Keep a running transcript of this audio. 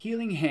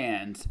Healing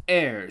Hands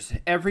airs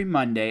every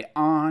Monday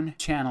on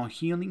channel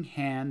Healing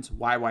Hands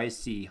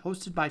YYC,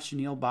 hosted by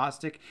Chanel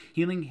Bostic.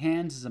 Healing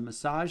Hands is a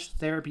massage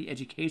therapy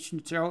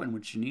education show in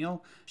which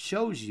Chanel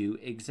shows you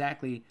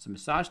exactly some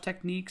massage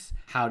techniques,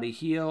 how to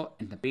heal,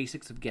 and the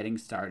basics of getting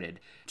started.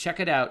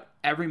 Check it out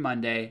every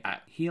Monday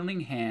at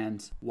Healing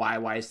Hands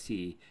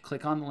YYC.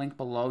 Click on the link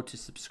below to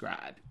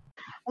subscribe.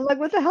 I'm like,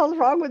 what the hell's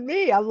wrong with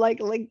me? I'm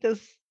like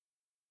this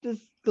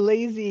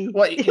glazy.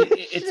 Well,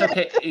 it's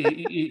okay.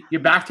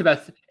 You're back to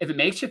about. If it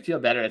makes you feel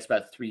better, it's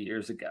about 3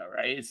 years ago,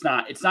 right? It's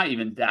not. It's not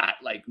even that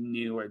like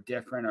new or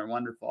different or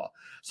wonderful.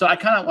 So I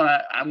kind of want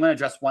to. I'm going to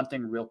address one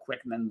thing real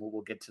quick, and then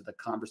we'll get to the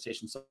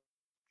conversation. So,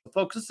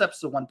 folks, this is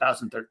episode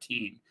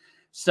 1013.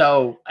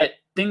 So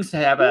things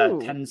have a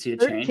tendency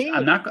to change. 13.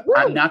 I'm not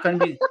going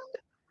to be.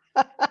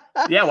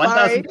 Yeah,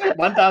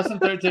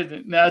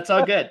 1013. No, it's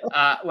all good.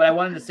 What I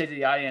wanted to say to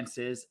the audience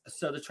is,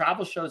 so the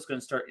travel show is going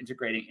to start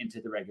integrating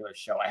into the regular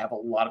show. I have a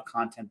lot of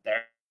content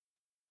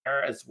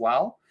there as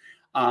well,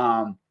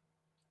 from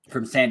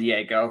San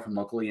Diego, from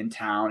locally in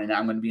town, and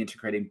I'm going to be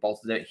integrating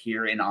both of it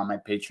here and on my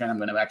Patreon. I'm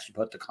going to actually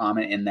put the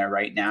comment in there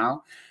right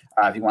now.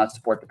 If you want to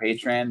support the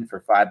Patreon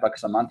for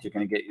 $5 a month, you're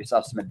going to get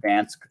yourself some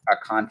advanced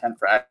content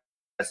for as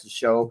the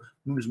show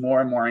moves more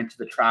and more into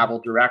the travel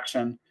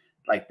direction.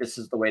 Like, this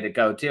is the way to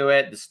go do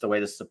it. This is the way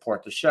to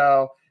support the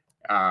show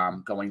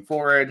going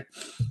forward.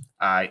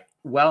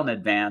 Well in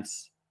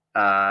advance,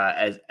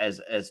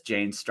 as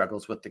Jane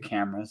struggles with the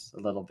cameras a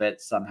little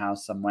bit somehow,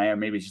 some way, or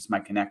maybe it's just my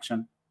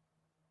connection.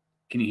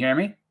 Can you hear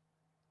me?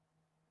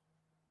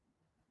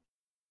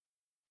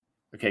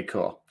 Okay,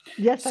 cool.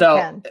 Yes,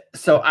 I can.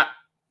 So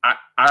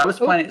I was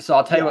planning. So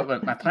I'll tell you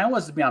what my plan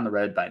was to be on the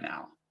road by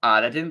now.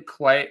 That didn't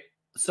quite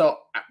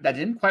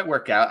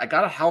work out. I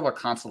got a hell of a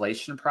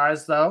consolation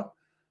prize though.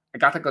 I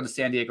got to go to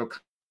San Diego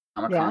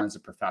Comic-Con as a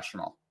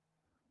professional.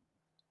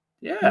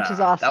 Yeah. Which is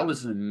awesome. That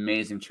was an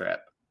amazing trip.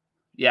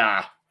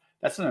 Yeah,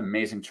 that's an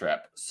amazing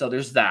trip. So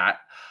there's that.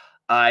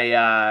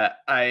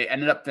 I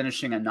ended up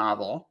finishing a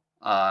novel.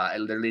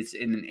 Literally it's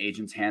in an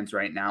agent's hands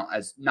right now,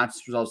 as not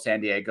just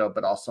San Diego,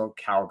 but also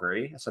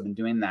Calgary. So I've been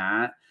doing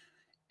that.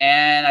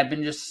 And I've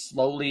been just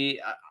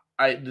slowly,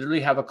 I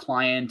literally have a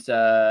client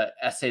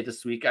essay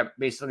this week. I'm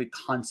basically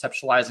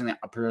conceptualizing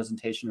a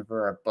presentation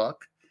for a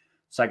book.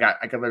 So I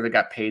literally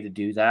got paid to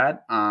do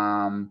that.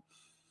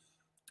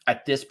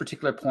 At this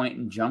particular point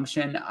in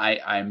junction,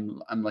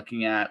 I'm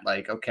looking at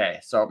like, okay,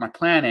 so my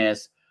plan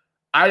is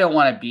I don't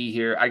want to be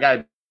here. I got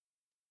to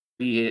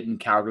be in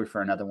Calgary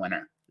for another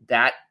winter.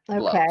 That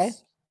blows. Okay.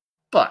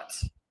 But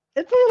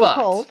it's a little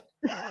cold.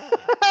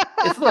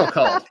 It's a little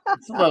cold.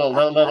 It's a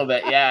little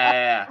bit.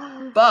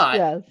 Yeah.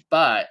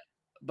 But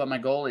my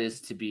goal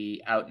is to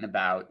be out and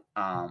about.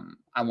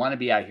 I want to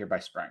be out here by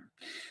spring.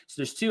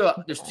 So there's two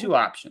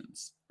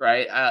options,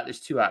 right? There's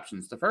two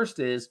options. The first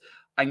is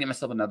I can get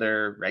myself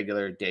another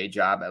regular day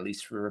job, at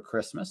least for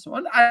Christmas.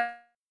 I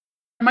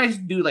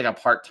might do like a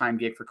part-time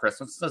gig for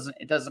Christmas.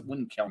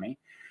 Wouldn't kill me.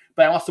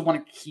 But I also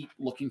want to keep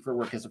looking for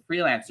work as a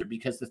freelancer,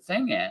 because the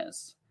thing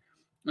is,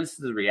 this is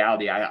the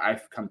reality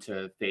I've come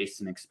to face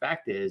and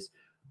expect, is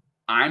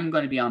I'm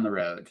going to be on the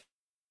road.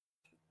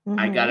 Mm-hmm.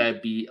 I gotta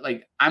be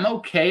like, I'm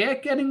okay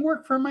at getting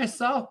work for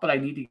myself, but I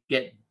need to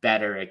get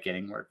better at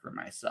getting work for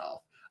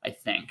myself, I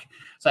think.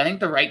 So I think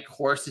the right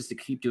course is to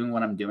keep doing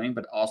what I'm doing,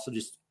 but also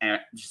just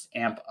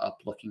amp up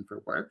looking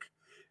for work.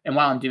 And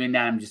while I'm doing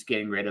that, I'm just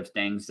getting rid of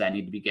things that I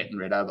need to be getting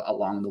rid of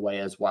along the way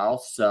as well.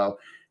 So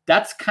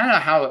that's kind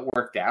of how it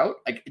worked out.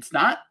 Like, it's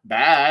not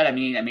bad. I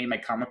mean, I made my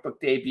comic book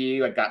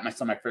debut. I got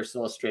my first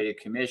illustrated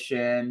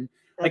commission.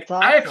 That's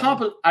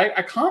awesome. I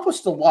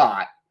accomplished a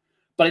lot,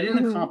 but I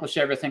didn't accomplish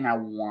everything I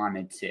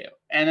wanted to.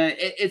 And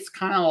it's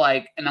kind of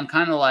like, and I'm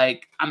kind of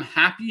like, I'm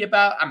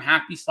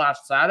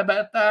happy/sad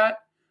about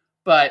that,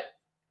 but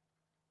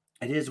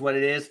it is what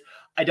it is.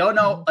 I don't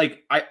know.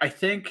 Like, I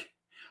think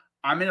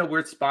I'm in a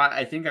weird spot.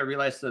 I think I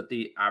realized that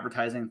the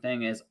advertising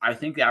thing is, I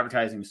think the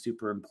advertising is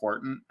super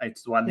important.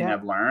 It's the one thing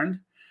I've learned,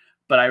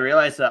 but I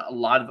realized that a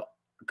lot of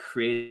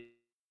creative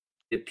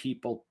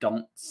people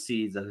don't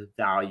see the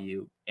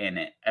value in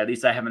it. At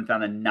least I haven't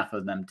found enough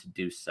of them to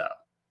do so.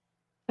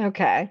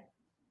 Okay.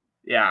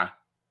 Yeah.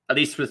 At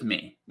least with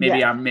me.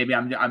 Maybe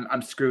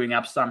I'm screwing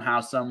up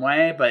somehow, some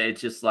way, but it's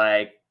just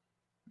like,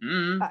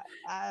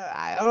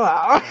 I don't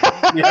know.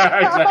 Yeah,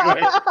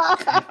 exactly.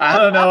 I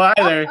don't know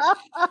either.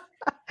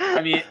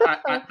 I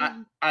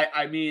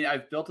mean,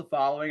 I've built a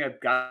following.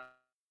 I've got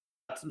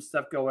some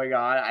stuff going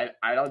on.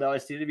 I don't know. I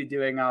seem to be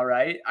doing all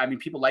right. I mean,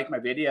 people like my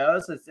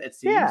videos. It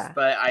seems,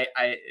 but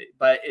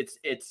but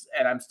it's,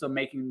 and I'm still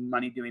making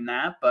money doing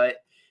that. But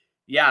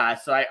yeah,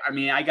 so I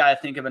mean, I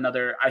gotta think of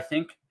another. I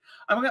think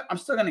I'm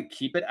still gonna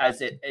keep it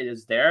as it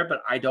is there,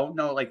 but I don't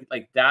know,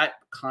 like that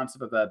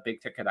concept of a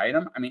big ticket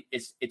item. I mean,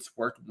 it's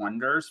worked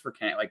wonders for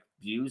like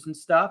views and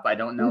stuff. I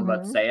don't know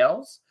about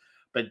sales,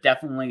 but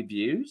definitely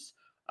views.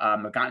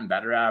 I've gotten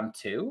better at them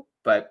too.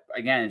 But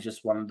again, it's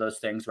just one of those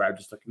things where I'm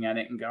just looking at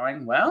it and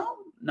going, well,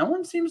 no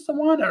one seems to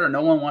want it, or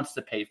no one wants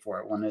to pay for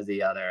it, one or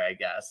the other, I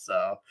guess.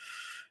 So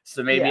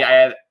maybe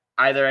I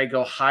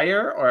go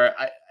higher, or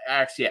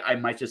actually, I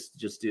might just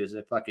do this.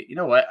 Fuck it. You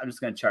know what? I'm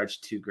just gonna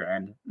charge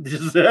 $2,000.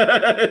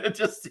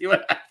 Just see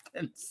what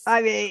happens.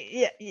 I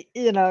mean,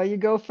 you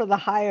go for the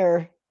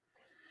higher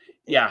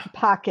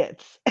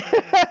pockets.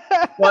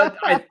 Well,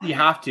 you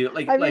have to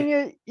I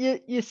mean,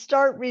 you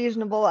start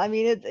reasonable. I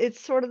mean, it's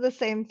sort of the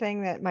same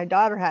thing that my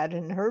daughter had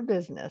in her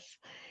business.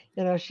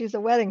 She's a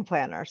wedding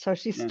planner, so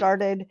she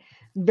started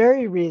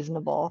very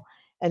reasonable,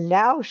 and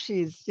now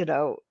she's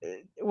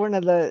one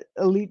of the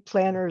elite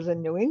planners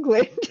in New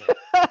England.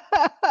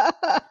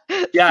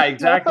 Yeah,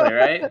 exactly,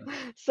 right?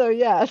 So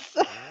yes.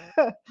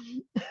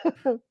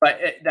 But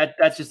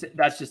that's just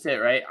it,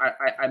 right?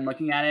 I'm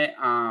looking at it.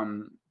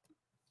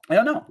 I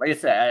don't know. Like I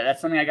said,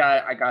 that's something I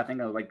gotta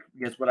think of. Like,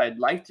 because what I'd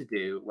like to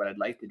do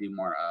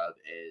more of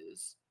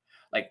is,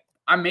 like,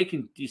 I'm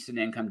making decent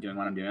income doing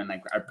what I'm doing.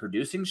 Like, I'm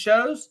producing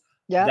shows.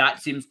 Yeah.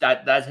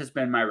 That has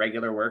been my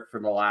regular work for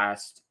the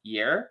last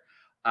year,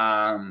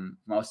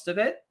 most of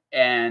it,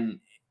 and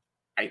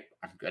I'm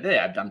good at it.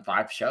 I've done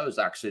 5 shows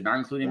actually, not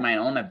including my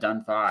own. I've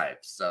done 5,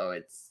 so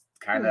it's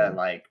kind of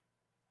like,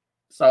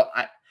 so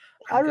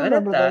I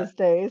remember those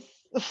days.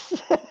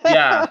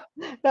 Yeah.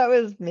 That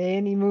was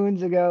many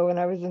moons ago when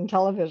I was in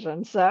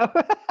television. So.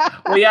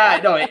 Well,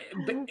 yeah, no,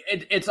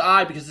 it's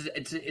odd because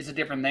it's a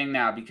different thing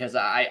now, because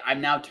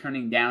I'm now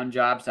turning down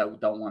jobs that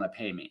don't want to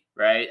pay me.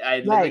 Right. I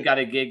literally got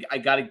a gig. I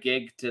got a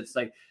gig to, it's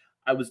like,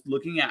 I was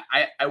looking at,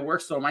 I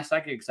work, so my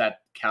psychics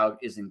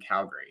is in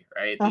Calgary,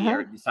 right?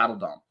 The Saddle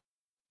Dome.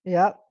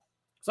 Yep.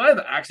 So I have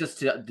access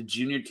to the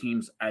junior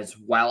teams as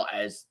well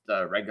as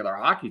the regular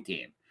hockey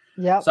team.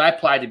 Yeah. So I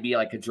applied to be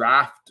like a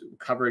draft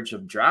coverage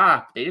of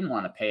draft. They didn't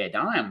want to pay a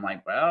dime. I'm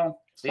like,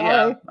 well, see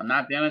ya. I'm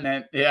not doing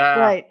it. Yeah.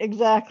 Right.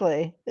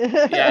 Exactly.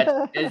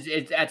 Yeah.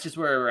 That's just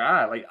where we're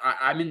at. Like,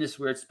 I'm in this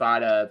weird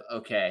spot of,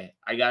 okay,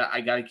 I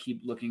gotta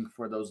keep looking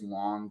for those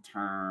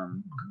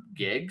long-term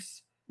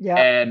gigs. Yeah.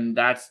 And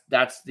that's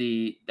where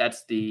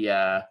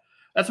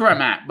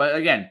I'm at. But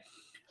again,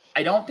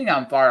 I don't think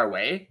I'm far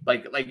away.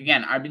 Like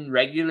again, I've been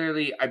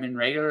regularly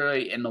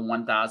in the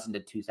 1,000 to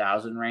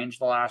 2,000 range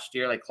the last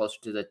year, like closer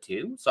to the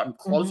 2. So I'm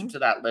closer to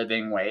that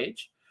living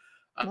wage.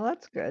 Well,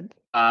 that's good.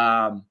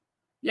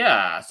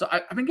 Yeah. So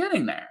I've been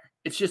getting there.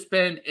 It's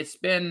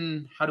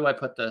been, how do I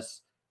put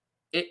this?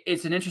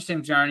 It's an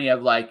interesting journey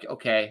of, like,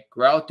 okay,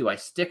 growth. Do I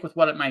stick with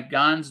my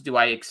guns? Do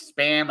I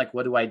expand? Like,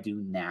 what do I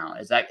do now?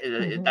 Is that,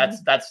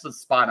 that's the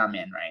spot I'm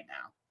in right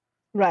now.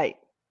 Right.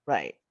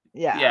 Right.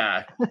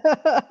 Yeah.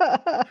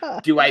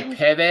 Do I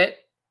pivot?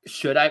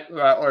 Should I,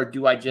 or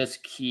do I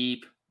just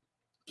keep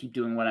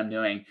doing what I'm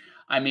doing?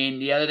 I mean,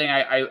 the other thing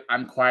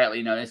I'm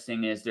quietly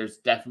noticing is there's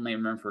definitely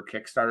room for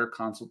Kickstarter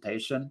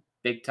consultation,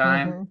 big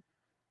time.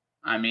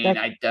 I mean,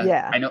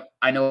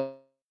 I know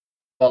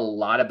a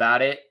lot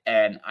about it,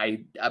 and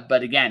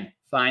but again,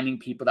 finding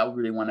people that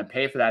really want to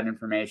pay for that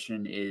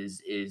information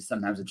is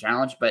sometimes a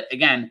challenge. But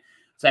again,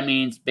 so that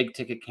means big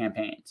ticket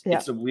campaigns. Yeah.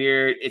 It's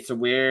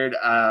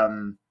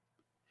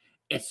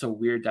a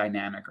weird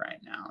dynamic right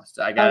now.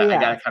 So I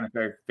gotta kind of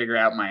figure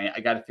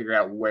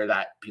out where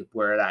that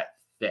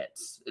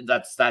fits.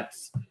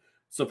 That's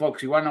so,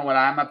 folks, you want to know what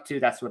I'm up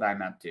to? That's what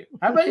I'm up to.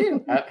 How about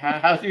you?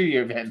 How's your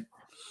year been?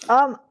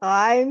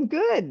 I'm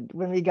good.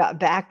 When we got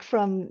back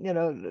from,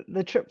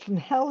 the trip from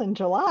hell in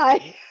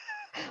July,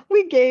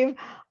 we gave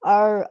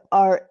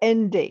our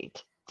end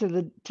date to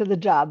the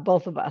job,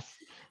 both of us.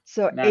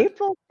 So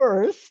April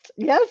 1st,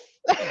 yes,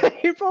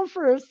 April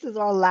 1st is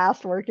our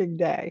last working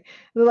day.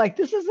 They're like,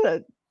 this is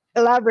an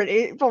elaborate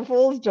April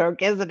Fool's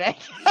joke, isn't it?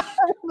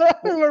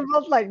 We're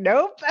both like,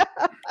 nope.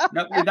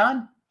 Nope, you're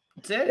done.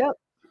 That's it.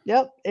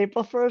 Yep.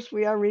 April 1st,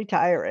 we are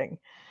retiring.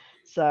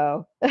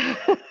 So.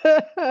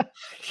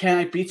 Can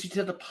I beat you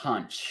to the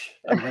punch?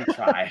 I'm going to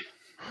try.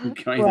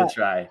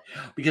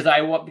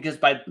 Because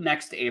by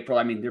next April,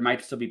 I mean, there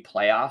might still be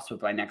playoffs, but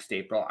by next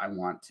April, I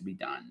want to be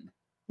done.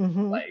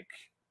 Like,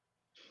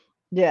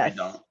 yes.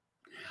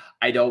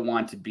 I don't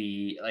want to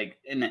be like,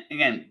 and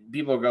again,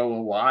 people go,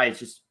 well, why? It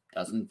just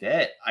doesn't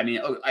fit. I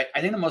mean, I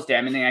think the most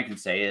damning thing I can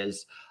say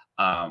is,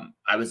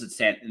 I was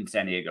in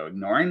San Diego,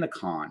 ignoring the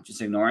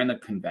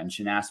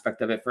convention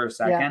aspect of it for a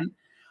second. Yeah.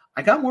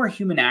 I got more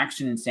human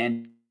action in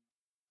San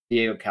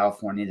Diego,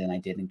 California than I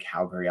did in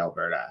Calgary,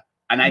 Alberta.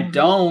 And I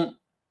don't,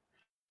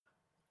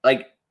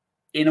 like,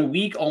 in a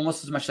week,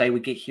 almost as much as I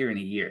would get here in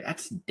a year.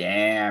 That's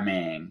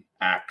damning,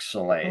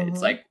 actually.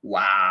 It's like,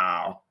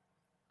 wow.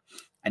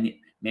 And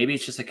maybe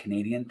it's just a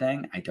Canadian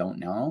thing. I don't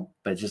know.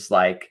 But just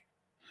like,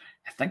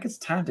 I think it's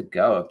time to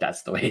go if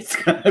that's the way it's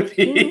going to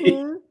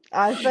be.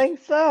 I think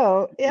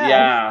so.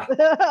 Yes.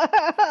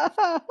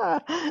 Yeah.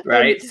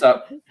 Right.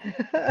 So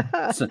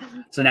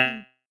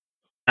now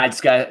I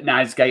just got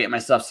to get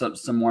myself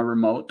some more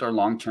remote or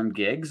long-term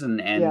gigs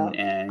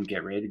and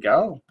get ready to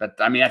go. But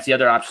I mean, that's the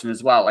other option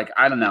as well. Like,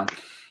 I don't know.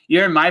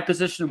 You're in my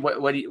position.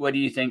 What do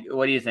you think?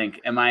 What do you think?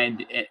 Am I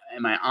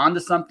on to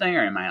something,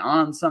 or am I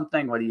on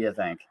something? What do you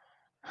think?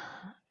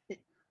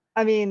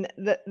 I mean,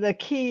 the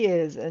key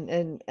is,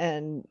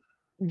 and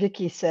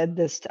Vicky said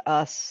this to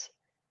us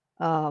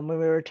when we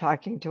were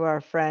talking to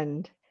our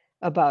friend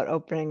about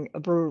opening a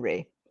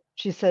brewery.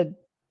 She said,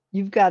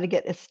 you've got to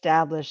get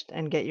established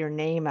and get your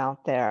name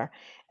out there,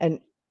 and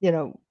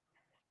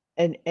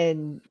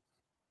and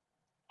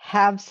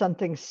have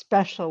something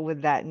special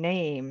with that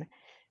name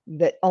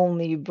that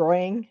only you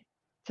bring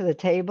to the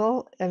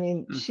table. I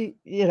mean, she,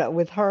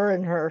 with her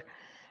and her,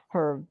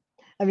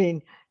 I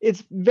mean,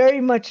 it's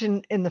very much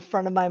in the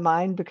front of my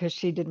mind because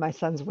she did my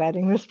son's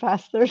wedding this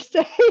past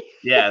Thursday.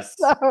 Yes.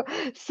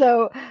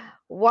 So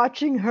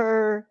watching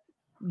her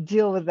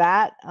deal with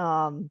that,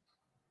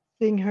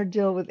 seeing her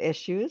deal with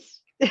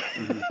issues.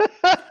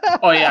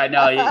 Oh yeah,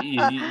 no,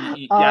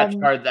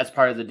 that's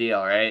part of the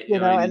deal, right? You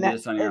know, and do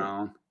this on your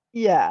own.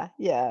 Yeah.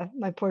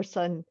 My poor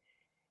son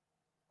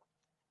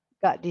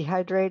got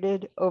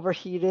dehydrated,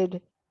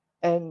 overheated,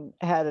 and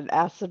had an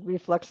acid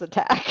reflux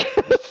attack.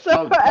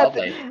 So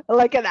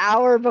like an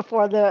hour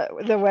before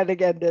the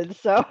wedding ended.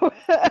 So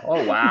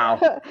oh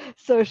wow.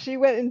 So she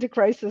went into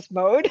crisis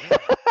mode.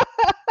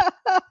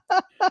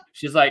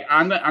 She's like,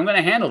 I'm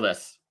gonna handle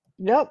this.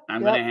 Yep.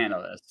 I'm gonna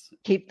handle this.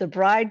 Keep the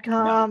bride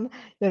calm.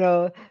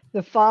 No.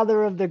 The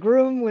father of the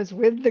groom was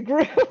with the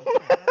groom.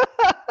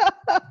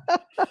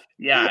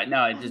 Yeah,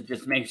 no,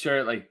 just make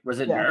sure, like, was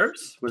it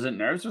nerves? Was it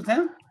nerves with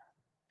him?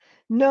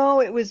 No,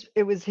 it was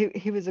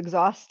he was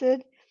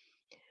exhausted,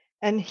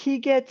 and he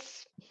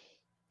gets,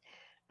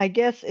 I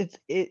guess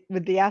it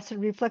with the acid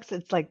reflux,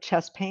 it's like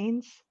chest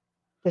pains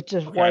that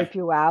just wipe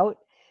you out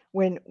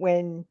when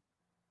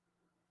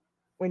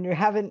you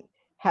haven't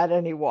had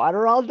any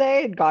water all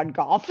day and gone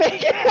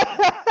golfing.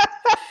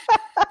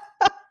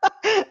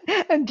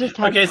 And just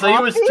had coffee. So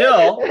he was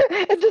still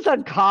and just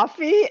had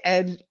coffee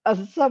and a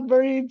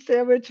submarine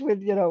sandwich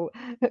with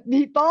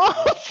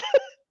meatballs.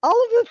 All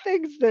of the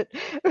things that,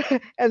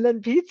 and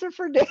then pizza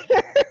for dinner.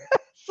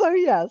 So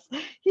yes,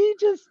 he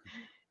just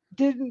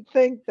didn't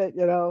think that,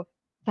 to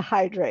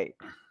hydrate.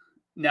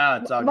 No,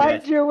 it's all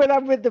Mind you, when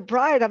I'm with the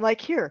bride, I'm like,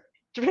 here,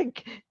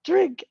 drink,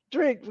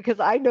 because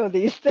I know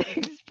these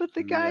things. But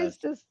the guys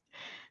just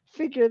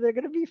figure they're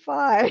gonna be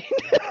fine.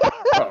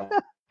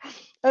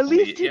 At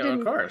least he didn't.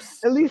 Of course.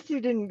 At least he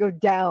didn't go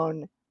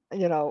down,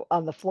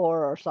 on the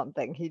floor or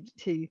something. He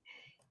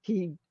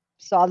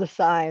saw the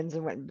signs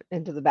and went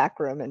into the back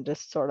room and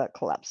just sort of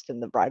collapsed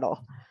in the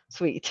bridal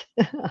suite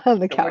on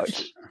the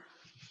couch.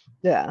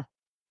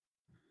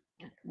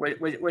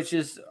 Which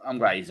is, I'm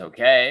glad he's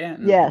okay.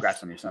 And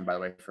congrats on your son, by the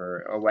way,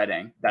 for a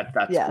wedding. That's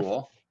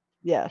cool.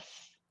 Yes.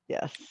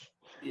 Yeah.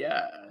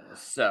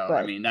 So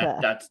but, I mean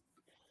that's.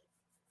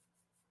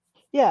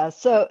 Yeah.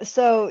 So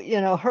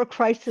her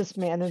crisis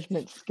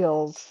management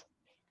skills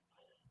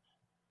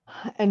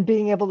and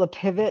being able to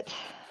pivot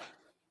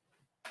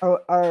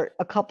are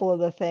a couple of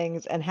the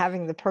things, and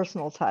having the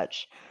personal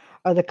touch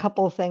are the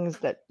couple of things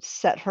that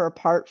set her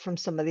apart from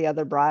some of the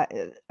other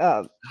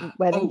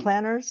wedding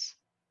planners.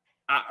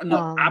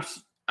 No,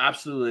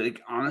 absolutely.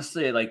 Like,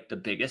 honestly, like the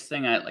biggest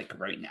thing I like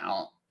right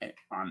now,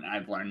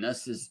 I've learned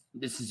this is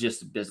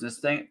just a business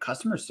thing.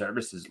 Customer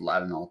service is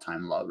at an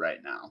all-time low right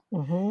now.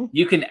 Mm-hmm.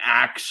 You can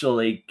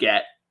actually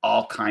get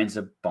all kinds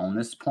of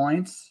bonus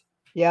points.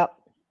 Yep.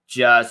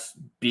 Just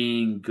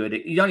being good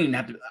at, you don't even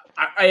have to.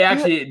 I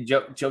actually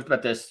joked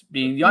about this.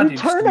 You don't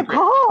have to return a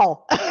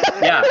call.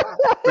 Yeah,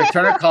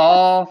 return a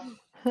call.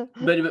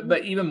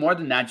 But even more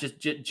than that,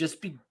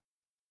 just be.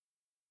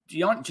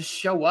 You don't just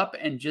show up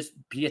and just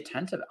be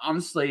attentive.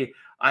 Honestly,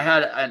 I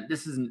had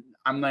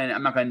I'm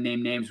not going to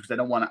name names because I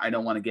don't want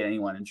to get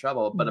anyone in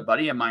trouble. But a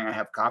buddy of mine I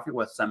have coffee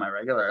with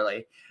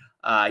semi-regularly,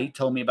 he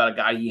told me about a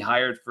guy he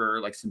hired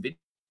for like some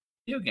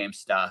video game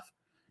stuff,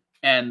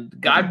 and the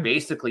guy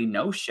basically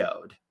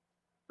no-showed,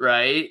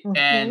 right? Mm-hmm.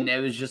 And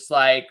it was just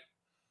like,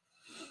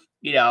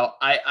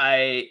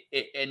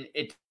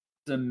 it's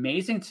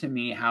amazing to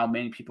me how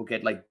many people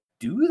get like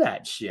do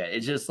that shit.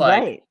 It's just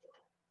like,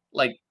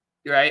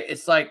 right?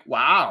 It's like,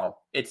 wow.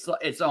 It's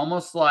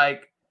almost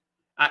like,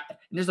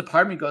 there's a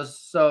part of me goes,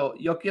 so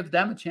you'll give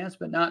them a chance,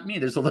 but not me.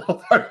 There's a little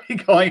part of me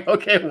going,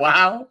 okay,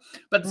 wow.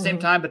 But at the same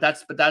time,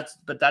 that's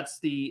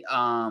the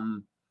how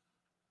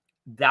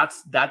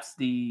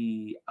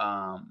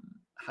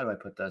do I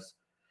put this?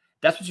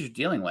 That's what you're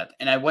dealing with.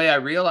 And the way I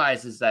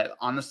realize is that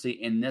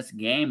honestly, in this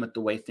game, with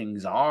the way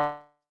things are,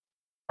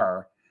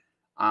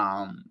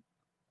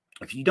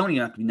 if you don't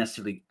even have to be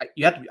necessarily,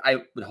 you have to be, I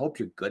would hope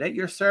you're good at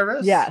your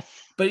service. Yes.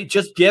 But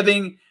just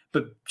giving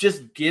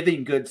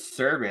good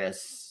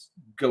service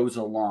goes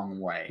a long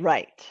way.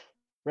 Right.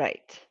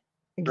 Exactly.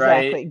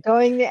 Right?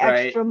 Going the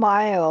extra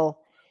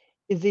mile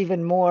is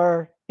even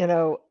more,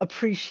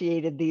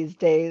 appreciated these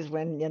days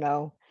when,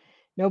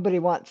 nobody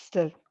wants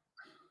to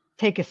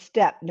take a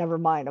step, never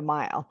mind a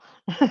mile.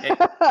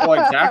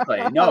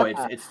 Exactly. No,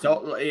 it's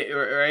totally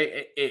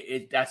right.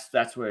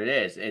 That's what it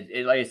is.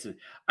 It like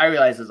I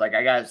realize it's like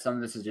I got some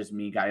of this is just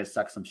me got to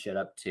suck some shit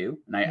up too,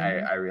 and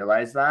I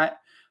realize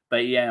that.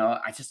 But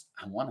I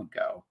want to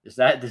go. Does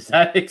that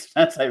make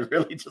sense? I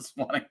really just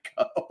want to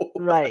go.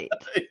 Right.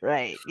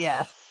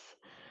 Yes.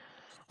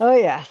 Oh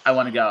yes. I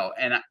want to go,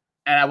 and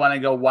and I want to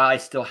go while I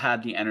still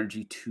have the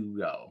energy to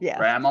go. Yes.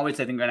 Right. I'm always,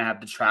 I think, going to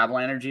have the travel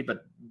energy,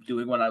 but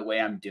doing what the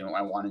way I'm doing,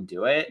 I want to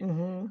do it.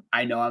 Mm-hmm.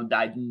 I know I'm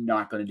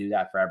not going to do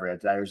that forever.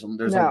 There's No.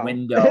 a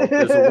window.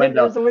 There's a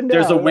window. There's a window.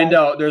 There's a yes.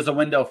 window. There's a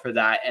window for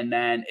that. And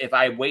then if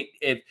I wait,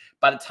 if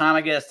by the time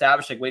I get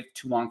established, I wait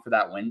too long for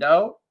that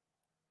window,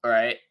 all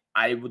right,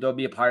 there'll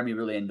be a part of me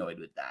really annoyed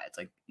with that. It's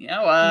like, you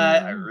know what?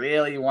 I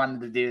really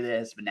wanted to do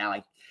this, but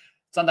now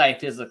sometimes I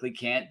physically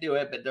can't do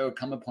it, but there will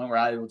come a point where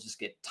I will just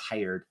get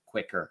tired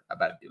quicker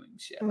about doing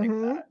shit like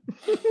that.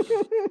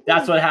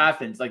 That's what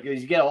happens. Like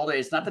as you get older,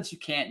 it's not that you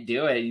can't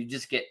do it. You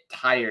just get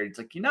tired. It's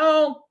like,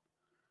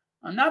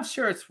 I'm not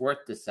sure it's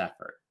worth this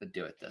effort to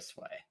do it this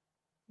way.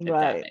 If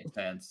that makes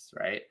sense,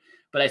 right?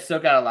 But I still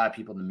got a lot of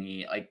people to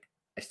meet. Like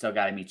I still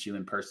got to meet you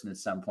in person at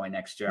some point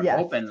next year. I'm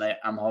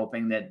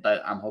hoping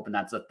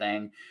that's a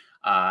thing.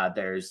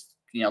 There's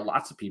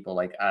lots of people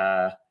like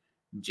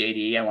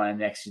JD. I want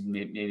to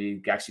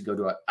maybe actually go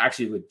to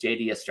with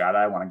JD Estrada.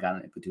 I want to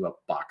go do a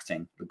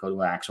boxing, go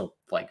to an actual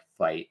fight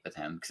with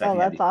him because I think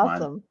that'd be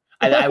awesome.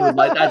 Fun. I would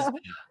like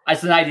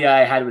that's an idea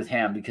I had with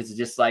him because it's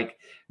just like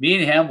me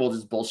and him will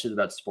just bullshit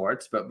about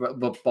sports, but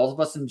both of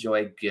us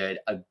enjoy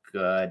a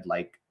good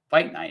like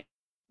fight night.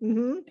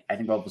 Mm-hmm. I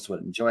think both of us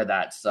would enjoy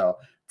that. So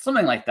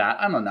something like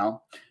that. I don't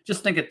know.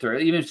 Just think it through.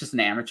 Even if it's just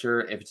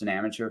if it's an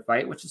amateur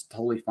fight, which is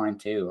totally fine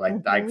too.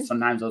 Like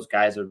sometimes those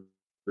guys are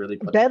really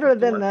better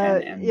than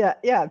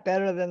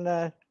better than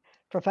the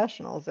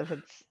professionals if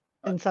it's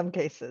in some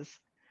cases.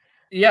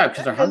 Yeah,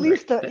 because they're hungry.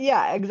 At least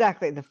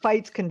exactly. The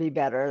fights can be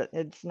better.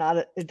 It's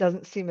not. It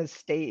doesn't seem as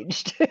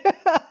staged.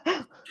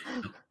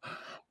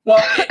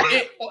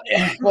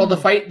 Well, the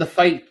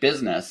fight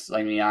business.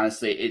 I mean,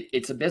 honestly,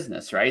 it's a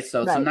business, right?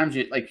 So sometimes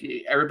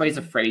everybody's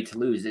afraid to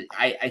lose.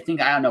 I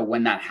think I don't know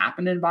when that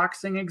happened in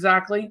boxing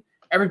exactly.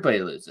 Everybody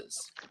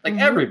loses,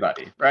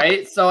 everybody,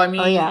 right? So I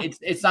mean,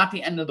 it's not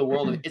the end of the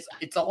world. It's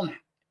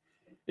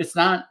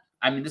not.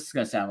 I mean, this is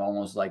gonna sound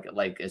almost like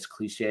as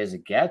cliche as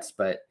it gets,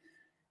 but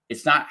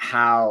it's not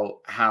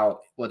how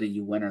whether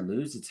you win or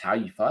lose. It's how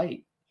you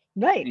fight,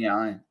 right?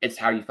 It's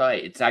how you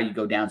fight. It's how you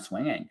go down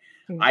swinging.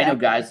 Exactly. I know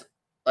guys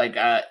like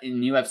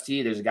in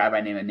UFC. There's a guy by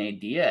the name of Nate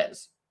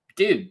Diaz.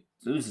 Dude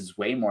loses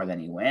way more than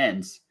he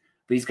wins,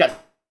 but he's got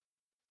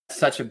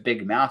such a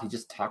big mouth. He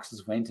just talks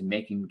his way into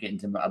get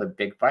into other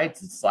big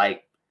fights. It's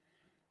like,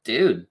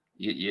 dude,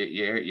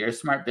 you're a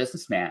smart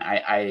businessman.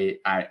 I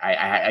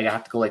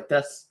have to go like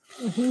this.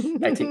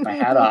 I take my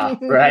hat off,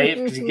 right?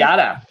 Because you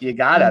gotta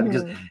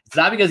because it's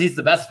not because he's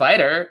the best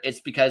fighter. It's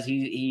because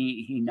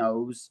he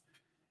knows,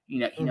 he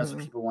knows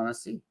what people want to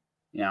see.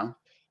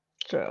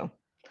 True.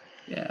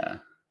 Yeah.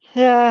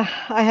 Yeah,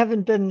 I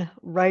haven't been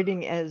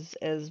writing as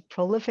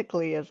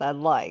prolifically as I'd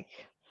like.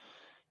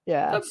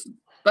 Yeah.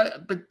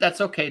 But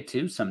that's okay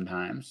too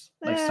sometimes.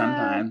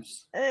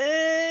 Sometimes.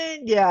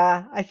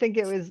 Yeah, I think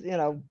it was,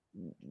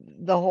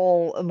 the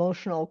whole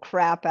emotional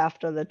crap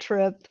after the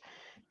trip,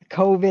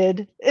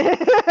 COVID.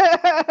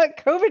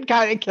 COVID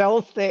kind of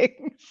kills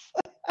things.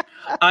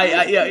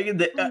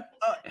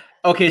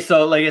 Okay,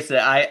 so like I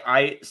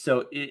said,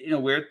 so a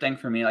weird thing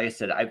for me, like I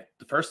said,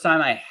 the first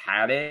time I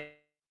had it,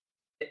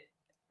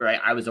 right,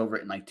 I was over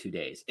it in like 2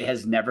 days. It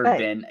has never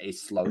been a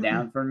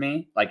slowdown for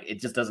me. Like it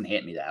just doesn't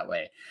hit me that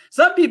way.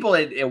 Some people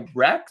it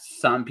wrecks.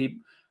 Some people,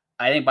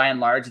 I think by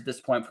and large at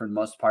this point, for the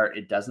most part,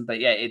 it doesn't. But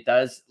yeah, it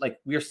does. Like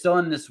we're still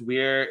in this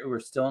weird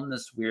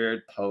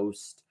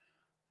post.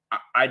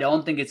 I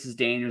don't think it's as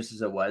dangerous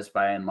as it was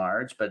by and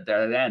large, but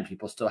there again,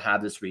 people still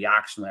have this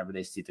reaction whenever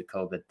they see the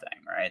COVID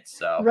thing, right?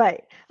 So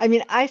right. I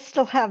mean, I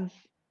still have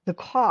the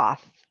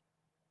cough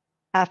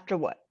after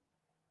what?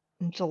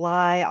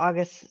 July,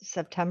 August,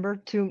 September,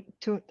 two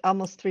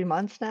almost 3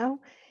 months now.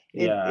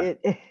 Yeah.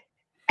 It's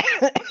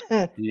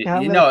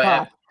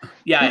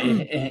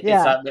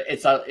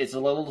a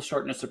little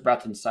shortness of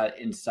breath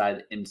inside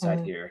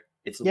here.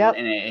 It's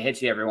and it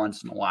hits you every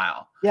once in a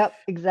while. Yep,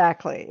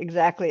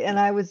 exactly. And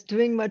I was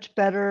doing much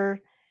better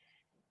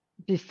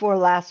before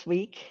last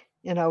week.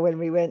 When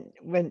we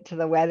went to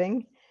the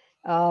wedding,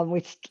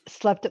 we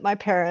slept at my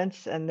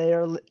parents', and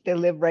they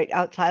live right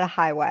outside a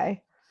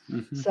highway.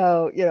 Mm-hmm.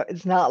 So,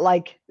 it's not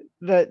like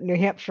the New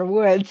Hampshire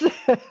woods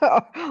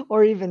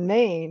or even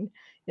Maine,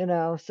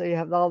 so you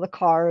have all the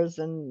cars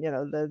and,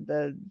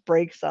 the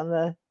brakes on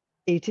the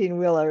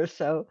 18-wheelers.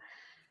 So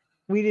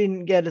we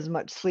didn't get as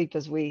much sleep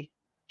as we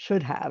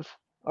should have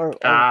or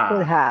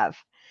could have.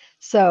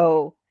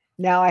 So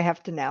now I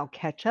have to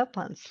catch up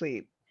on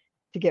sleep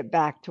to get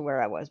back to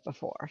where I was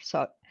before.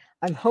 So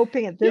I'm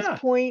hoping at this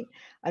point,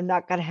 I'm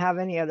not going to have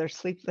any other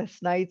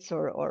sleepless nights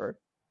or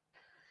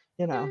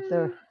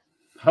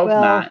Hope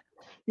not.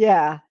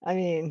 Yeah, I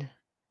mean,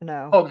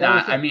 Hope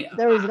not.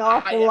 There was an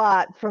awful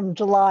lot from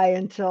July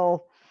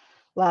until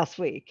last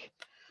week.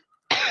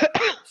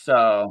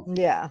 So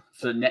yeah.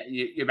 So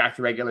you're back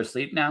to regular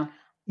sleep now?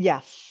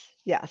 Yes.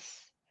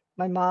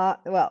 My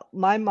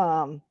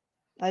mom.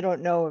 I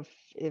don't know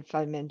if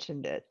I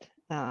mentioned it.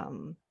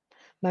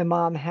 My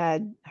mom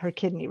had her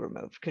kidney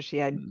removed because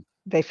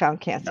they found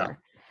cancer.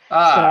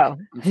 I'm sorry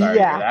to hear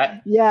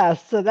that. Yeah.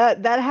 So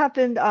that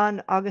happened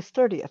on August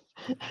 30th.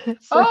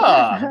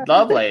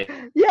 Lovely.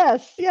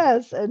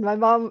 Yes. And my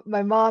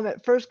mom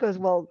at first goes,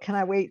 "Well, can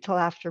I wait till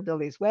after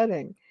Billy's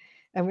wedding?"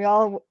 And we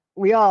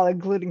all,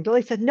 including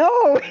Billy, said, "No,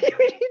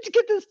 we need to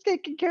get this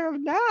taken care of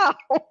now."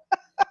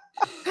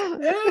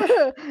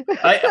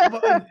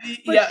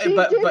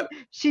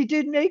 She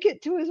did make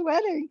it to his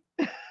wedding.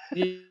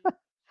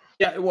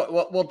 Yeah.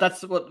 Well,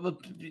 that's what.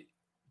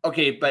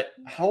 Okay, but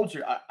how old's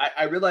your?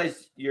 I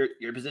realize your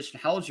position.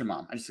 How old's your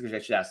mom? I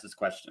should ask this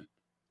question.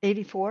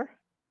 84.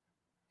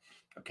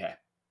 Okay,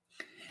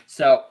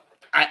 so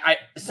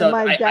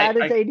my dad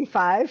is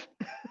 85.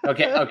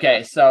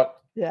 Okay, so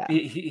yeah.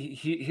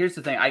 Here's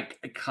the thing. I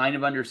kind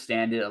of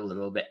understand it a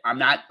little bit. I'm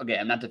not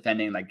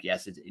defending, like,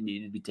 yes, it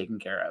needed to be taken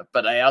care of,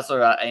 but I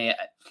also I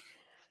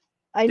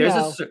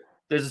know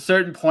there's a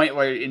certain point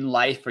where in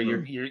life where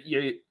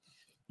you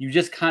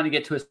just kind of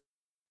get to a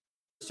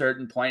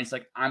certain point. It's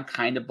like, I'm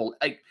kind of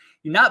like,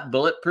 you're not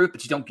bulletproof,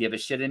 but you don't give a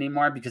shit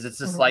anymore, because it's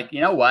just like, you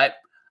know what?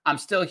 I'm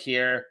still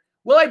here.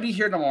 Will I be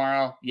here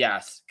tomorrow?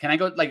 Yes. Can I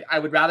go? Like, I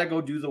would rather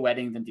go do the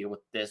wedding than deal with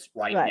this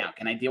right now.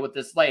 Can I deal with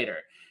this later?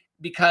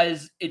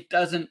 Because it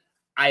doesn't.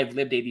 I've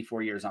lived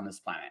 84 years on this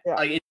planet. Yeah.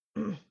 Like,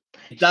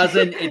 it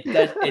doesn't.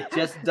 It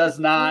just does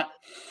not.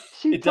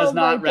 It does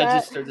not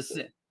register the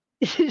sin.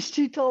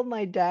 She told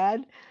my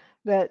dad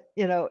that,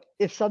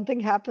 if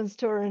something happens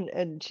to her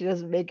and she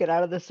doesn't make it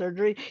out of the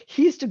surgery,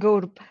 he used to go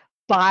to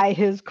buy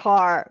the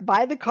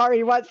car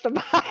he wants to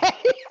buy.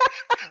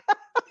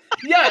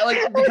 Yeah, like,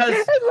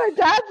 because my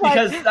dad's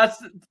because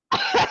that's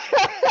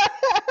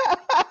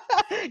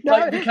no,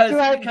 like, because do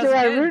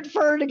I root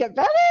for her to get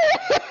better?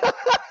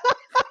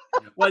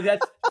 Well,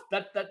 that's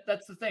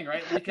the thing,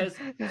 right? Because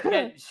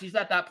again, she's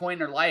at that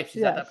point in her life.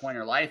 She's at that point in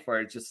her life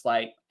where it's just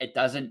like, it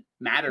doesn't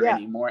matter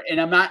anymore.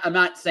 And I'm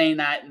not saying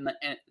that and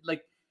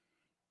like.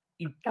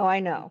 I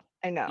know.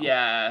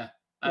 Yeah.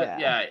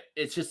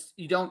 It's just,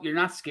 you're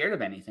not scared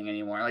of anything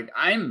anymore. Like,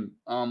 I'm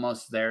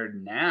almost there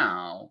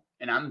now,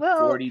 and I'm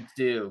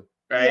 42,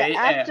 right?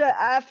 Yeah,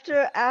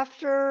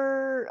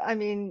 after, I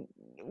mean,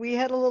 we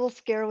had a little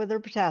scare with her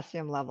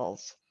potassium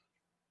levels,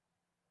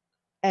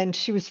 and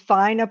she was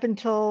fine up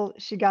until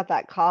she got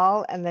that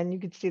call, and then you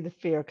could see the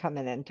fear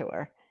coming into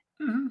her.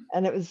 Mm-hmm.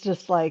 And it was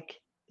just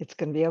like, it's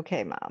going to be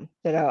okay, Mom.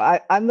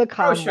 I'm the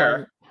calm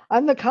one.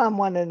 I'm the calm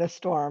one in a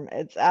storm.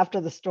 It's after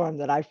the storm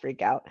that I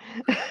freak out.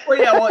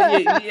 Well,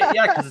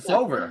 yeah, because it's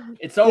over.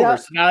 It's over. Yep,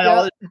 so now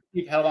all this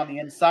keep held on the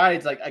inside.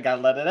 It's like, I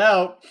gotta let it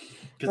out.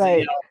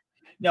 Right.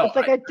 No, it's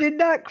like I did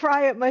not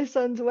cry at my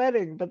son's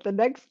wedding, but the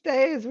next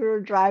day, as we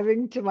were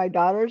driving to my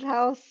daughter's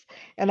house,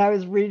 and I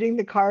was reading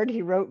the card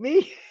he wrote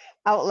me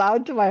out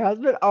loud to my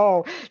husband,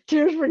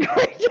 tears were going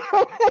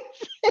down my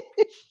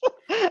face.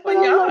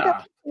 Well,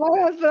 yeah.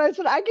 My husband, I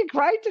said, I can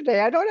cry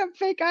today. I don't have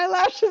fake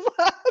eyelashes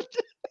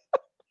left.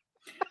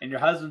 And your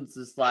husband's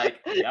just like,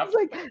 yep. It's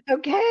like,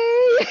 okay.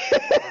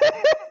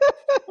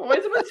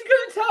 What's he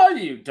gonna tell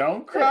you?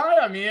 Don't cry.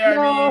 I mean,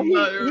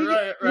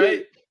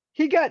 right?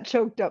 He got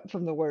choked up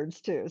from the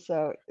words too,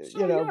 so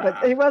but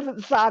he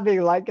wasn't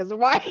sobbing like his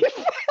wife.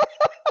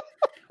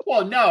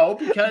 Well, no,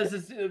 because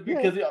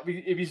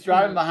if he's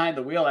driving behind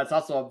the wheel, that's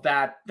also a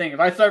bad thing. If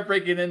I start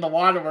breaking in the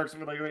waterworks,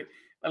 we're like,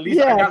 at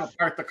least I gotta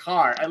park the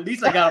car. At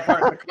least I gotta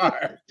park the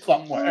car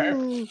somewhere.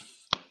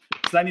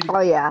 So I need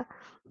to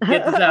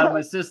get this out of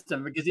my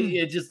system, because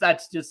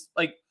that's just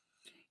like,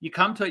 you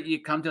come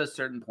to a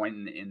certain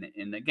point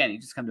in again, you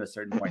just come to a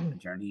certain point in the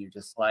journey. You're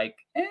just like,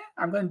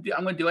 I'm gonna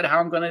do it how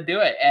I'm gonna do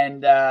it,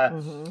 and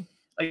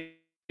like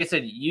I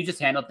said, you just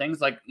handle things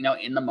like,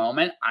 in the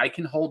moment. I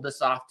can hold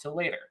this off till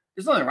later.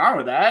 There's nothing wrong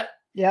with that.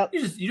 Yeah.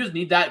 You just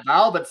need that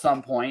valve at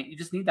some point. You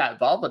just need that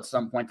valve at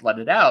some point to let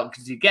it out,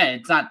 because again,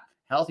 it's not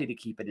healthy to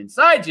keep it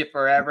inside you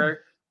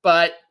forever.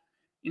 But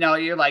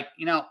you're like,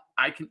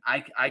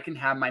 I can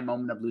have my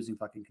moment of losing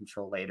fucking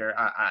control later.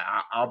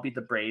 I'll be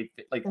the brave,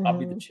 like, I'll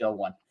be the chill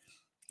one.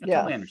 I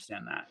totally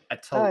understand that. I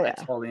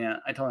totally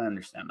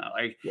understand that.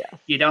 Like,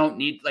 you don't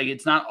need, like, you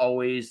don't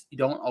always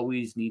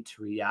need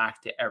to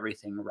react to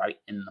everything right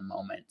in the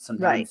moment.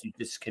 Sometimes you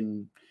just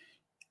can.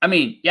 I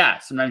mean,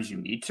 sometimes you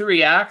need to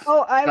react.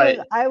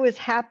 I was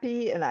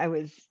happy, and I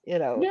was,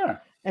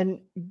 and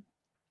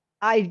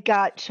I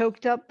got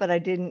choked up, but I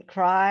didn't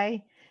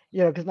cry,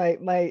 because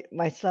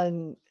my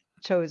son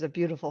chose a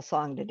beautiful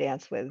song to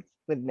dance with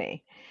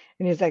me,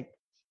 and he's like,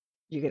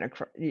 "You're gonna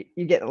cry?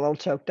 You get a little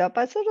choked up?"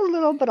 I said, "A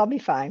little, but I'll be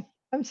fine.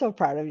 I'm so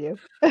proud of you."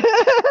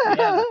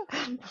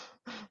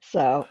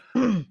 So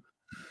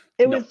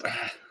it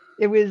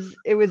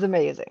was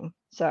amazing.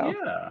 So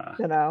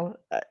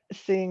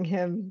seeing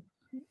him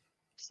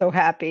so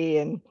happy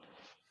and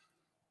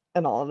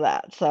all of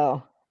that.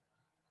 So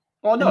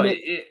well, no,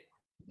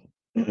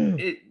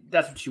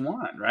 that's what you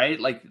want, right?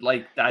 Like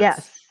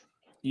that's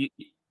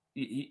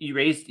you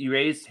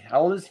raised.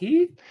 How old is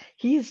he?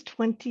 He's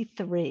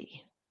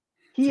 23.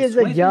 He is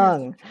a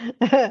young.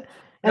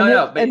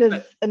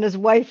 And his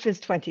wife is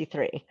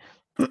 23.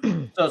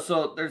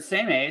 So they're the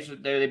same age.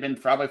 They've been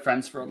probably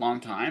friends for a long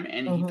time,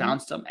 and he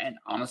found some. And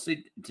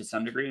honestly, to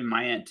some degree, in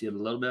my end, to a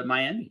little bit of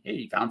my end, hey,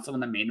 he found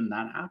someone that made him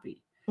that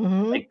happy.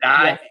 Like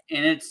that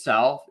in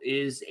itself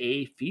is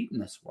a feat in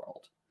this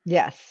world.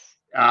 Yes.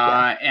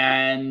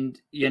 And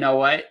you know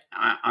what?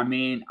 I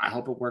mean, I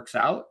hope it works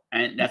out.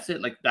 And that's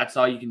it. Like, that's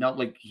all you can know.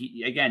 Like,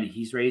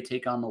 he's ready to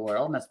take on the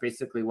world. And that's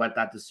basically what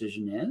that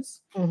decision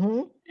is.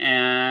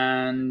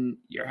 And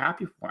you're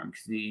happy for him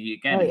because,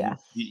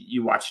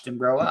 you watched him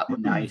grow up.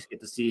 And now you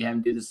get to see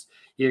him do this.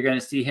 You're going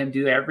to see him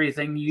do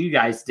everything you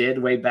guys did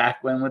way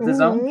back when with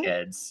his own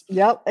kids.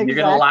 Yep. And you're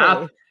going to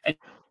laugh.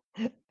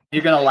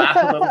 You're going to laugh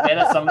a little bit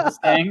at some of the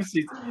things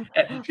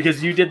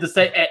because you did the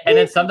same. And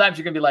then sometimes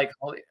you're going to be like,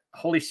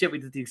 holy shit, we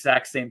did the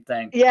exact same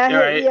thing. Yeah.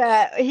 Right?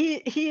 Yeah.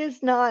 He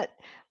is not,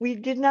 we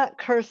did not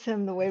curse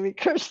him the way we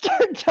cursed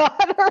our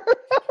daughter.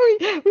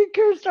 we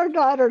cursed our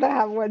daughter to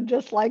have one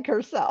just like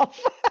herself.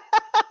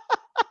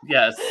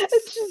 Yes.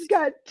 She's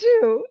got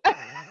two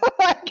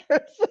like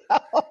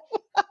herself.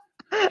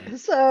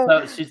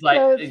 So she's like,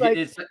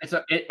 it's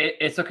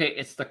okay.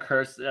 It's the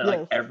curse.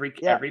 Like every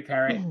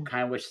parent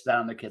kind of wishes that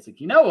on their kids. Like,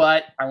 you know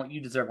what?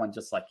 You deserve one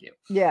just like you.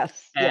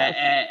 Yes.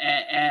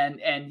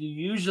 And you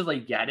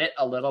usually get it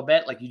a little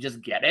bit. Like, you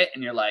just get it,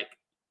 and you're like,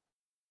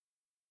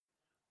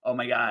 oh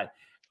my God.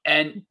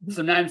 And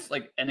sometimes,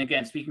 like, and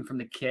again, speaking from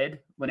the kid,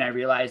 when I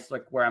realized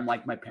like where I'm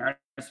like my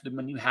parents,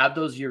 when you have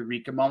those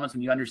eureka moments,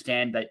 when you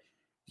understand that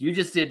you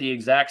just did the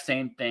exact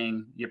same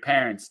thing your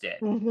parents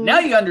did. Now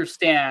you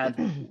understand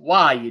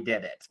why you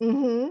did it,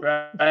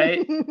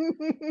 right?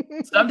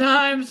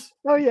 Sometimes,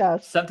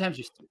 sometimes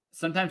you're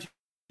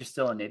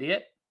still an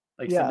idiot.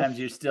 Like, sometimes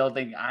you're still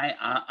thinking,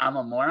 I'm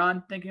a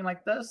moron thinking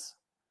like this,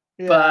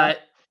 but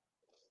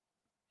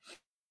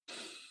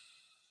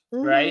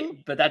right.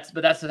 But that's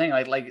the thing.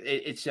 Like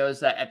it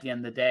shows that at the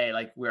end of the day,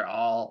 like we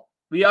all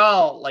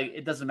like,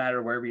 it doesn't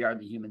matter where we are in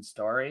the human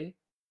story.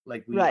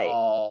 Like we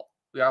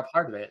are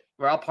part of it.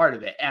 We're all part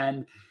of it.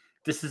 And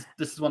this is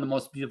one of the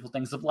most beautiful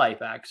things of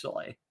life,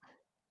 actually.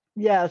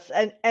 Yes.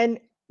 And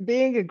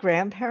being a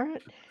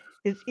grandparent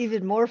is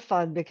even more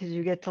fun because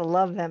you get to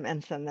love them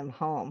and send them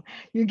home.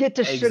 You get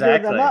to sugar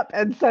them up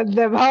and send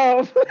them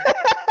home.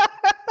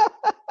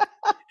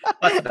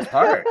 That's the best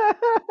part.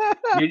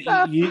 You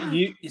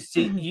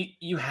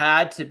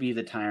had to be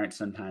the tyrant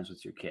sometimes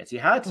with your kids. You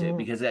had to,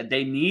 because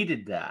they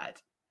needed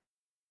that.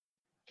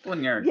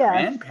 When you're a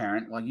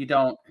grandparent, well, you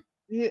don't.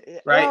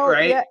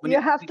 Right. Yeah, you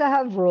have to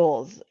have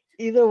rules.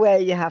 Either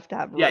way, you have to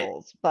have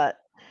rules. But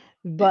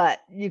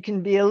you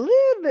can be a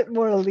little bit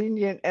more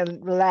lenient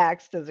and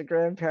relaxed as a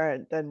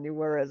grandparent than you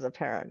were as a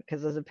parent.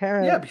 Because as a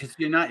parent, because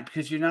you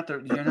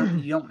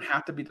don't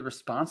have to be the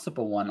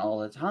responsible one all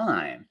the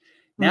time.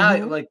 Now,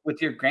 like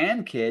with your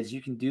grandkids,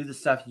 you can do the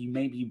stuff you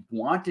maybe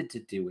wanted to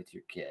do with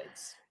your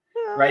kids,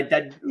 right?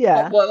 Like,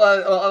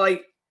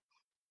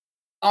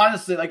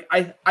 honestly, like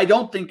I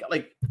don't think,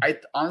 like, I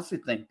honestly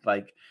think,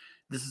 like,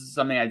 this is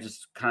something I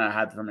just kind of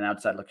had from an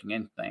outside looking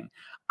in thing.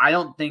 I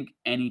don't think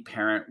any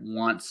parent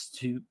wants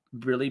to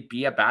really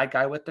be a bad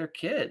guy with their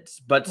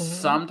kids, but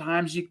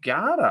sometimes you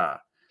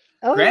gotta.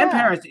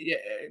 Grandparents,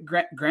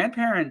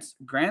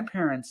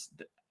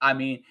 I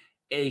mean,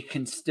 it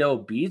can still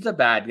be the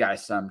bad guy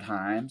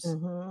sometimes,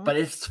 but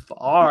it's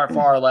far,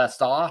 far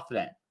less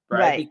often,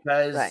 right?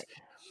 Because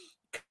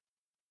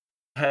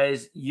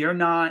you're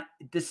not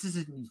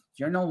the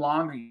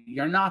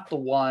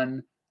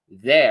one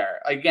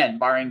there, again,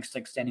 barring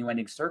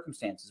extenuating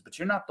circumstances, but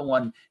you're not the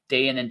one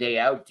day in and day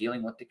out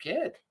dealing with the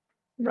kid.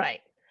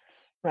 Right.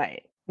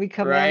 We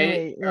come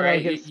in,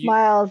 we give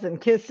smiles and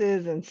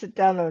kisses and sit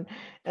down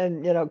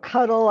and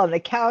cuddle on the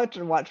couch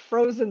and watch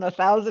Frozen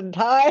 1,000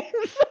 times.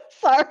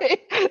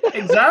 Sorry.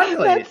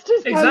 Exactly. That's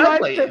just my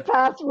life this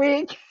past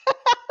week.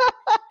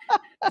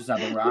 There's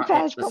nothing wrong. The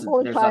past couple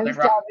of times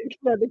down in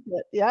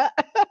Connecticut. Yeah.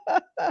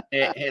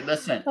 Hey,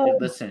 listen.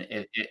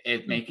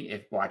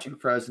 If watching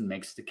Frozen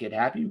makes the kid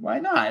happy, why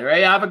not?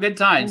 Right? Have a good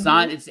time. It's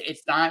not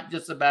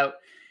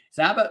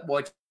about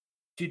what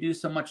you do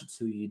so much, it's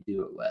who you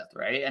do it with,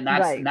 right? And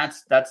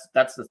that's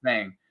the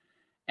thing.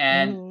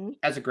 And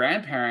as a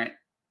grandparent,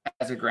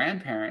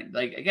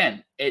 like,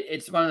 again,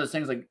 it's one of those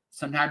things, like,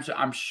 sometimes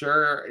I'm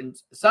sure,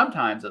 and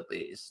sometimes at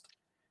least,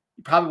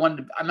 you probably wanted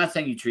to, I'm not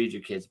saying you treated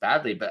your kids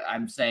badly, but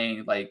I'm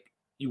saying, like,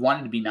 you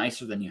wanted to be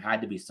nicer than you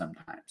had to be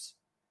sometimes.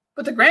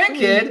 But the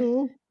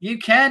grandkid, you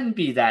can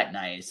be that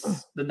nice,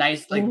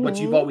 like what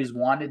you've always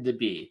wanted to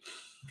be.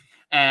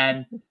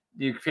 And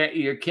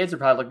your kids are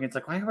probably looking, it's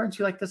like, why weren't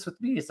you like this with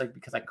me? It's like,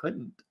 because I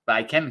couldn't, but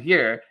I can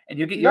here, and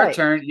you'll get your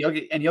turn.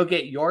 You'll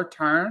get your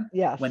turn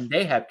when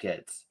they have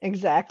kids.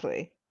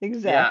 Exactly.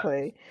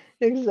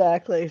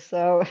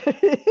 So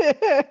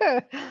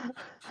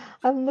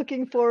I'm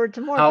looking forward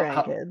to more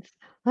grandkids.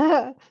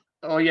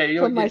 Oh yeah,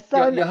 from my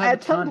son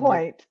at some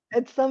point.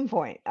 At some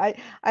point, I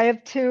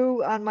have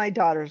 2 on my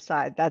daughter's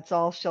side. That's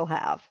all she'll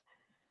have.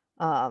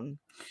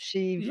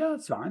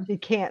 That's fine. She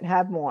can't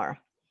have more.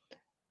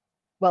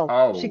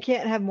 Well, she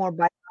can't have more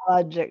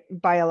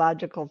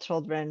biological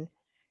children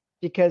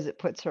because it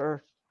puts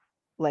her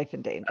life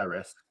in danger. At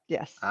risk.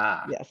 Yes.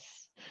 Ah.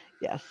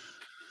 Yes.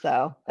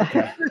 So.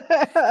 Okay.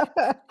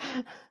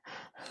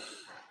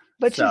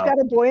 But she's got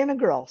a boy and a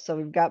girl, so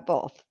we've got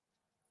both.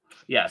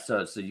 Yeah,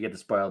 so you get to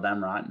spoil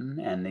them rotten,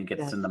 and then you get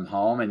to send them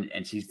home,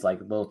 and she's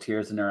like little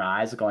tears in her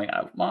eyes, going,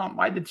 "Mom,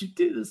 why did you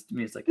do this to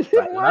me?" It's like,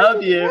 I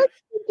love you. Why did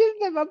you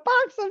give them a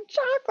box of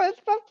chocolates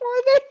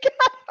before they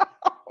got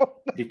home?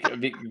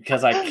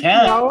 Because I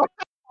can. No.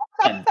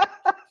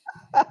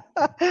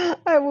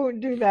 I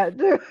won't do that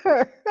to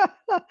her,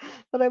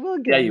 but I will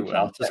give. Yeah, you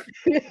will.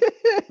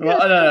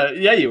 Well,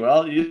 yeah, you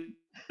will. You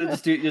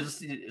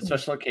just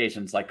special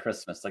occasions like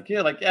Christmas, like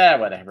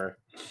whatever.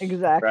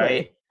 Exactly.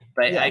 Right.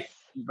 But yes.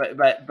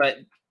 but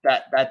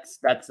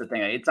that's the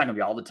thing. It's not gonna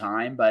be all the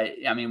time, but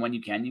I mean, when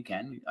you can.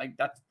 Like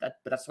but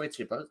that's the way it's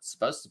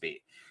supposed to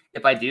be.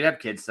 If I do have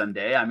kids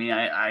someday, I mean,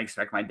 I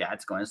expect my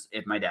dad's going to.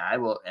 If my dad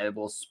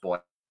will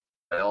spoil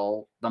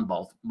them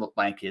both,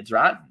 my kids,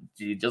 right?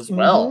 Just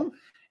well.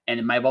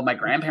 And my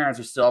grandparents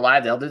are still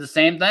alive. They'll do the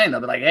same thing.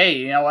 They'll be like, "Hey,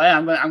 you know what?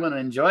 I'm going to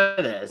enjoy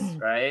this,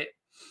 right?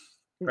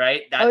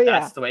 Right?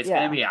 That's the way it's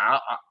going to be.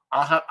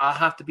 I'll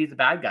have to be the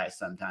bad guy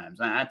sometimes.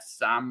 And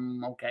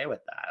I'm okay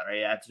with that,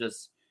 right? That's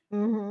just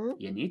you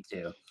need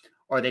to,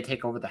 or they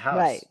take over the house,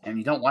 right. and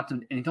you don't want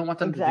them. And you don't want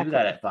them to do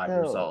that at 5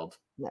 years old.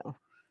 No.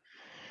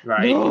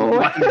 Right? No. You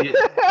want them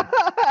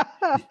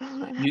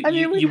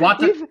to, you want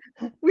them.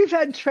 We've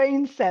had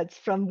train sets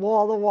from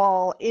wall to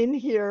wall in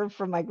here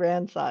for my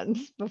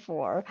grandsons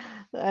before,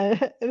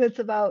 and it's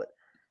about.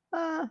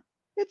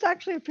 It's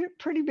actually a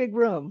pretty big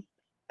room.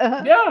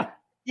 Yeah.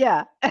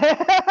 Yeah.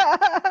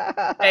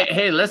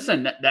 hey,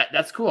 listen,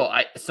 that's cool.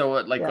 When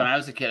I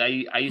was a kid,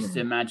 I used to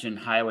imagine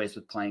highways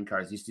with playing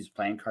cars. I used to use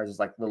playing cars as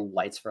like little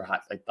lights for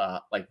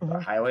the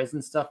highways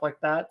and stuff like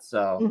that.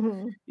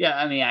 So yeah,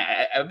 I mean,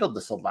 I built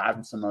some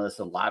of this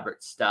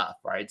elaborate stuff,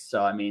 right?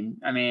 So I mean,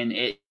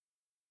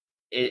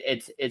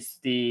 it's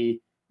the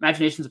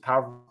imagination's a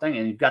powerful thing,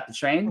 and you've got the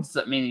trains.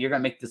 I mean, you're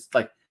gonna make this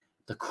like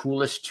the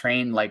coolest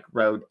train like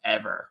road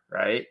ever,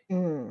 right?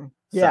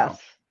 Yes.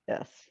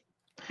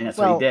 And that's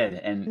what he did.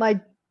 And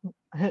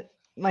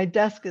my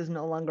desk is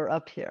no longer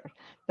up here.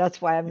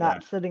 That's why I'm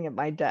not sitting at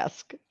my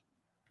desk.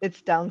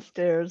 It's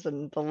downstairs,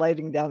 and the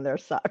lighting down there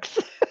sucks.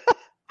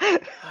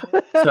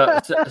 so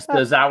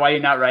is that why you're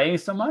not writing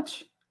so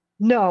much?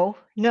 No.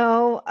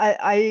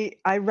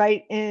 I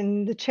write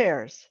in the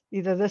chairs,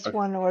 either this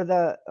one or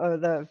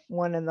the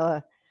one in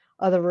the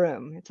other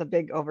room. It's a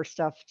big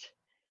overstuffed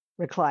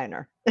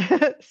recliner.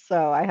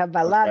 So I have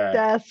my lap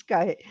desk.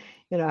 I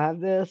have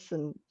this,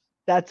 and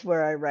that's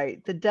where I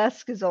write. The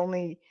desk is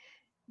only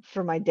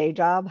for my day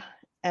job,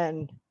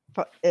 and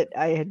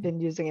I had been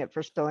using it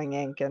for spilling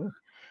ink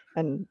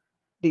and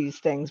these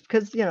things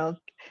because the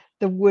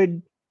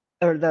wood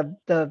or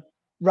the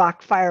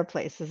rock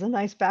fireplace is a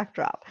nice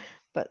backdrop.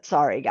 But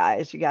sorry,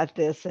 guys, you got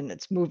this, and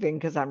it's moving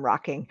because I'm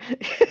rocking.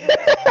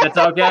 That's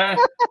okay.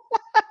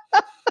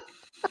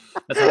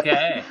 That's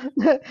okay.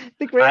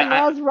 The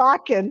grandma's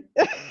rocking.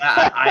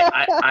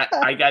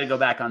 I got to go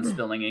back on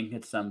spilling ink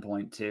at some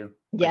point too.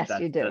 Yes,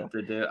 you do.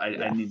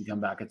 I need to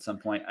come back at some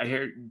point. I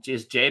hear,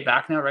 is Jay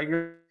back now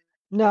regularly?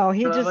 No,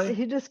 he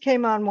just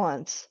came on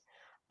once.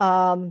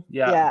 And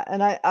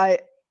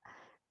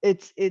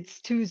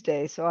it's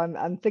Tuesday, so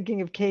I'm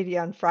thinking of Katie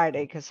on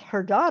Friday because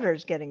her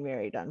daughter's getting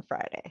married on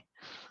Friday.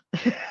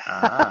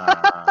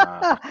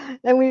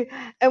 And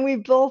we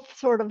both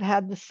sort of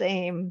had the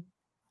same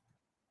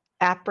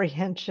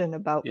apprehension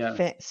about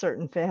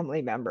certain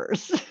family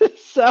members.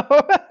 So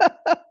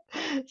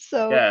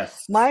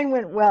yes. Mine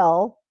went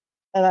well,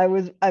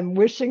 and I'm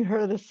wishing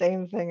her the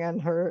same thing on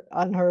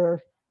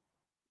her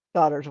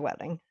daughter's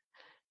wedding.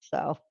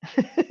 So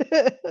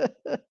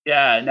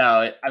yeah,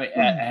 no, I mean,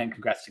 and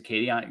congrats to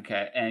Katie and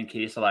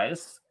Katie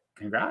Solitis.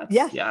 Congrats.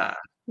 Yes. Yeah.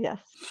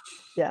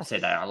 Yes. Say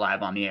that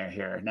live on the air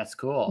here, and that's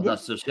cool. Yes.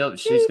 No, so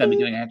she's gonna be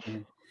doing it.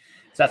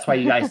 So that's why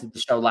you guys did the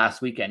show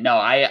last weekend. No,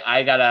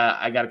 I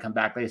gotta come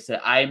back. Like I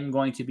said, I'm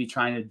going to be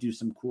trying to do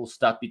some cool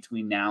stuff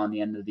between now and the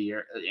end of the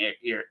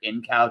year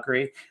in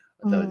Calgary.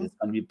 Although it's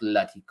going to be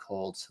bloody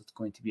cold, so it's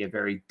going to be a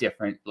very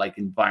different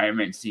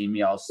environment. Seeing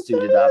me all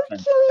suited up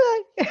and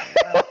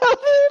a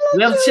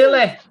little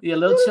chilly,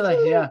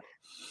 yeah.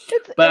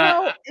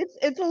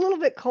 It's a little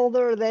bit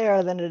colder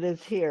there than it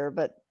is here,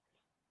 but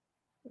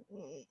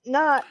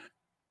not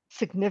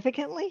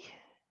significantly.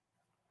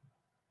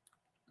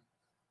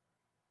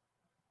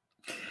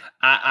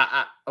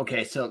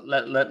 Okay, so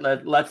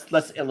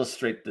let's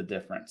illustrate the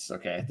difference.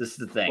 Okay, this is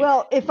the thing.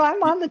 Well, if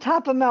I'm on the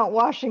top of Mount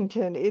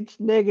Washington, it's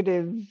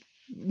negative.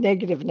 But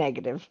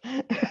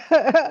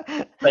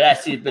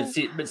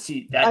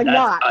see, I'm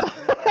not.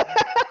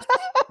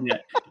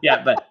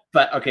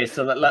 but okay.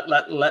 So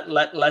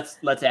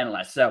let's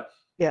analyze. So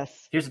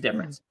yes, here's the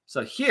difference.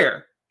 So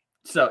here,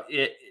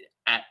 there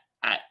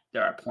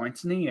are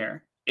points in the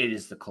year. It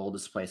is the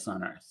coldest place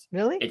on Earth.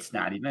 Really? It's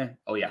not even.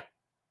 Oh yeah,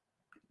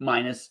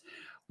 minus.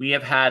 We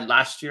have had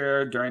last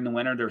year during the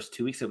winter, there was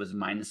 2 weeks, it was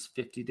minus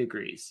 50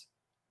 degrees.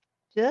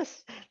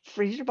 Just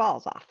freeze your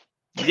balls off.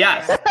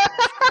 Yes.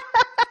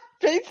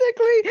 Freeze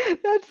Basically,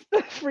 that's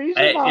freeze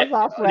your mouth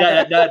off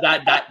weather.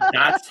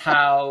 That's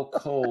how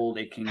cold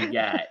it can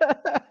get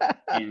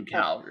in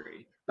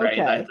Calgary, right?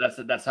 Okay.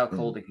 That's how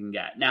cold it can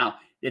get. Now,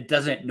 it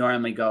doesn't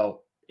normally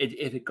go.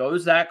 If it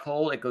goes that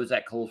cold, it goes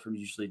that cold for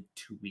usually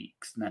 2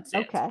 weeks, and that's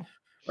it. Okay.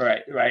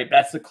 Right.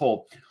 That's the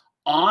cold.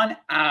 On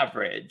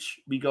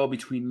average, we go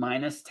between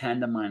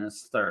 -10 to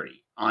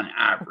 -30 on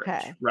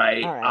average,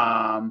 right? All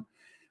right.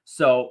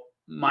 So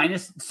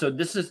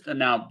this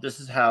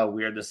is how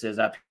weird this is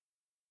up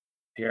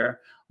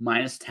here.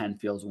 -10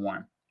 feels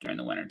warm during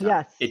the winter time.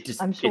 Yes, it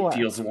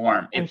feels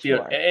warm. And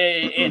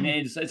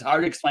it's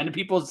hard to explain to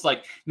people. It's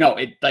like, no,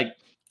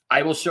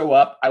 I will show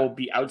up, I will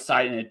be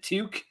outside in a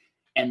toque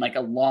and like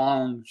a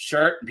long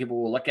shirt, and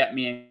people will look at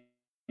me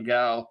and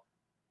go,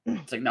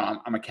 it's like,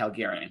 no, I'm a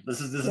Calgarian.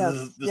 This is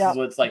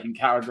what it's like in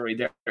Calgary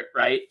there,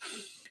 right?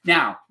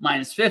 Now,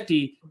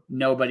 -50,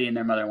 nobody and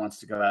their mother wants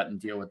to go out and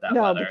deal with that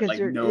weather. Because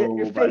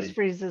your face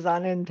freezes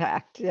on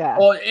impact. Yeah.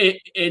 Well,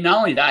 it not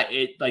only that,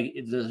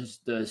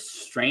 the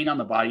strain on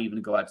the body even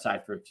to go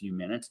outside for a few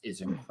minutes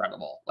is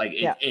incredible. Like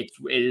it's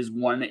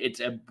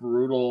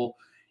brutal.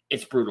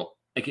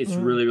 Like it's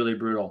really, really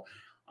brutal.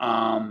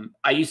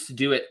 I used to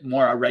do it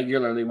more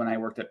regularly when I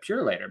worked at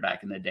Purolator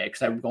back in the day,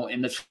 because I would go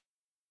in the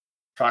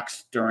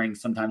trucks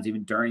sometimes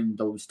even during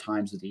those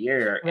times of the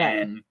year,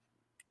 and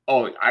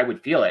I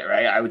would feel it,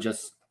 right? I would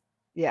just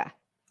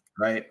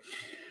right.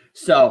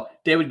 So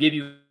they would give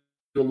you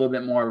a little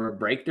bit more of a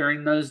break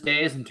during those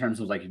days in terms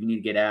of like if you need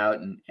to get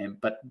out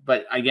but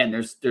again,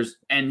 there's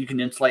and you can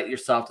insulate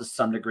yourself to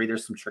some degree.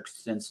 There's some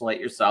tricks to insulate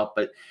yourself,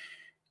 but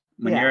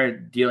when you're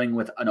dealing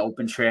with an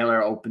open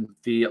trailer, open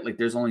field, like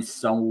there's only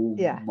so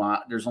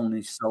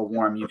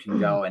warm you can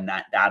go, and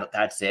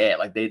that's it.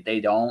 Like they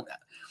don't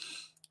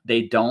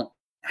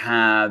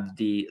have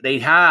they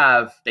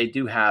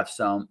do have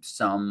some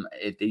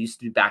if they used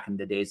to do back in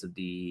the days of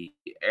the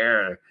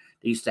air,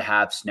 they used to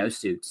have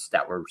snowsuits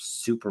that were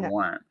super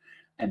warm,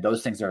 and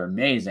those things are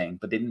amazing,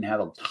 but they didn't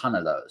have a ton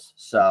of those.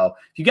 So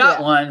if you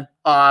got one,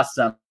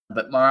 awesome,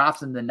 but more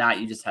often than not,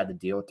 you just had to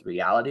deal with the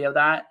reality of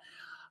that.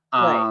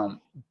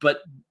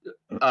 But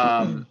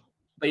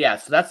yeah,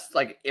 so that's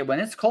like when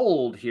it's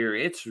cold here,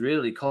 it's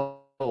really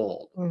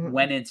cold.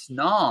 When it's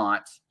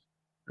not,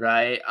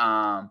 right?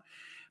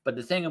 But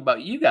the thing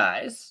about you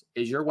guys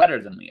is you're wetter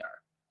than we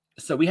are.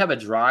 So we have a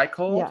dry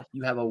cold,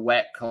 you have a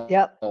wet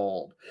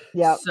cold.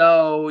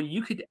 So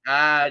you can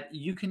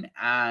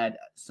add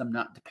some,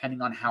 not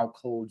depending on how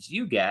cold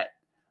you get,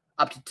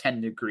 up to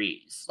 10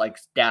 degrees, like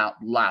down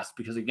less,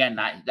 because again,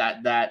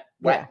 that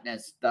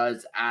wetness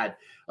does add.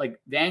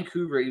 Like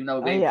Vancouver, even though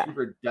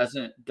Vancouver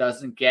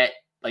doesn't get,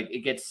 like,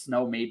 it gets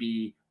snow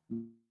maybe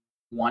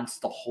once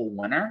the whole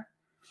winter,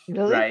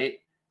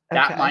 right?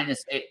 That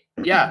 -8,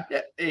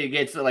 it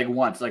gets like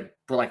once, like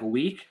for like a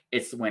week,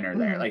 it's winter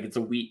there. Like it's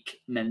a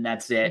week, and then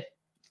that's it.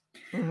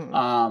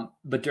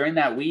 But during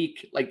that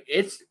week, like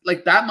it's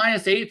like that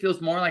 -8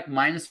 feels more like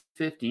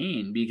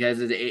 -15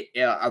 because of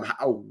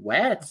how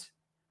wet,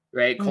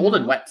 right? Cold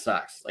and wet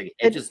sucks. Like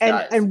it just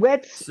does. And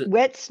wet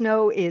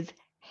snow is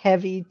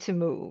heavy to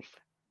move.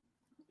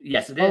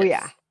 Yes, it is. Oh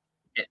yeah,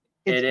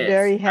 it's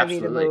very heavy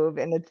to move,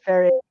 and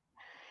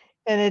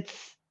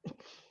it's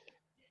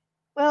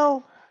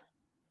well.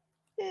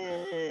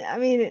 I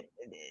mean,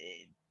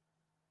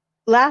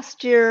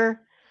 last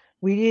year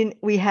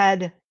we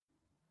had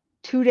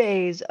 2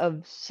 days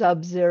of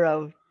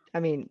sub-zero. I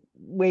mean,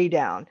 way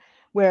down,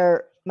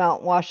 where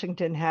Mount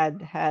Washington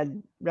had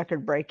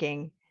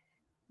record-breaking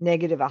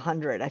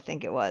 -100, I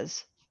think it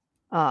was,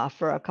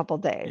 for a couple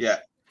days.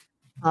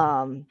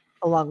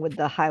 Along with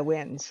the high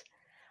winds.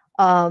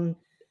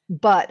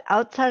 But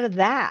outside of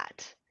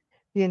that,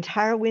 the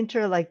entire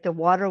winter, like the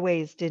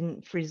waterways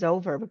didn't freeze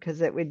over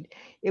because it would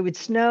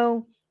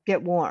snow,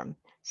 get warm,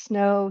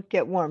 snow,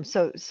 get warm.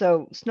 So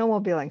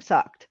snowmobiling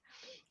sucked.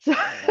 So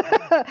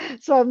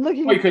I'm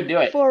looking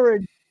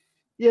forward.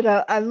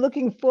 I'm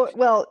looking for.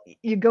 Well,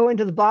 you go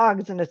into the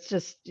bogs and it's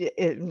just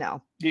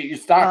no. You're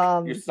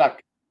stuck. You're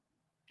stuck.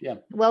 Yeah.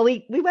 Well,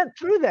 we went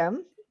through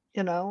them,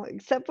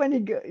 except when he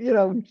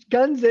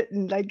guns it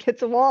and like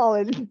hits a wall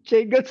and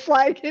Jane goes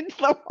flying into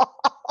the wall.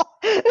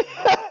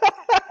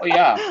 Oh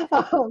yeah.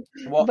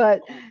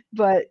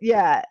 But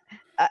yeah,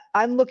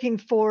 I'm looking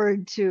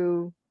forward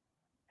to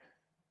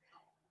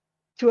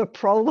a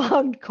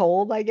prolonged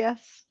cold, I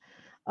guess,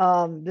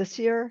 this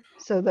year,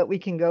 so that we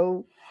can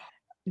go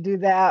do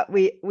that.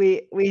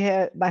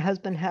 My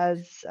husband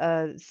has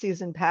a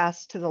season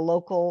pass to the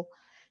local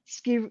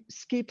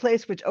ski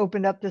place, which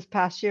opened up this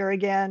past year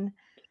again,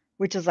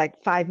 which is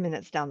like 5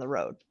 minutes down the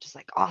road, which is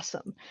like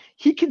awesome.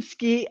 He can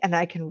ski and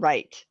I can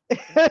write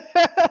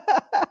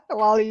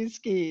while he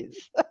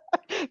skis.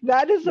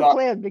 That is the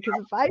plan, because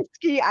if I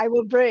ski, I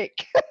will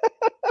break.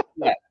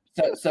 Yeah.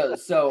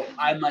 So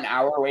I'm an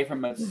hour away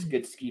from a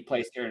good ski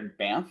place here in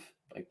Banff.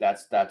 Like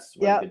that's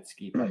where a good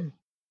ski place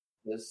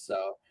is.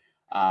 So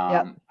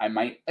I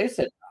might, like I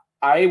said,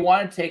 I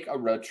want to take a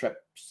road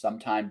trip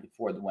sometime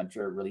before the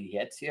winter really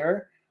hits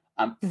here.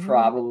 I'm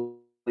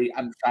going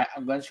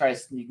to try to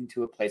sneak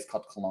into a place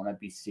called Kelowna,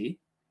 BC.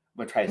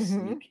 I'm gonna try to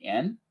sneak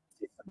in,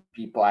 see some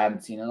people I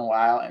haven't seen in a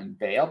while, and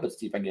bail, but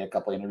see if I can get a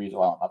couple interviews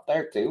while I'm up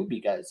there too,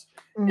 because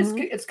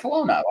it's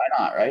Kelowna. Why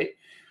not, right?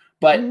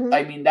 But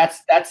I mean,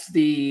 that's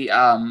the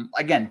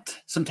again,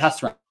 some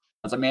test runs.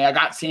 I mean, I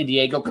got San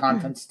Diego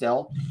content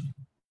still.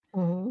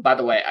 By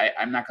the way,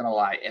 I'm not gonna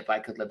lie. If I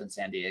could live in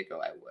San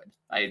Diego, I would.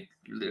 I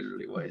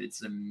literally would.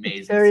 It's an amazing.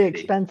 It's very city.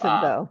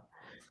 Expensive though.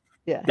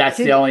 Yeah, that's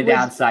the only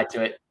downside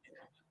to it.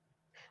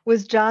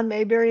 Was John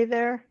Mayberry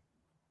there?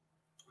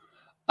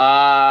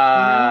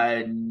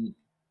 I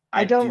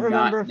don't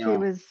remember if he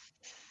was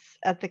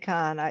at the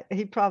con.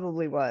 He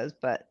probably was,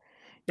 but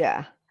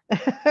yeah.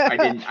 I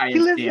didn't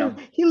see him.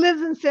 He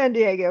lives in San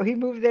Diego. He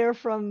moved there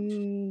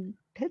from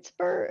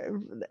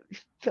Pittsburgh.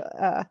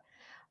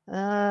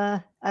 I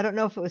don't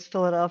know if it was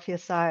Philadelphia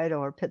side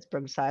or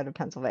Pittsburgh side of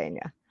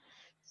Pennsylvania.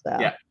 So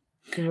yeah.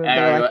 He moved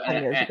there like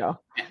 10 years ago.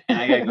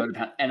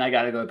 And I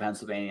gotta go to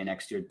Pennsylvania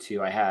next year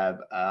too. I have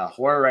a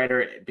horror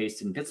writer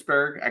based in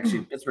Pittsburgh.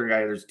 Actually, Pittsburgh,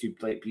 there's two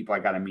people I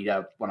gotta meet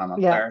up when I'm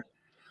up there.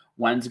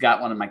 One's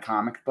got one of my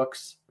comic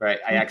books, right?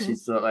 I actually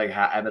still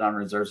have it on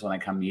reserve, so when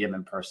I come meet him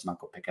in person, I'll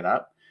go pick it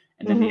up.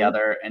 And then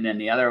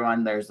the other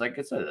one, there's like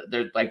I said,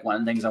 there's like one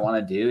of the things I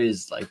want to do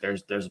is like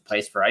there's a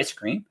place for ice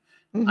cream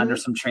under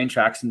some train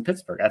tracks in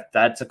Pittsburgh.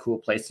 That's a cool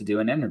place to do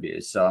an interview.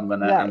 So I'm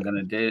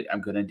gonna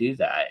do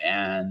that.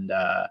 And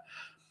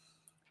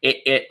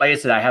it like I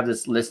said, I have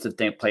this list of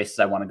places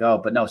I want to go,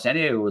 but no, San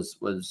Diego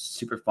was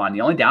super fun. The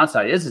only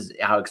downside is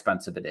how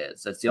expensive it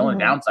is. That's the only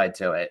downside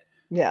to it.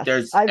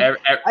 Yes,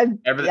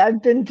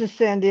 I've been to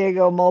San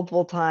Diego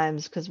multiple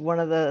times because one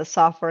of the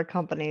software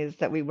companies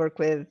that we work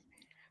with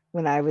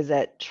when I was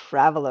at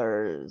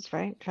Travelers,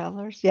 right?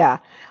 Travelers, yeah,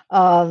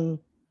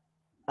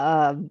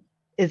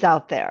 is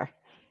out there,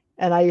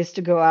 and I used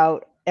to go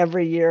out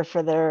every year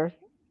for their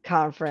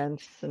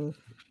conference, and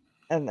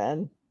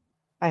then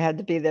I had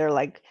to be there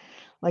like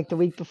the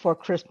week before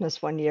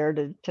Christmas one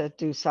year to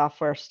do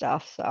software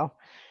stuff. So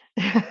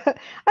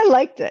I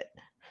liked it.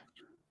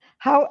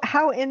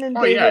 How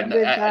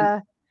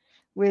inundated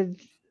with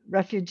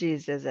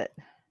refugees is it?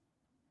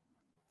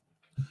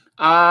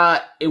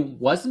 It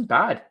wasn't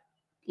bad.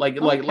 Like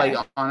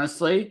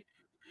honestly,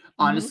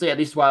 at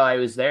least while I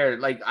was there,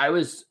 like I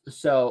was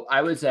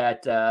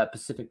at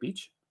Pacific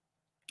Beach,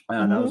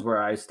 and that was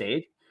where I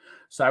stayed.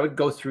 So I would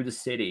go through the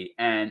city,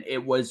 and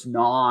it was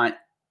not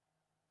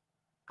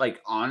like,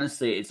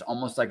 honestly, it's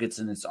almost like it's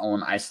in its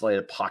own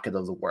isolated pocket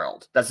of the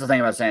world. That's the thing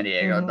about San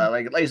Diego.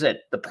 Like I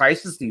said, the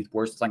price is the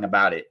worst thing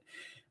about it.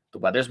 The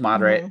weather's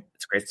moderate.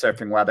 It's great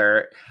surfing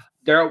weather.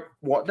 There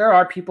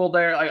are people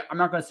there. I'm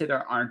not going to say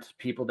there aren't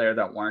people there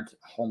that weren't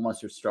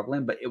homeless or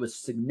struggling, but it was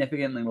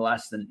significantly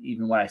less than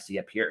even what I see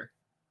up here.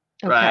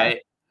 Okay. Right?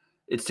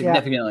 It's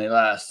significantly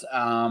less.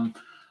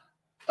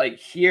 Like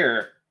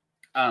here,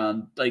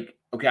 like,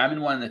 okay, I'm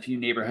in one of the few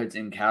neighborhoods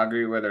in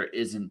Calgary where there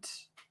isn't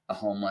a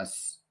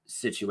homeless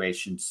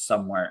situation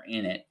somewhere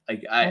in it.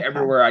 Like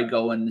everywhere I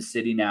go in the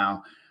city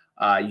now,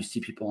 you see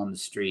people on the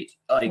street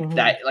like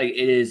that. Like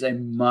it is a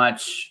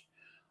much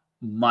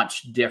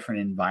different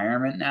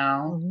environment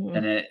now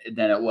than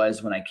it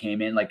was when I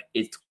came in. Like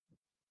it's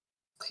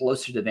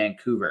closer to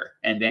Vancouver,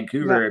 and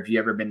Vancouver, if you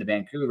ever been to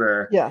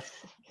Vancouver,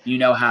 you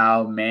know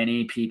how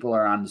many people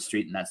are on the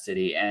street in that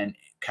city, and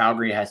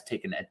Calgary has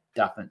taken a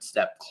definite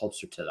step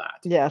closer to that.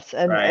 Yes.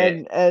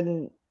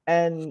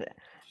 And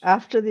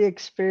after the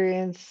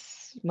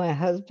experience my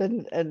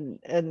husband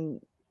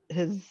and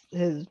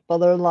his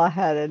mother-in-law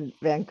had in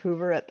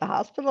Vancouver at the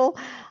hospital,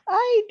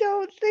 I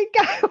don't think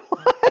I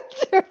want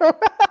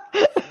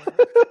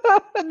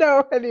to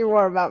know any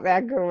more about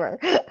Vancouver.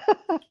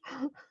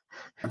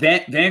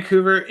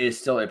 Vancouver is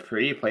still a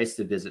pretty place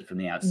to visit from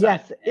the outside.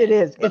 Yes, it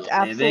is. It's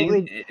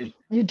absolutely.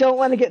 You don't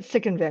want to get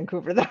sick in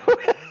Vancouver, though.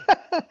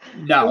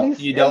 No,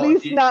 you don't. At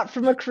least not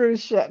from a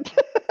cruise ship.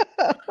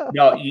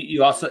 No,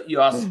 you also.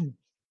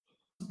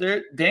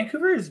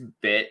 Vancouver is a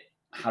bit.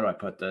 How do I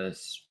put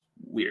this?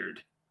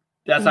 Weird.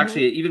 That's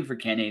actually, even for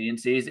Canadian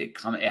cities, it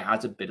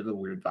has a bit of a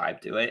weird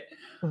vibe to it.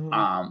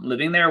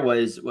 Living there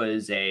was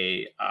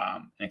an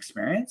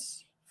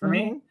experience for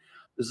me.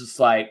 This is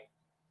like,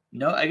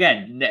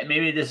 again,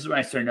 maybe this is when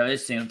I started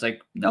noticing it's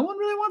like no one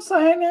really wants to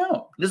hang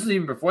out. This is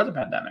even before the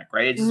pandemic,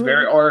 right? It's just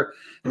or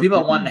the people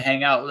that wanted to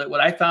hang out. What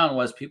I found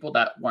was people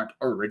that weren't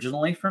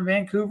originally from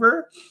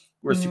Vancouver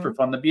were super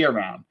fun to be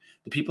around.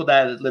 The people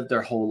that lived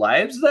their whole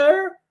lives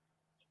there,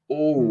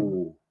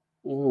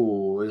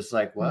 it's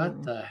like,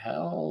 what the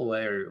hell?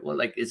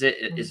 Is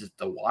it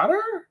the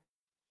water?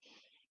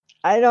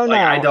 I don't know.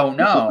 I don't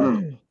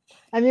know.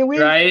 I mean, we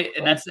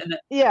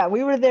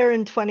were there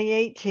in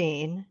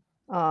 2018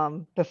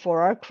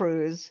 before our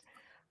cruise.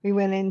 We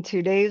went in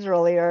 2 days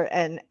earlier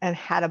and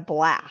had a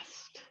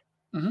blast.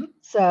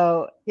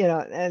 So,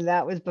 and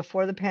that was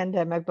before the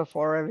pandemic,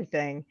 before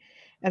everything.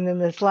 And then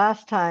this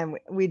last time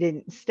we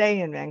didn't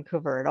stay in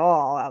Vancouver at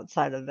all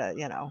outside of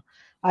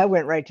I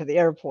went right to the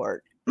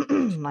airport.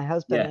 My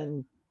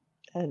husband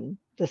and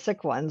the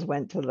sick ones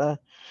went to the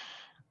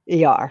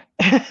ER.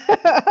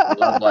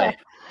 Lovely.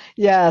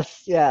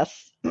 Yes. Yeah,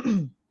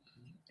 so,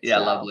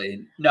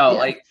 lovely.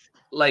 No,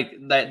 like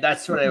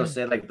that's what I will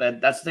say. Like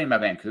that's the thing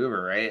about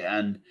Vancouver, right?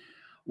 And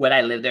would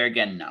I live there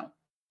again? No.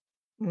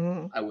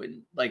 I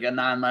wouldn't. Like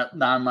not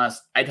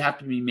unless I'd have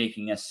to be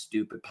making a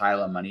stupid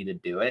pile of money to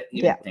do it.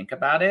 Even think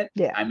about it.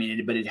 Yeah. I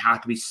mean, but it'd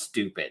have to be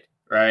stupid,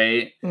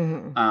 right?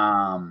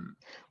 Well,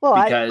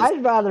 because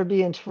I'd rather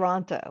be in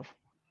Toronto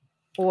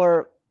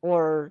or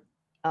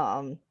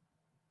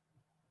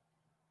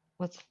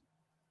what's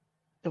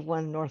the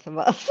one north of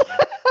us?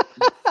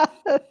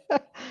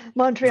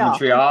 Montreal.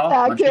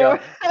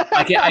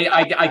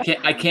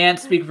 I can't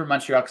speak for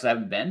Montreal because I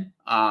haven't been.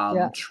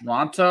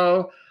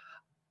 Toronto,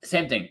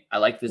 same thing. I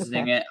like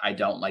visiting it. I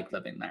don't like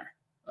living there.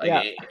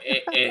 Like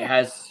it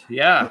has.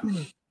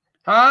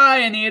 Hi,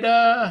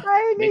 Anita.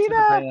 Hi,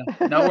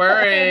 Anita. No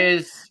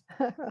worries.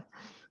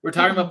 We're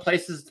talking about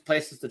places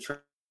to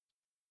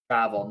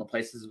travel and the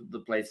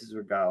places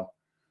we go.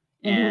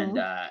 And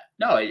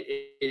no,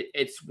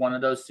 it's one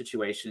of those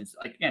situations.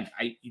 Like again,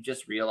 you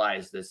just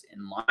realize this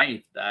in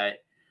life that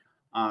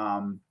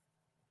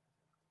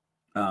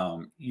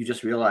you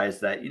just realize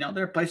that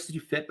there are places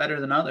you fit better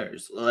than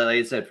others. Like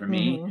I said, for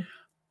me,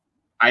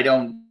 I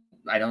don't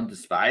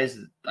despise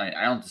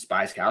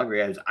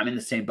Calgary. I'm in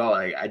the same boat.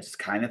 I just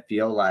kind of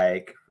feel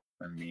like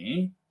for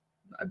me,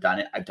 I've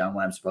done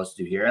what I'm supposed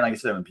to do here. And like I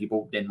said, when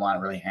people didn't want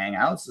to really hang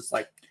out, it's just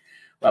like,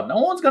 well, no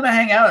one's going to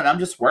hang out and I'm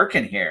just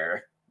working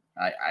here.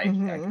 I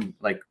can,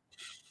 like,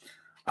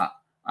 I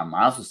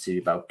might as well see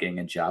about getting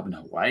a job in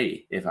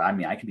Hawaii.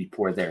 I can be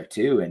poor there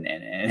too, and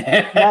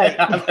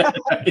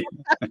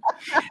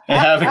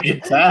have a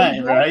good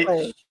time, right?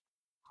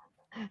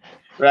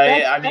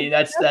 Right.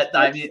 That's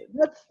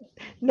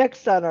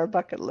next on our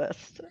bucket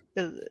list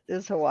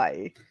is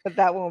Hawaii, but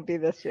that won't be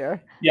this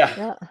year.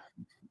 Yeah.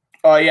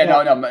 Oh yeah,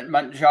 no.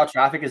 Montreal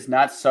traffic is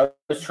nuts. So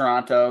is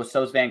Toronto.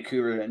 So is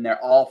Vancouver, and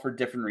they're all for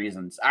different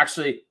reasons.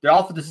 Actually, they're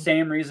all for the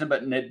same reason,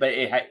 but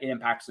it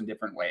impacts in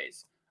different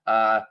ways.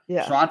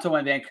 Toronto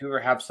and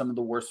Vancouver have some of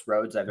the worst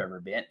roads I've ever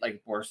been.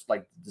 Like worst,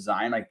 like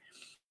design. Like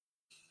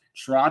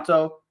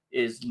Toronto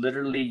is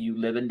literally you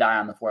live and die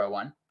on the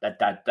 401.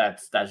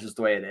 That's just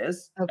the way it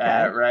is.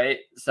 Okay. Right.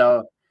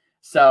 So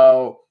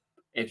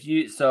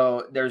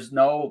there's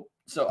no.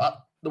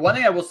 The one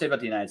thing I will say about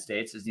the United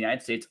States is the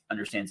United States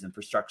understands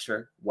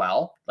infrastructure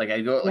well. Like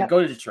I go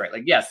to Detroit.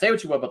 Like, say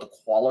what you will about the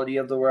quality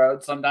of the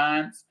road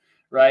sometimes,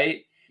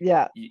 right?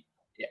 Yeah.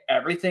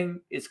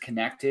 Everything is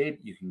connected.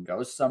 You can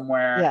go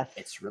somewhere. Yes.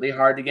 It's really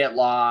hard to get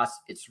lost.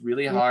 It's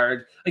really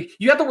hard. Like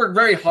you have to work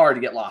very hard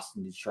to get lost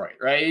in Detroit,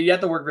 right? You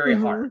have to work very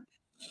hard.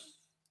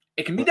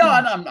 It can be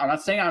done. I'm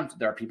not saying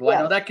there are people I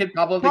know that could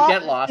probably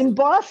get lost. In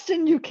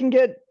Boston, you can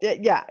get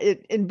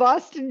in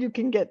Boston you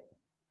can get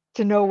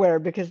to nowhere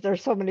because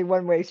there's so many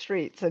one-way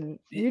streets and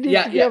you need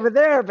to be over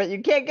there, but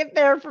you can't get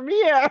there from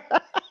here.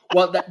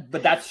 Well,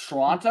 but that's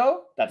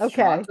Toronto. That's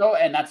Toronto,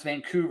 and that's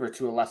Vancouver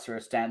to a lesser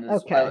extent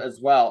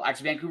as well.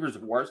 Actually, Vancouver's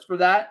worse for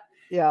that.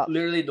 Yeah.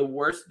 Literally, the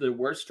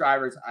worst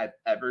drivers I've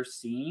ever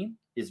seen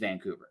is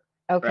Vancouver.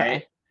 Okay.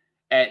 Right?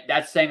 And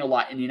that's saying a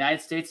lot. In the United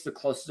States, the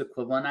closest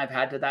equivalent I've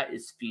had to that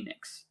is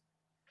Phoenix.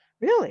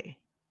 Really?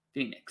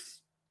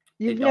 Phoenix.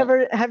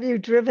 Have you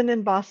driven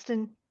in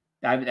Boston?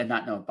 I've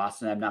not known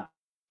Boston. I've not.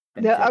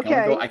 Yeah, okay.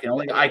 I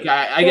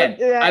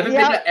haven't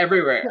been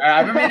everywhere. I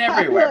haven't been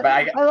everywhere,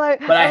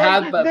 but I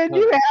have. But then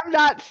you have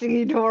not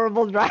seen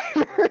horrible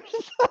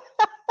drivers.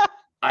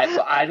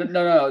 I don't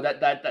know.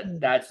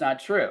 That's not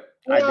true.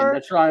 I've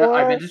been to Toronto.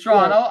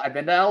 I've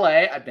been to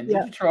LA. I've been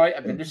to Detroit.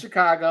 I've been to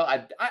Chicago.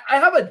 I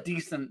have a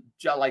decent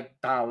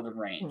palette of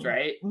range,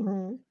 right?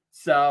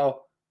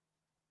 So.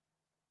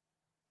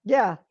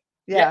 Yeah.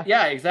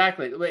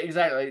 Exactly. Like,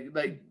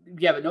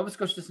 but Nova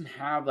Scotia doesn't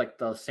have like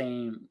the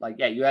same, like,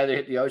 you either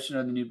hit the ocean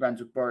or the New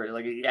Brunswick border.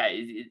 Like,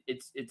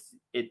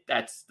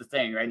 that's the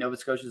thing, right? Nova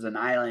Scotia is an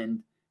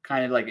island,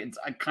 kind of like it's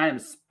a kind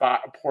of a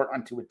port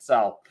unto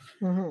itself,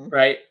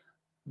 right?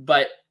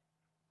 But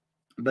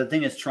the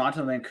thing is, Toronto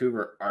and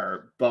Vancouver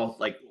are both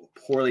like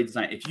poorly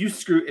designed. If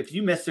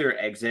you miss your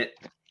exit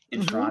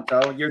in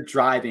Toronto, you're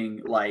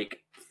driving like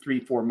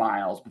 3-4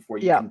 miles before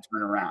you can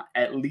turn around.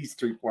 At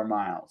least 3-4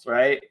 miles,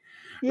 right?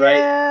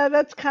 Yeah,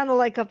 that's kind of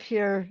like up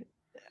here.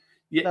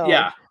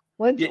 Yeah.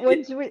 Once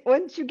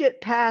you get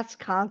past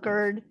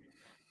Concord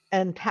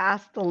and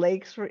past the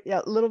lakes,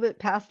 a little bit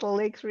past the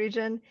lakes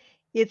region,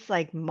 it's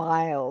like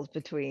miles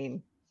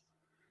between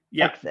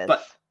exits.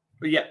 But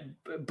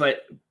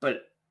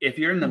if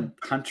you're in the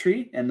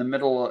country, in the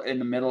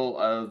middle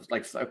of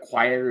like a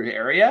quieter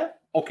area,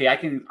 okay, I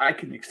can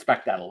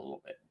expect that a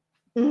little bit.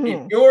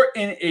 If you're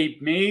in a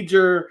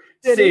major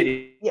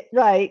city,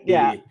 right?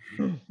 Yeah,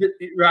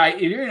 right.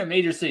 If you're in a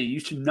major city,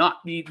 this should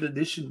not be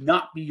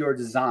your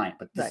design,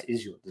 but this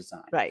is your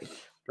design,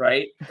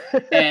 right?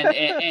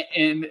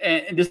 And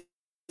this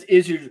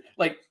is your,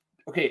 like,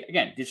 okay,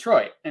 again,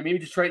 Detroit, and maybe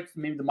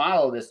the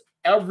model of this.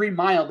 Every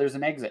mile there's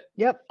an exit.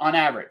 Yep. On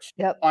average.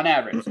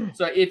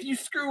 So if you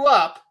screw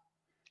up,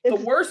 the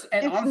worst,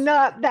 and it's honestly,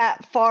 not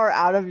that far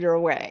out of your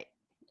way.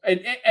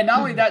 And not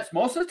only that,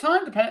 most of the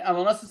time,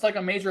 unless it's like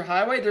a major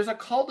highway, there's a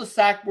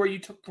cul-de-sac where you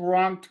took the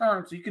wrong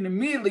turn, so you can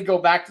immediately go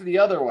back to the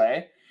other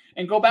way,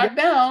 and go back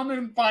down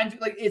and find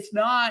like it's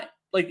not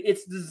like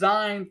it's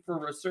designed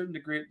for a certain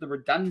degree. The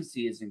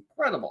redundancy is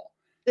incredible.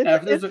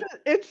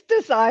 It's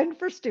designed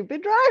for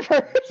stupid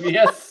drivers.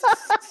 Yes.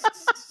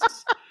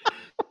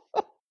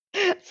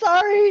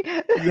 Sorry.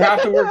 You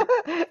have to work.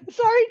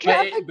 Sorry,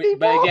 traffic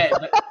people.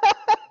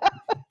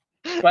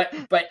 But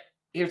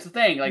here's the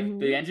thing: like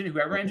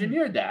whoever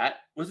engineered that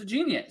was a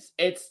genius.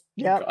 You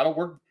gotta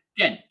work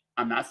again.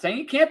 I'm not saying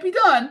it can't be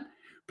done,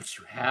 but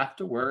you have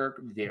to work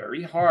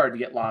very hard to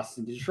get lost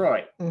in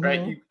Detroit,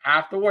 right? You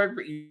have to work.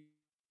 You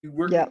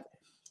work. Yep.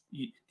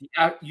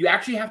 You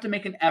actually have to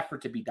make an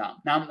effort to be dumb.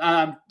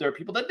 Now, there are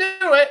people that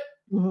do it,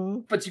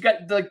 but you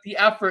got like the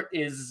effort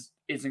is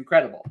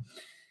incredible.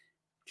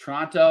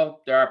 Toronto,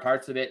 there are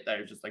parts of it that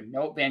are just like,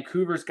 nope.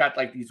 Vancouver's got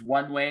like these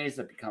one ways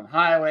that become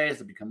highways,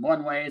 that become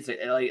one ways,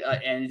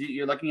 and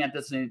you're looking at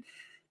this. And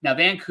now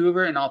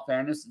Vancouver, in all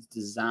fairness, is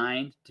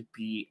designed to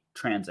be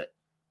transit.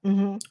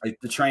 Like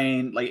the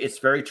train, like it's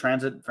very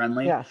transit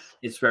friendly. Yes,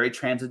 it's very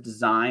transit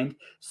designed.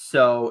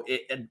 So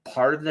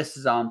part of this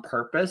is on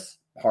purpose.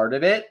 Part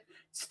of it,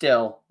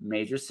 still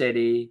major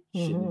city,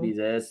 shouldn't be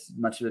this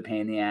much of a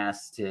pain in the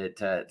ass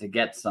to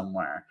get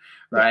somewhere,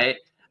 right?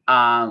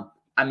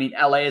 I mean,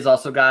 LA has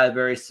also got a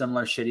very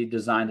similar shitty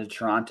design to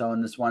Toronto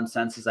in this one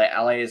sense, is that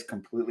LA is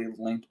completely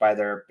linked by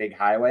their big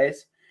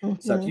highways.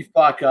 So if you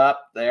fuck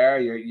up there,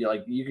 you're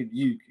like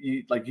you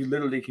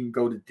literally can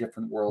go to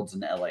different worlds in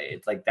LA.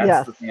 It's like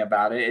that's the thing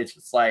about it. It's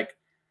just like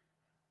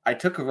I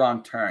took a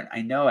wrong turn.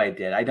 I know I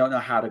did. I don't know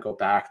how to go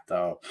back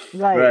though.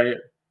 Right.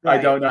 I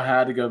don't know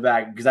how to go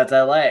back because that's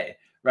LA,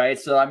 right?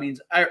 So I mean,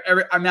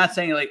 I'm not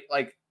saying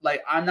like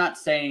I'm not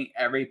saying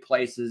every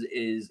place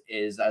is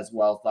as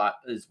well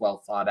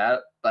thought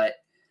out, but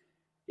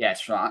yeah,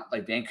 Toronto,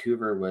 like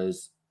Vancouver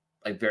was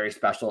like very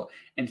special,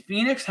 and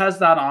Phoenix has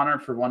that honor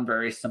for one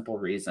very simple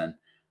reason.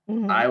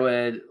 I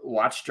would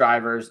watch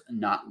drivers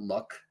not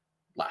look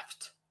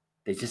left;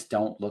 they just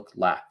don't look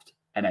left,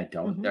 and I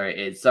don't. There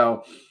is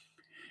so,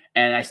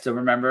 and I still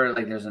remember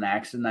like there's an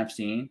accident I've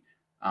seen.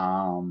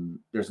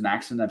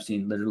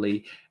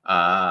 Literally.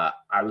 I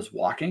was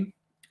walking.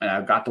 And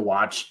I got to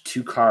watch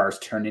two cars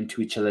turn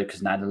into each other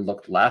because neither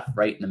looked left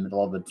right in the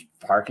middle of the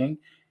parking.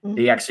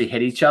 They actually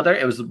hit each other.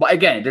 It was,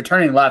 again, they're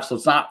turning left, so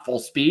it's not full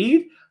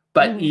speed.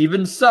 But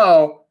even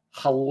so,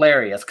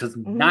 hilarious because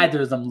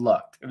neither of them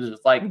looked. It was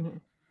just like,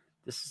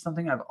 this is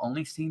something I've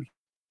only seen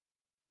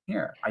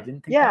here. I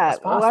didn't think that was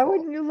possible. Why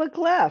wouldn't you look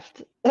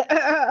left?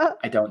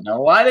 I don't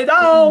know why they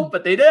don't,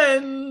 but they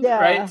didn't.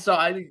 Right? So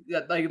I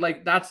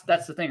like that's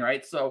the thing,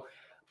 right? So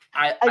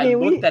I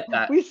looked at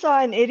that. We saw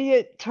an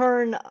idiot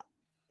turn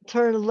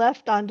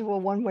left onto a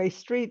one-way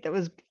street that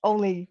was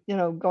only,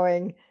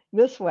 going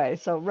this way,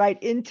 so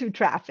right into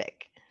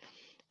traffic.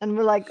 And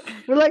we're like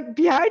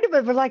behind him,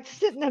 and we're like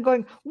sitting there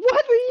going,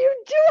 "What are you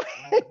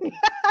doing?"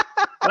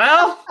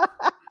 Well,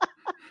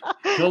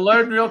 you'll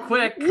learn real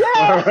quick.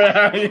 Yeah,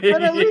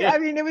 but at least, I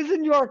mean, it was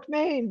in York,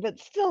 Maine, but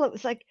still, it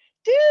was like,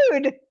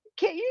 dude,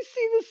 can't you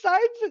see the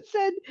signs that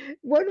said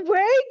one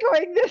way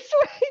going this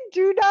way?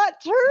 Do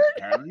not turn.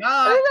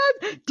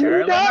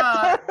 Do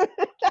not turn.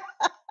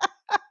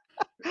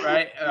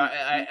 Right?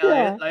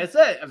 Like I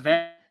said,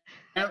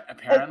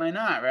 apparently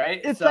not,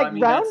 right? It's so, like, I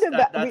mean,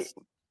 roundabout.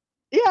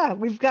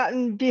 We've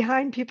gotten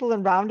behind people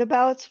in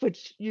roundabouts,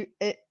 which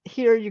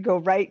here you go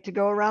right to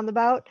go a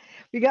roundabout.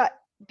 We got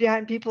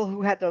behind people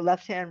who had their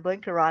left-hand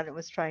blinker on and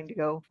was trying to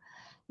go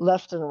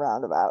left in a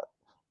roundabout.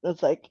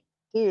 It's like,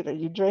 dude, are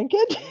you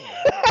drinking?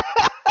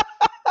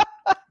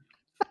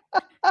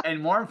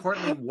 And more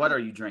importantly, what are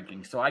you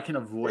drinking? So I can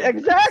avoid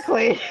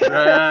exactly.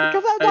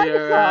 Because I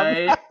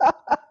like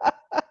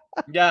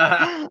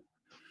Yeah.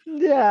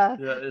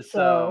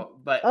 So,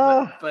 but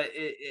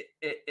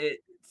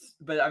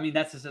I mean,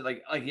 that's just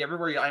like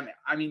everywhere.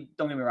 I mean,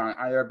 don't get me wrong.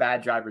 There are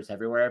bad drivers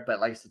everywhere, but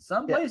like I said,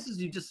 some places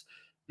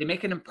they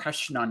make an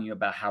impression on you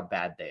about how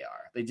bad they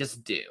are. They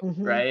just do,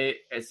 right?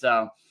 And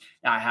so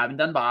now I haven't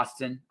done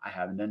Boston. I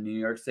haven't done New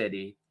York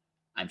City.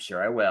 I'm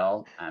sure I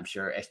will. I'm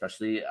sure,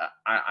 especially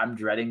I'm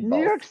dreading both.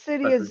 New York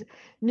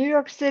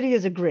City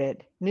is a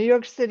grid. New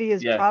York City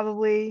is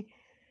probably.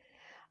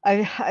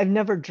 I've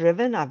never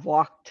driven. I've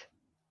walked,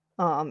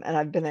 and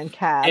I've been in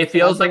cabs. It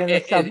feels like in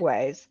the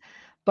subways,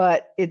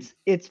 but it's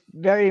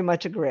very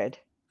much a grid.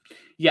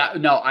 Yeah,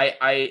 no,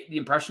 the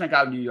impression I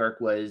got of New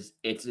York was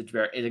it's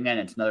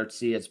another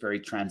city. It's very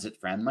transit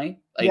friendly.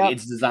 Like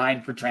it's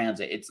designed for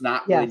transit. It's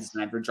not really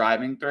designed for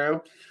driving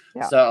through.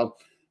 Yeah. So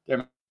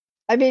there.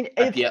 I mean,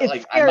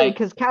 it's scary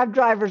because cab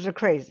drivers are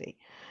crazy.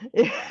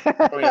 Well,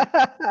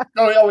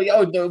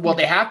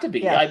 they have to be.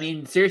 Yes. I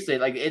mean, seriously,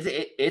 like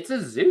it's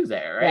a zoo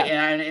there, right?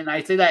 Yes. And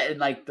I say that in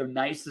like the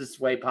nicest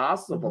way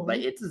possible, but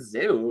it's a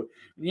zoo.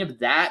 When you have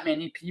that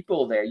many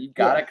people there, you've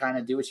got to kind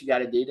of do what you got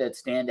to do to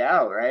stand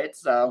out, right?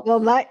 So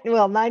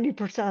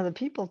 90% of the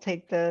people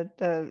take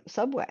the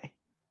subway.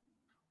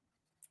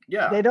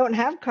 Yeah, they don't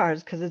have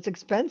cars because it's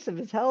expensive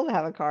as hell to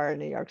have a car in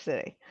New York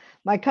City.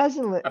 My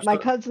cousin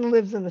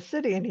lives in the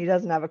city and he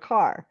doesn't have a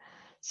car.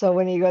 So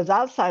when he goes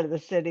outside of the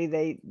city,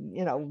 they,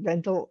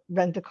 rent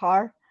a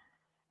car,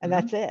 and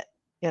that's it.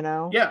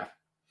 Yeah.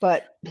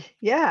 But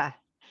yeah.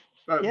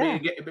 Yeah.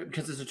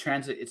 Because it's a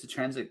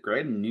transit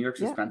grid, and New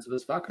York's expensive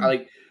as fuck.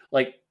 I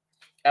like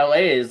LA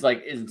is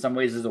like in some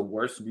ways is a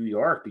worse New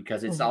York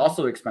because it's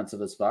also expensive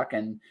as fuck,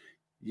 and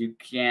you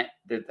can't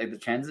the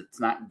transit's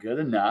not good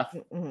enough.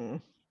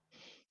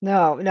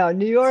 No,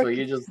 New York. So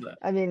you just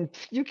I mean,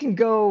 you can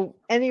go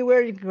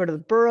anywhere. You can go to the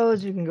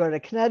boroughs. You can go to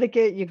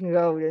Connecticut. You can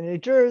go to New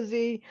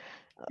Jersey.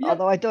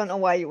 Although I don't know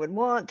why you would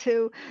want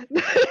to.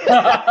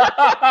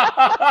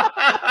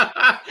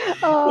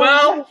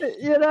 Well,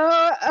 people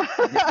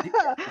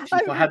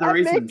have their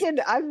reasons.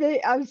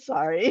 I'm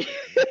sorry.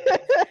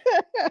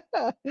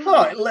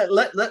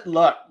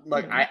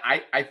 Look.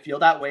 I feel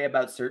that way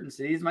about certain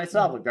cities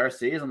myself. Like there are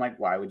cities, I'm like,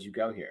 why would you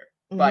go here?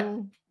 But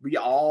we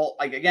all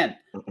again,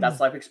 that's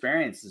life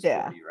experiences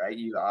for you, right?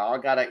 We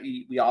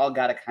all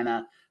gotta kind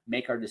of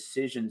make our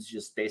decisions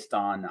just based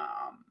on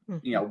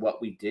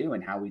what we do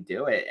and how we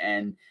do it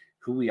and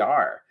who we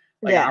are.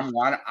 Like I'm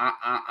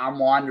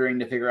wandering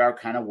to figure out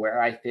kind of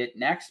where I fit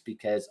next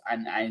because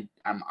I'm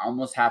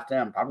almost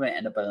I'm probably gonna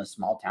end up in a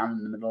small town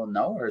in the middle of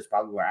nowhere is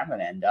probably where I'm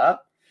gonna end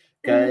up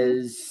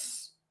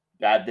because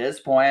at this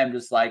point I'm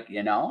just like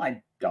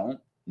I don't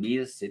need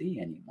a city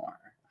anymore.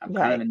 I'm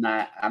kind of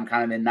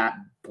in that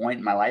point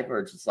in my life where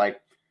it's just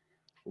like,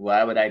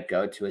 why would I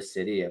go to a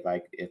city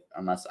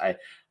unless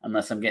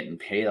I'm getting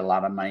paid a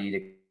lot of money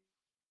to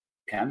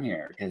come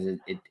here because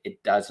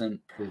it doesn't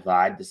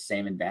provide the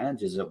same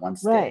advantages it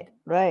once did.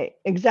 Right.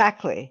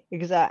 Exactly.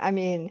 I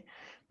mean,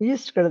 we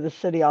used to go to the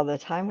city all the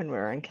time when we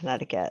were in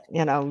Connecticut,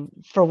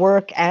 for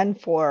work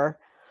and for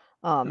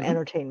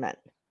entertainment.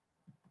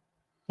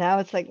 Now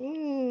it's like,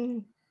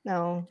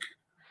 no,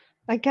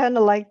 I kind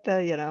of like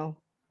the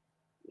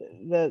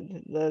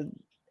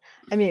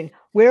I mean,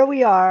 where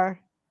we are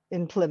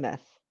in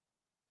Plymouth,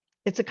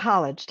 it's a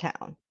college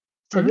town.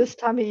 So this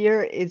time of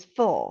year is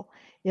full,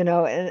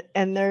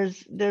 and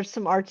there's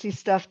some artsy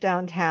stuff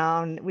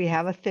downtown. We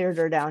have a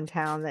theater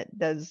downtown that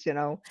does,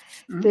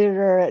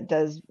 theater, it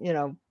does,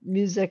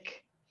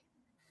 music.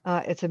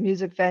 It's a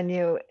music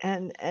venue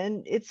and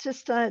it's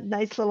just a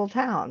nice little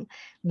town.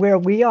 Where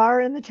we are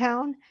in the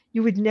town,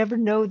 you would never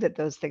know that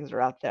those things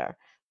are out there,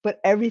 but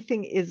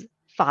everything is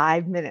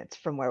 5 minutes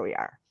from where we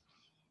are.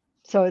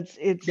 So it's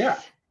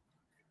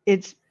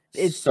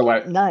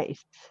so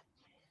nice.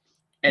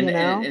 And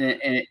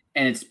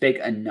it's big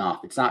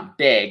enough. It's not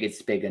big,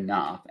 it's big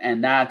enough.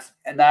 And that's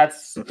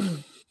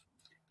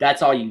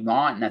all you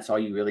want and that's all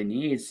you really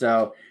need.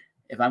 So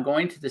if I'm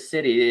going to the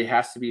city, it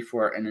has to be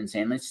for an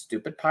insanely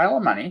stupid pile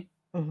of money,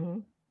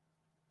 or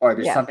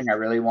there's something I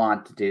really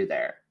want to do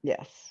there.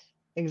 Yes,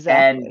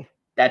 exactly. And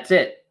that's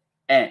it.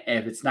 And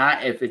if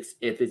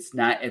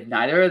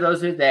neither of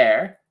those are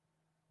there,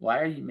 why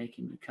are you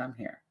making me come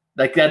here?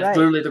 Like that's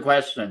literally the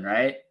question,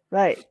 right?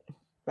 Right.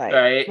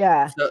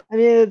 Yeah. So, I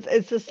mean,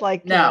 it's just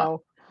like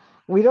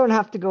we don't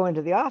have to go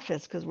into the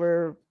office because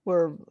we're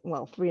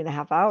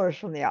 3.5 hours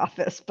from the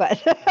office,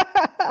 but.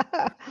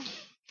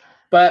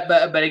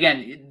 But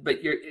again,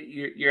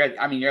 you're at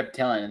the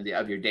tail end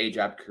of your day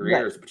job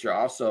careers, but you're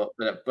also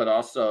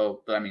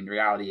I mean the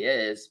reality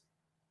is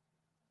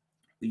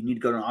you need to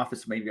go to an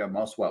office maybe at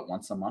most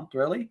once a month,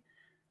 really,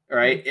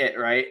 right?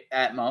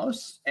 At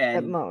most, and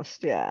at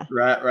most, yeah,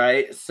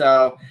 right.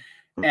 So,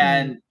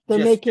 and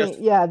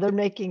they're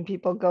making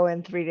people go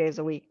in 3 days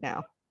a week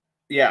now.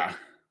 Yeah,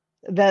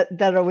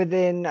 that are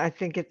within, I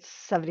think it's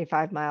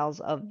 75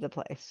 miles of the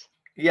place.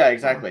 Yeah,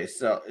 exactly.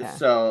 So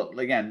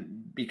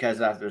again, because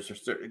there's a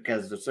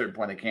certain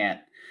point they can't,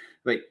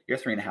 but you're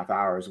 3.5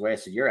 hours away,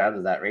 so you're out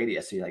of that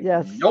radius. So you're like,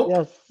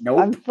 nope.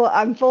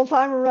 I'm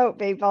full-time remote,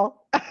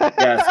 people.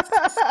 Yes.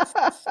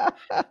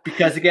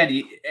 Because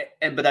again,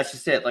 but that's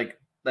just it. Like,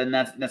 then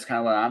that's kind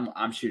of what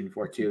I'm shooting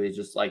for too. Is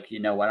just like,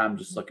 what, I'm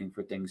just looking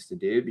for things to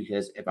do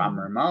because if I'm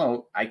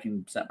remote, I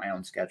can set my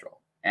own schedule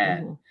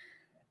and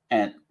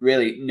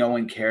really no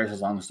one cares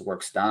as long as the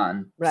work's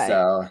done. Right.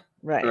 So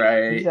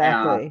right.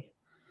 Exactly.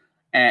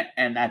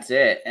 And that's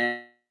it.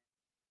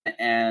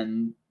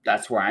 And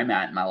that's where I'm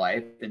at in my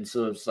life. And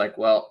so it's like,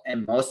 well,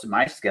 and most of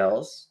my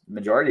skills,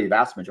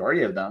 vast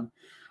majority of them,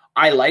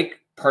 I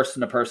like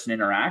person-to-person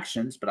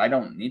interactions, but I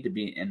don't need to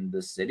be in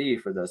the city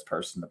for those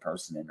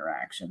person-to-person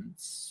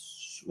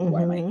interactions.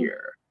 Why am I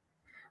here?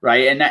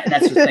 Right. And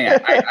that's the thing.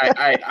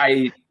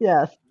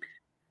 Yes.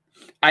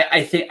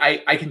 I think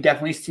I can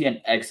definitely see an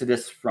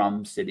exodus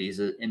from cities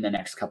in the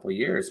next couple of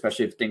years,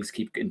 especially if things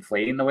keep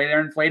inflating the way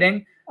they're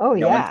inflating. Oh,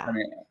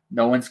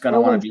 no one's gonna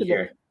want to be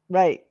here.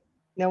 Right.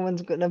 No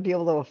one's gonna be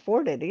able to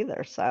afford it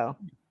either. So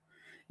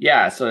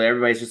yeah, so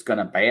everybody's just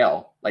gonna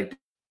bail. Like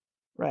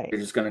right. They're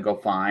just gonna go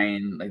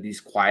find like these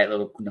quiet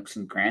little nooks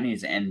and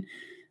crannies, and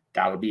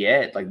that would be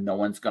it. Like no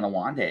one's gonna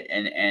want it.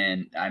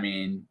 And I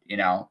mean,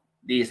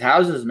 these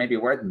houses may be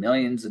worth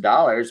millions of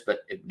dollars, but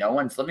if no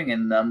one's living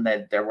in them,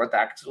 they're worth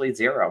actually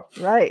zero.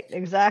 Right.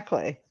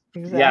 Exactly.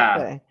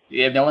 Yeah.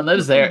 If no one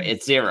lives there,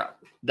 it's zero.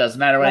 Doesn't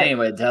matter what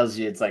anybody tells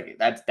you. It's like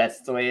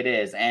that's the way it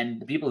is.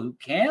 And the people who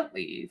can't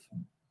leave,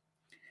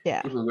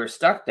 people who are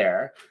stuck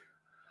there,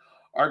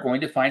 are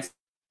going to find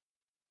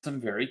some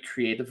very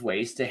creative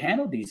ways to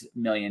handle these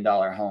 $1 million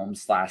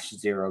homes /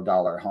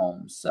 $0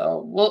 homes.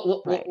 So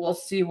we'll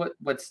see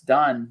what's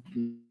done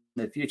in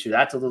the future.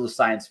 That's a little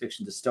science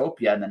fiction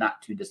dystopia in the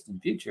not too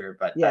distant future,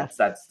 but that's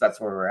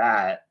where we're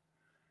at.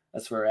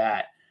 That's where we're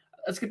at.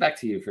 Let's get back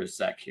to you for a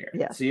sec here.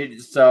 Yeah.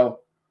 So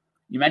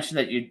you mentioned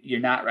that you're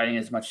not writing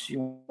as much as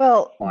you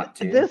want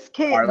to. This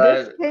came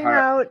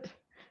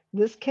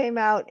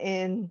out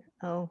in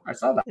I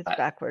saw that. It's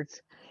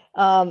backwards.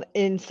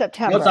 In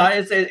September. No,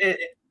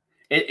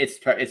 it's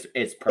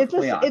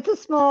perfectly on.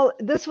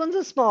 This one's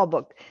a small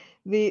book.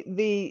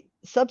 The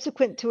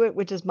subsequent to it,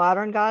 which is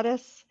Modern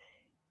Goddess,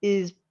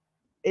 is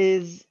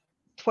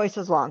twice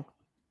as long.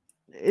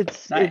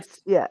 It's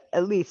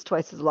at least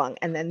twice as long.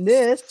 And then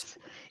this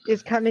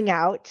is coming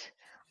out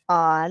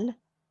on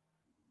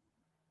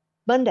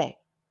Monday.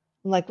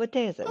 I'm like, what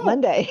day is it?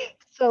 Monday.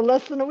 So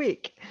less than a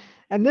week.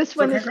 And this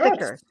one is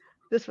thicker.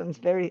 This one's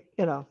very,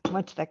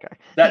 much thicker.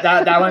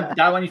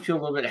 That one you feel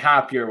a little bit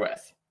happier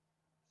with.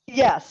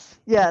 Yes.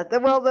 Yeah.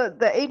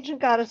 The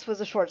Ancient Goddess was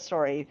a short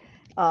story.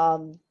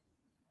 Modern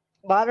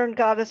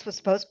Goddess was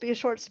supposed to be a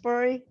short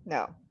story.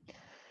 No.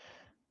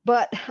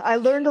 But I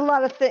learned a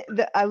lot of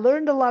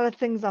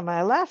things on my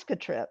Alaska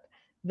trip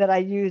that I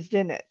used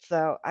in it.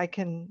 So I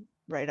can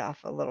write off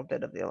a little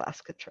bit of the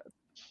Alaska trip.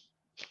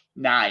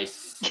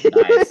 Nice.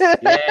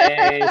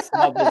 Yay,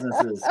 small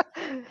businesses.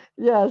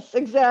 Yes,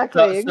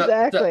 exactly.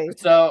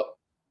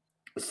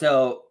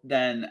 So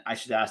then I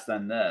should ask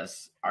them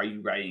this. Are you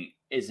writing,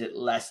 is it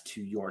less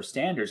to your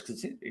standards?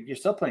 Because you're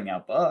still putting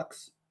out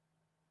books.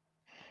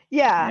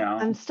 Yeah,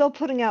 I'm still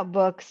putting out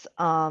books.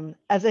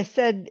 As I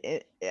said,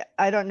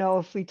 I don't know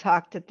if we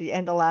talked at the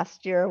end of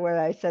last year where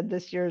I said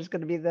this year is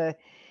going to be the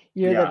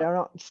year that I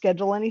don't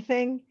schedule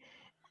anything.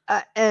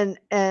 And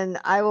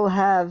I will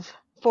have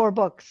 4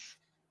 books,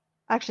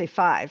 actually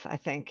 5, I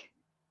think,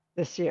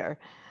 this year.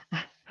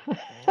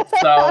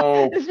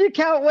 So if you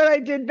count what I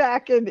did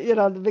back in,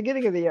 the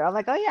beginning of the year, I'm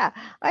like, oh yeah,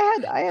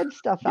 I had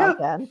stuff out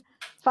then.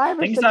 5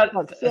 or 6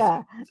 books,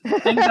 yeah.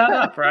 Things add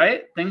up,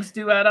 right? Things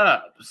do add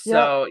up.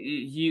 So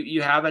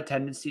you have a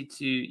tendency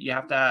to you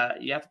have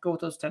to go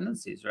with those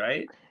tendencies,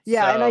 right?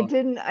 Yeah, and I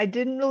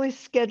didn't really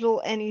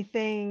schedule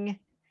anything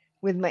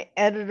with my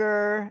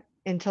editor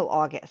until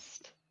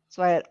August.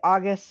 So I had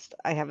August,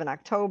 I have an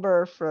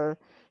October for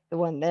the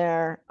one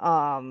there.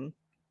 I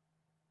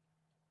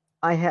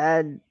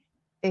had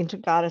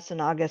Ancient Goddess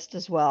in August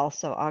as well.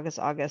 So August,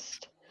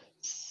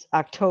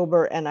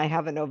 October, and I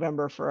have a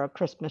November for a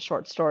Christmas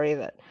short story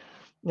that,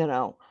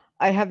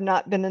 I have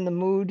not been in the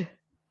mood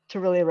to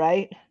really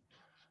write.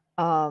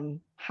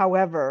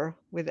 However,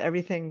 with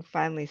everything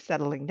finally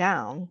settling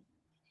down,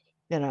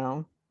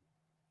 and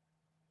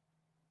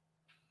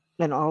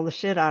all the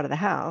shit out of the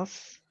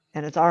house,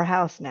 and it's our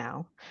house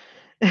now,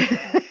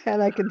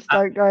 and I can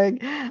start going.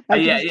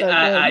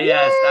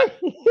 Yes.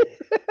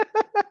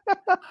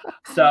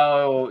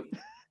 So,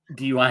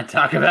 do you want to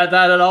talk about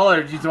that at all,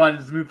 or do you just want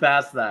to just move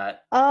past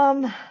that?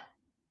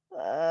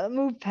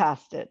 Move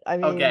past it. I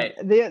mean, okay.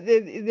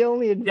 The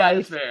only advice. Yeah,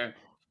 that's fair.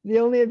 The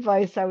only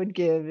advice I would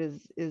give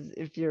is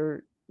if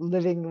you're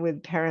living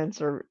with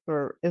parents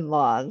or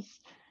in-laws,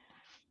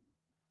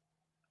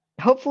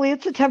 hopefully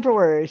it's a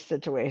temporary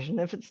situation.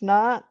 If it's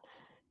not,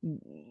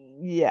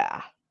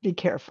 be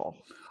careful.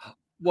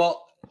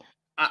 Well,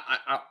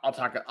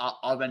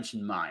 I'll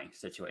mention my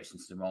situation,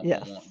 so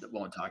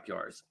won't talk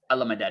yours. I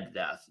love my dad to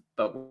death,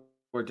 but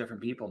we're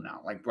different people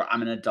now. Like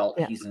I'm an adult,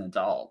 he's an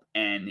adult,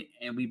 and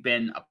we've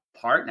been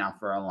apart now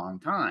for a long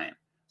time.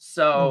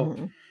 So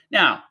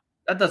now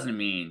that doesn't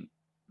mean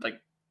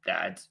like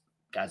dad's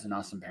an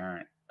awesome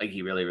parent, like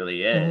he really,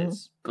 really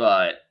is.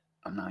 But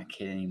I'm not a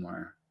kid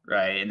anymore,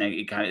 right? And then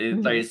it kind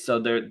of like so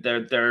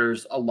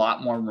there's a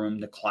lot more room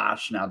to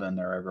clash now than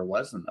there ever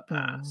was in the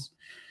past.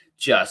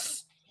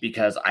 Just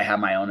because I have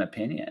my own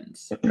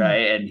opinions,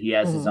 right? And he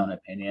has his own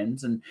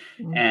opinions, and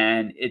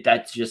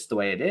that's just the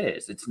way it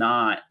is. It's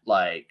not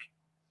like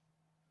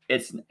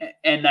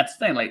and that's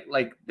the thing.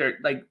 Like they're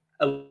like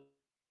a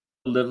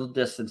little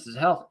distance is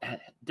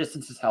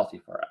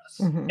healthy for us,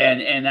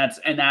 and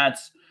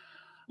that's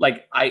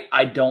like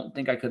I don't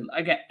think I could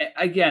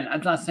again.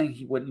 I'm not saying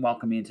he wouldn't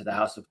welcome me into the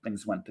house if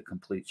things went to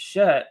complete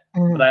shit,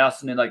 but I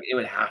also knew like it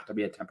would have to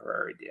be a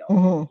temporary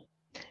deal.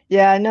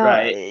 Yeah, no,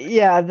 right?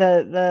 Yeah,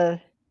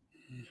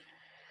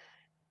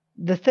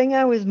 the thing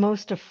I was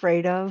most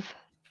afraid of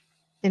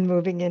in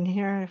moving in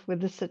here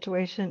with this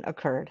situation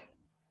occurred.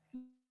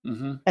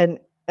 And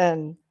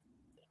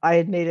I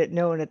had made it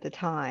known at the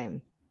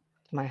time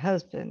to my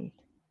husband.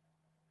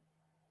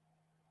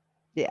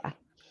 Yeah.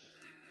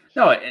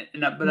 No,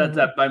 but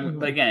that's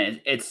but again,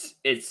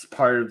 it's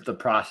part of the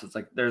process.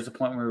 Like there's a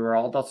point where we were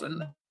all adults,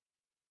 and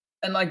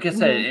like I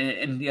said,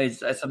 and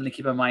that's something to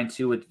keep in mind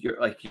too with your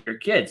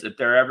kids. If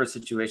there ever a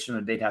situation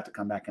where they'd have to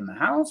come back in the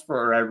house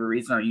for whatever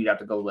reason, or you'd have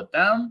to go with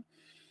them,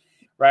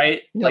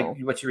 right? No. Like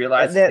what you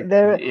realize,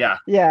 there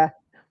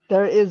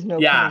is no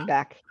coming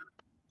back.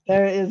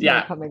 There is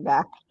no coming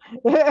back.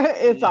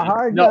 It's a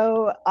hard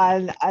no,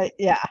 and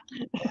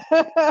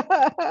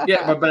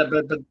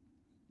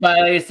but But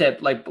like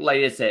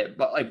I said,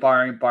 but like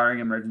barring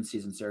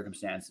emergencies and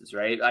circumstances,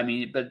 right? I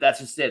mean, but that's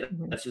just it.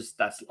 Mhm.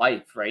 That's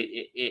life, right?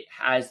 It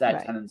has that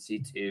Right. tendency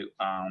to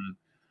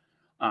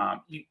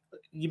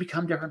you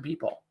become different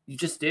people. You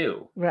just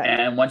do. Right.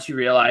 And once you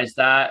realize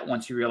that,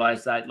 like you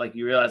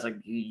realize like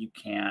you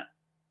can't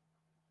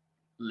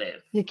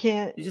live. You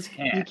just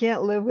can't. you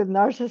can't live with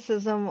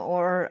narcissism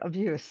or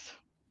abuse.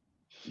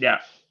 Yeah.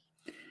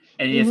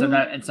 And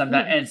Mhm.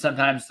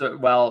 sometimes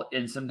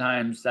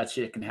that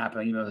shit can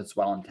happen even if it's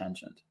well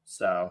intentioned.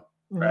 So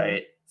Mhm.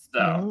 right. So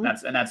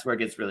Mhm. that's where it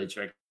gets really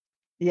tricky.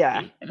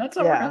 Yeah. And that's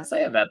all we're gonna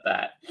say about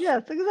that.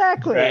 Yes,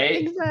 exactly. Right?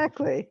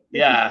 Exactly.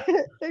 Yeah.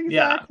 Yeah.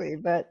 Exactly.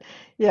 But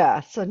yeah,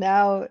 so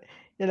now,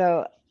 you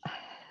know,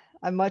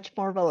 I'm much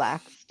more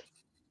relaxed.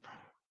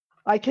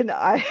 I can so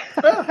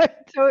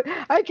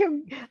I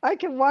can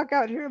walk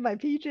out here in my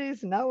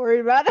PJs and not worry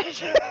about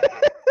it.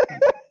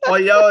 Well,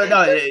 no,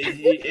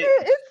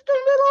 It's the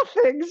little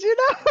things, you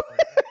know.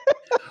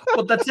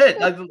 well, that's it.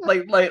 Like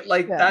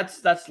Yeah.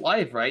 that's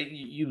life, right?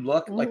 You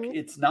look like Mhm.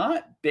 it's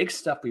not big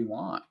stuff we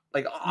want.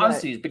 Like Right.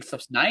 honestly, big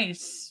stuff's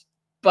nice,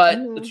 but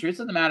the Mhm. truth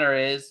of the matter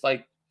is,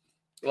 like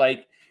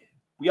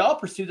we all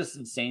pursue this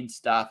insane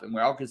stuff, and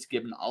we're all just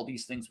given all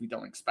these things we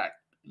don't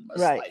expect in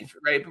this Right. life,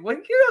 right? But when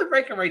you really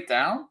break it right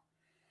down,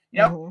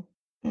 you know,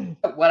 Mhm.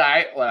 what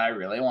I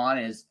really want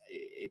is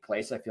a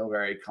place I feel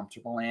very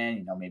comfortable in.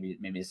 You know,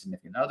 maybe a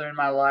significant other in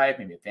my life,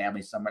 maybe a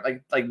family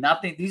somewhere. Like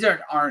nothing. These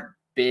aren't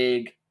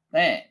big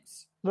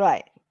things,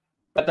 Right.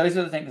 but those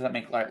are the things that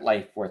make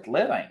life worth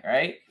living,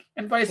 right?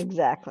 And vice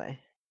Exactly.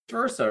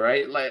 versa,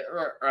 right? Like,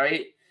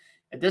 right?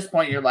 At this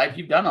point in your life,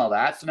 you've done all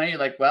that, so now you're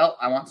like, well,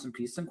 I want some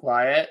peace and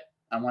quiet.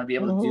 I want to be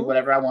able to do Mhm.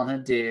 whatever I want to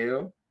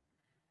do,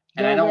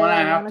 and I Go don't want where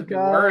to I have want to to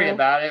worry go.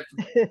 about it.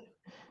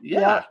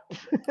 Yeah,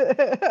 Yep.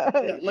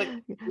 yeah, like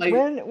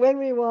When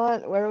we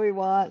want, where we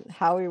want,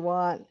 how we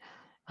want.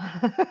 well,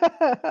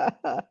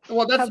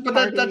 Have that's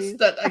parties.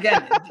 that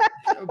again.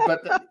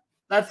 But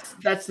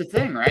that's the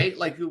thing, right?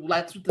 Like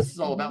that's what this is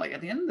all about. Mhm. Like at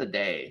the end of the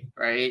day,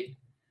 right?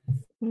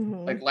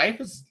 Like Mhm.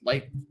 life is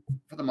like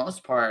for the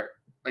most part,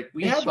 like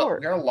It's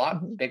short. we're a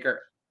lot Mhm.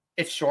 bigger.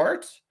 It's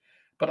short,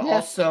 but Yes.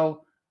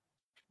 also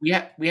we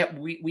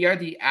are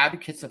the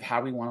advocates of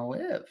how we want to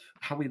live,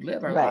 how we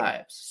live our Right.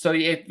 lives. So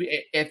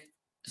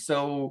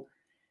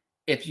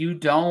if you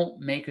don't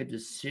make a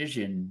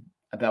decision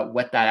about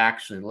what that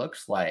actually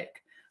looks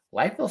like,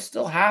 life will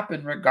still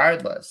happen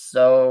regardless.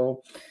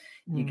 So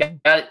you got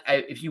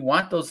Mhm. if you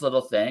want those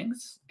little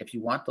things,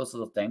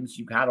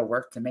 you got to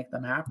work to make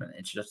them happen.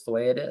 It's just the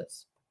way it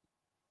is,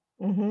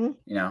 Mhm.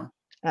 you know.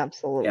 You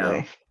Absolutely.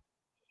 know.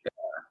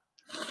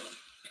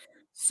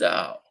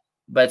 So,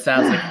 but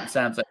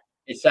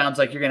it sounds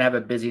like you're gonna have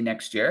a busy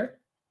next year.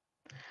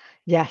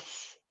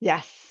 Yes.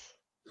 Yes.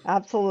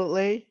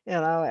 Absolutely.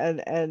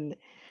 And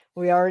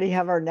we already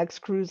have our next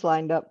cruise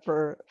lined up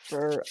for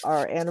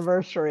our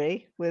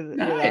anniversary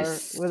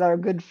Nice. with our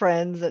good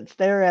friends. It's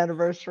their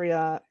anniversary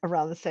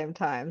around the same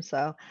time,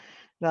 so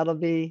that'll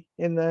be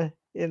in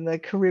the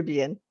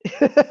Caribbean.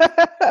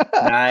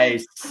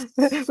 Nice.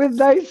 With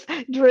nice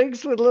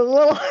drinks with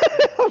little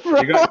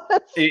You're going.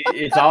 umbrellas.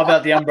 It's all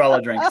about the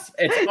umbrella drinks.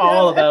 It's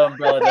all Yeah. about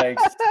umbrella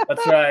drinks.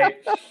 That's right.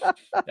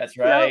 That's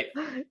Yep. right.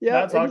 Yep,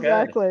 That's all good.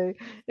 exactly.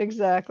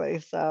 Exactly.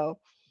 So,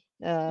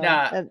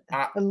 Nah, and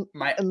and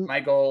my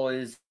goal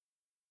is,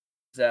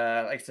 like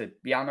I said,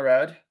 be on the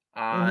road,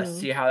 mhm,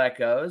 see how that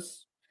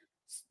goes,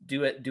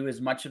 do as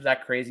much of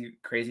that crazy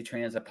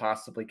train as I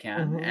possibly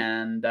can, mhm.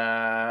 and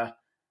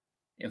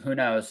who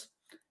knows,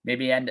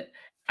 maybe end.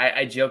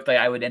 I joked that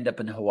I would end up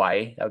in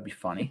Hawaii. That would be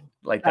funny.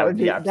 Like that would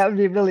be That would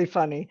be really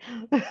funny.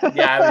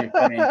 yeah, that would be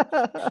funny.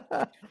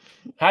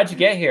 How'd you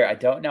get here? I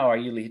don't know. Are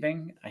you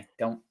leaving? I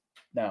don't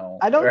know.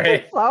 I don't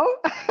think Right. so.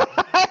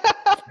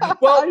 Are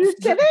Well, you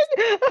kidding?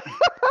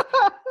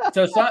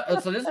 so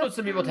this is what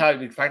some people tell you.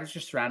 The fact that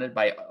you're surrounded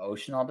by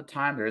ocean all the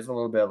time, there is a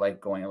little bit of like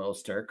going a little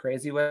stir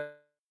crazy with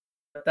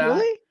that,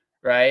 Really?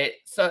 right?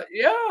 So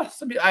yeah,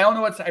 I don't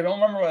know I don't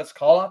remember what it's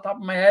called off the top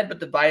of my head, but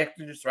the fact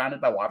that you're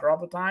surrounded by water all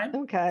the time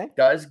Okay.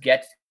 does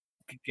get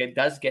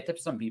to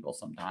some people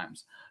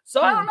sometimes.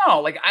 So I Hmm. don't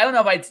know. Like I don't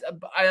know if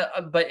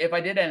but if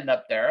I did end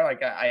up there,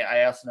 like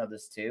I also know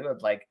this too.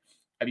 Of like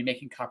I'd be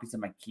making copies of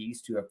my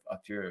keys to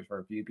for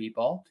a few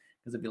people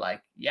because it'd be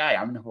like, yeah,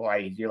 I'm in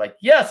Hawaii. You're like,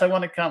 yes, I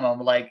want to come. I'm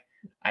like,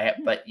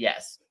 but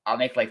yes, I'll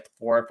make like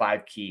 4 or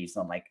 5 keys.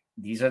 I'm like,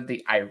 these are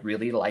the I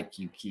really like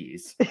you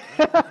keys.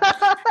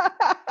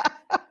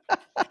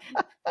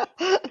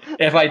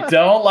 If I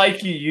don't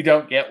like you, you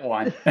don't get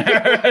one.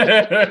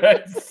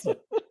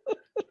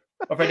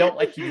 Or if I don't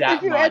like you that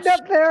If you much. end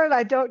up there and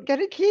I don't get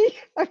a key,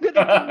 I'm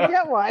gonna come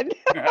get one.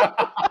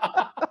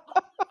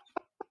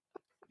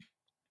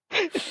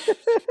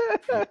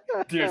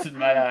 Tears in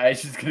my eyes.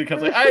 She's gonna come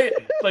like I'm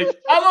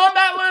on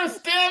that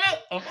list. Damn it,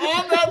 I'm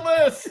on that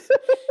list.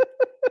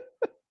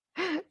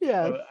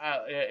 Yes.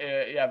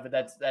 Yeah, but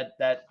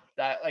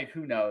that like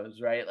who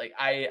knows, right? Like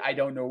I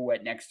don't know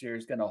what next year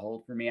is gonna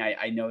hold for me.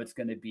 I know it's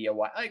gonna be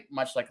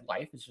much like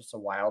life. It's just a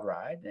wild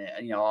ride.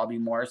 And, I'll be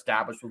more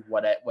established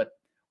with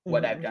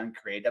what I've done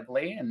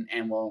creatively,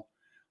 and we'll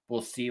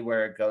see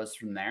where it goes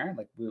from there.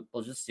 Like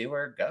we'll just see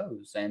where it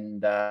goes,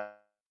 and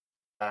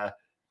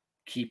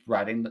keep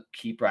riding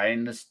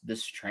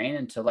this train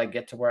until I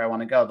get to where I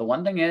want to go. The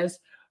one thing is,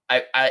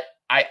 I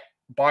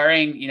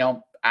barring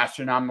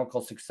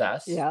astronomical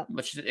success,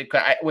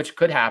 which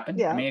could happen.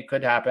 Yeah. I mean, it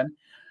could happen.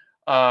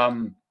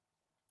 I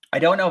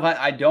don't know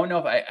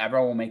if I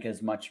ever will make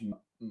as much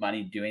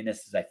money doing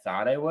this as I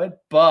thought I would,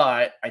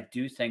 but I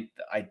do think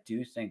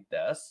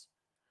this.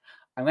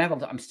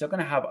 I'm still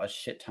gonna have a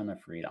shit ton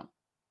of freedom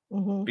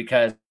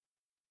because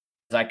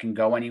I can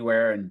go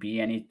anywhere and be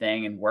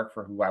anything and work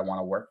for who I want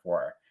to work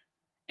for.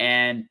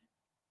 And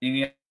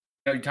you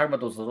talk about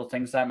those little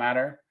things that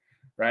matter,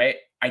 right?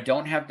 I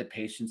don't have the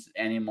patience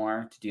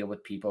anymore to deal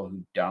with people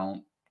who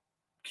don't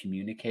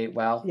communicate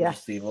well.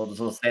 Yes.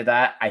 We'll say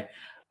that.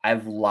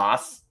 I've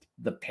lost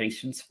the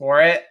patience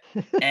for it.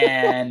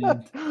 And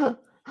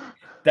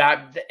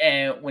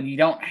and when you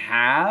don't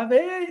have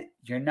it,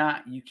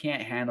 you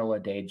can't handle a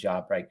day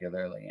job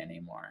regularly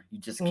anymore.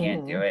 You just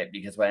can't do it,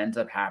 because what ends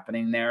up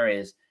happening there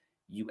is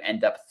you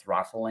end up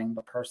throttling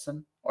the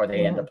person, or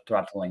they end up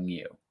throttling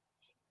you.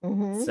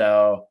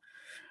 So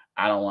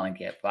I don't want to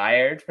get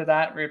fired for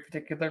that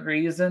particular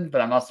reason,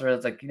 but I'm also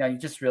like, you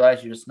just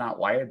realize you're just not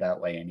wired that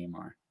way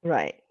anymore.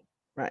 Right.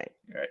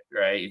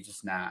 You're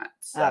just not.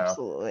 So,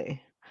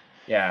 absolutely.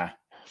 Yeah.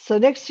 So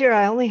next year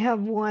I only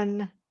have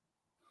one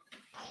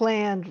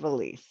planned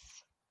release.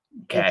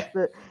 Okay.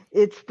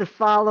 It's the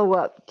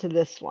follow-up to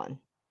this one.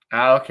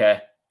 Oh, okay.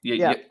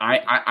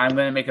 I'm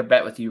going to make a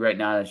bet with you right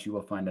now that you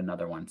will find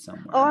another one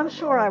somewhere. Oh, I'm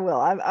sure I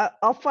will.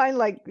 I'll find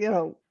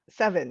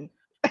 7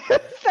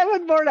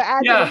 more to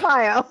add to the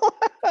pile,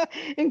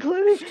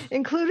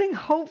 including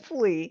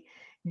hopefully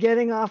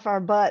getting off our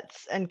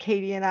butts and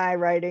Katie and I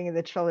writing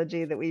the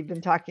trilogy that we've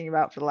been talking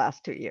about for the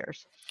last 2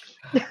 years.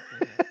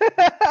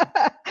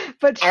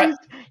 But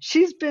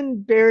she's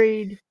been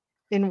buried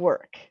in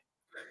work.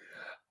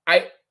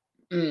 I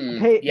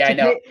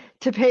know.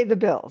 To pay the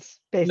bills,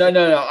 basically.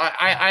 No.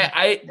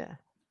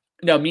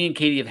 No, me and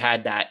Katie have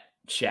had that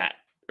chat,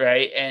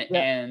 right?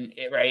 And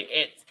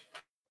it's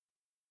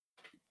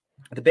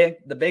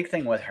the big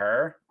thing with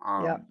her.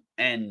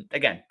 And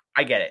again,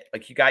 I get it.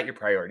 Like, you got your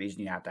priorities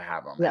and you have to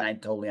have them, and I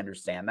totally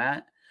understand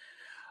that.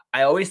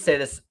 I always say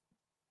this.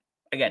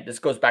 Again, this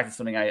goes back to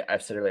something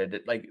I've said earlier.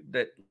 Like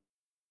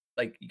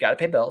you got to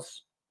pay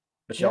bills,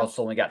 but you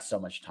also only got so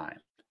much time.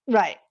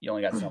 Right. You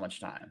only got so much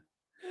time.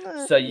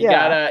 So you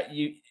gotta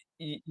you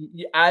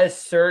at a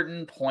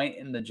certain point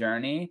in the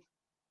journey,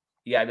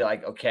 you gotta be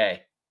like,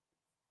 okay,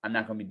 I'm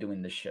not gonna be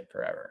doing this shit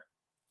forever,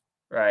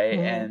 right?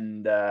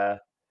 And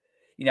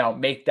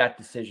make that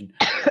decision.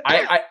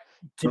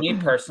 To me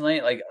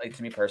personally,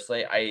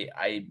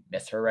 I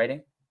miss her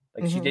writing.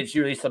 Like, she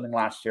released something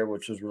last year,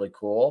 which was really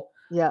cool.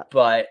 Yeah.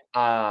 But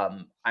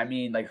I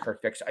mean, like, her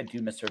fiction, I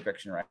do miss her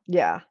fiction writing.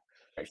 Yeah.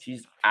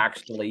 She's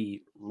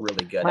actually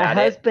really good at it. My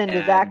husband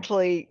is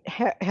actually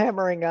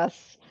hammering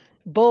us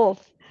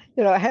both,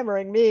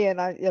 hammering me and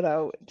I,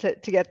 to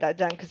get that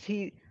done, because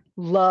he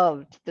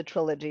loved the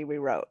trilogy we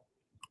wrote.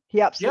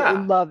 He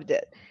absolutely loved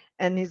it.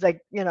 And he's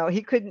like,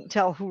 he couldn't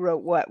tell who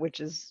wrote what,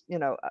 which is,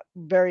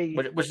 very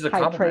which is a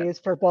high praise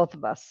for both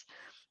of us.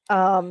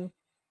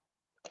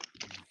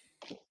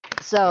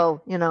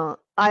 So,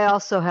 I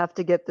also have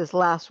to get this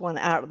last one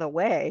out of the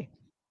way,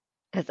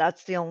 because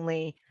that's the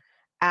only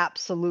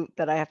absolute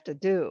that I have to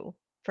do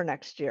for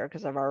next year,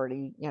 because I've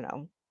already,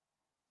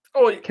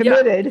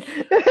 committed.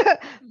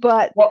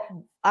 But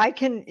I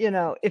can,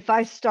 if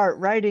I start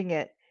writing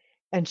it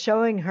and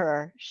showing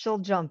her, she'll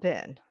jump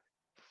in,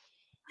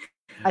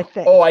 I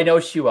think. Oh, I know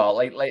she will.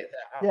 I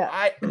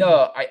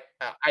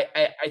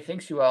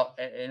think she will,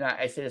 and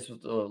I say this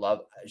with a little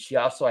love. She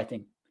also, I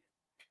think,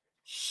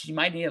 she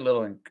might need a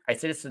little. I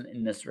say this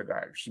in this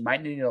regard. She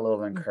might need a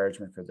little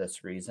encouragement for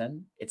this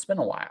reason. It's been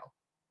a while.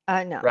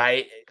 I know,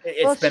 right?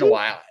 It's been a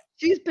while.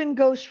 She's been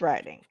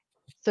ghostwriting,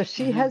 so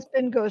she has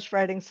been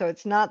ghostwriting. So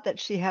it's not that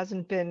she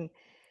hasn't been.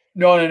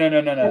 No.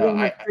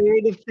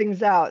 Creative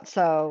things out.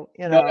 So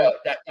No,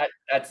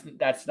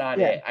 that's not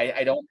it.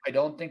 I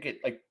don't think it,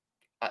 like,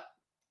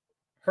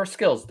 her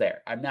skill's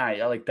there. I'm not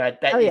like that.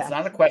 It's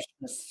not a question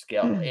of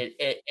skill.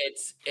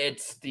 It's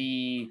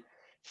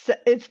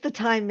the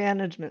time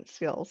management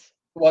skills.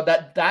 Well,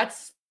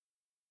 that's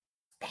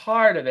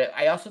part of it.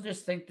 I also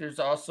just think there's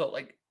also,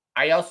 like,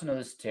 I also know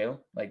this too.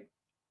 Like,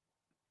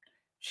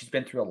 she's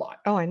been through a lot.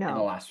 Oh, I know. In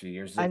the last few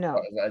years. I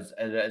know. As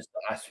the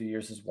last few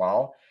years as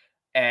well.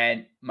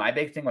 And my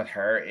big thing with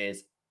her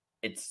is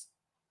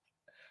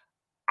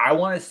I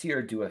want to see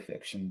her do a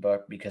fiction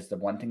book, because the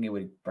one thing it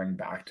would bring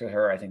back to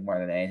her, I think, more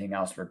than anything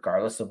else,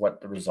 regardless of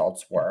what the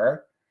results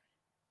were,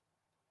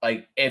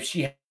 like, if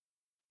she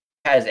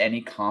has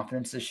any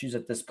confidence issues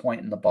at this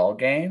point in the ball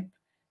game,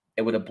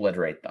 it would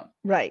obliterate them.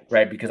 Right.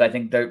 Because I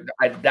think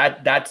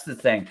that's the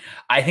thing.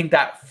 I think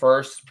that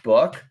first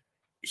book,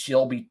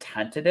 she'll be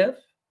tentative,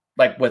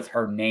 like, with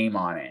her name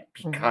on it,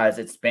 because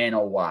it's been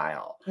a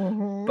while.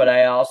 But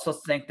I also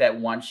think that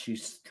once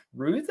she's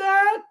through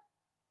that,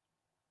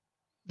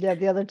 Yeah,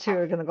 the other two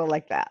are going to go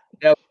like that.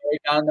 Yeah,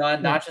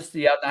 not just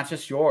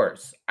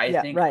yours. I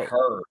think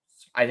hers.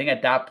 I think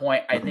at that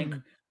point,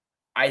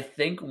 I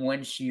think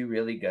when she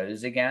really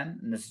goes again,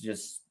 and this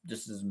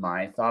is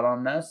my thought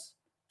on this,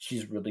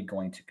 she's really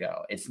going to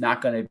go. It's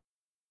not going to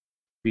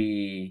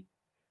be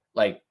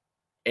like,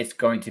 it's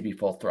going to be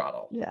full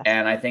throttle. Yeah.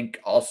 And I think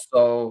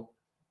also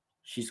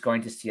she's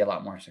going to see a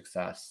lot more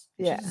success.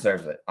 Yeah. She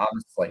deserves it.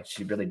 Honestly,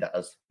 she really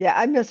does. Yeah,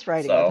 I miss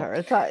writing with her.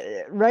 It's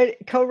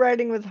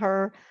co-writing with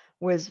her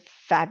was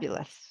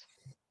fabulous.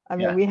 I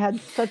mean, we had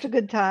such a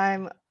good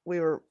time. We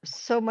were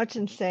so much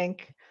in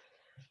sync.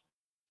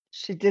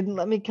 She didn't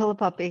let me kill a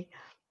puppy.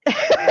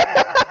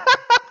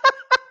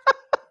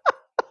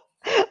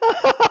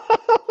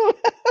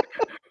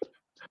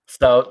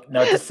 So,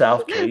 note to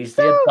self, Katie's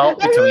the adult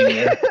between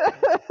you.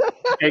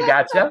 Okay,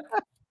 gotcha.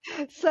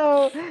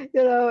 So,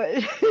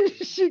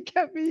 she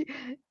kept me,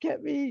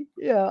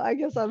 I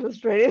guess on the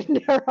straight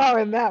and narrow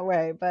in that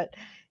way. But,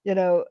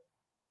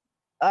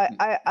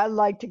 I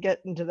like to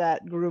get into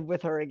that groove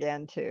with her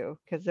again too,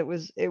 because it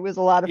was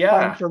a lot of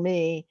fun for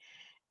me,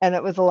 and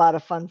it was a lot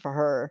of fun for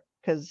her,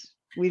 because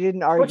we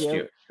didn't argue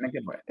in a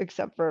good way,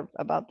 except for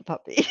about the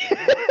puppy.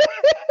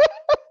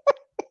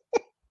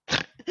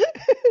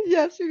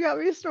 Yes, you got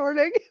me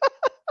snorting.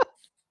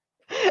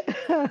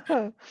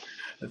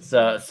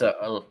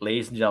 So,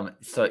 ladies and gentlemen,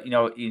 so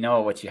you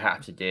know what you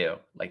have to do.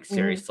 Like,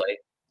 seriously,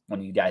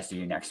 when you guys do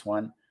your next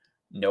one,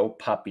 no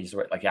puppies.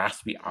 Like, it has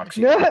to be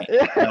oxygen.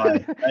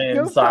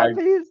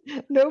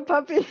 No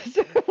puppies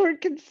were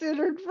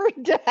considered for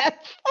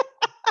death.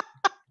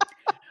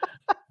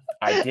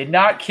 I did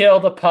not kill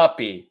the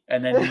puppy.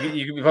 And then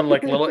you can put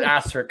like little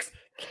asterisks.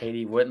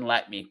 Katie wouldn't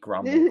let me.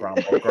 Grumble,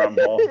 grumble,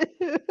 grumble.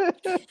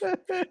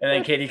 And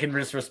then Katie can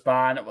just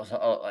respond.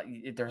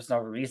 There's no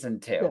reason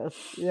to.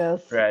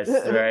 Yes. Right.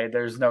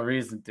 There's no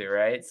reason to.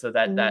 Right. So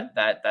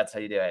that's how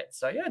you do it.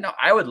 So yeah, no,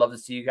 I would love to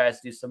see you guys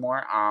do some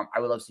more. I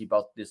would love to see you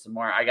both do some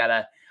more. I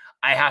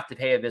have to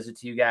pay a visit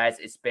to you guys.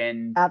 It's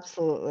been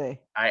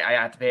absolutely. I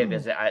have to pay a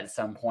visit at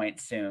some point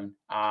soon.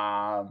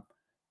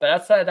 But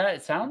outside of that,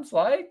 it sounds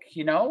like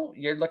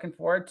you're looking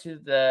forward to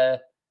the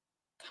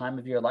time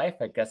of your life,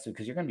 I guess,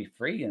 because you're going to be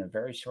free in a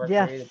very short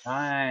period of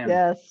time.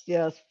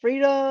 Yes,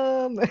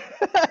 freedom.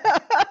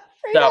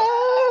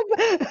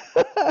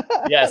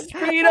 Yes,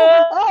 freedom.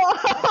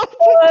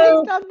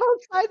 Paint on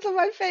both sides of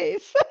my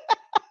face.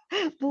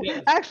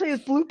 Actually,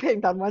 it's blue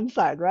paint on one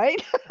side,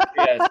 right?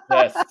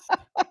 Yes.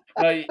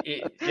 No,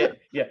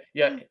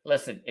 yeah.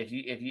 Listen, if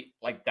you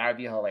like, that would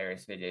be a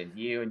hilarious video.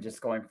 You and just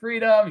going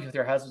freedom with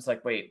your husband's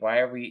like, wait, why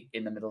are we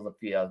in the middle of the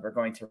field? We're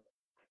going to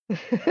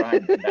run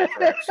in that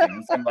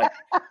direction. So I'm like,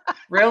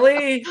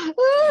 really?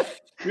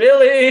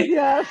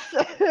 Yes.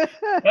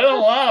 I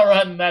don't want to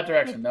run in that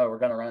direction. No, we're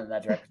going to run in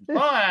that direction.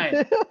 Fine.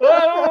 And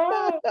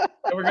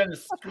we're going to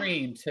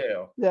scream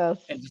too. Yes.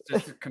 And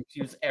just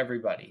confuse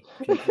everybody.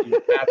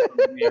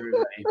 Absolutely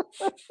everybody.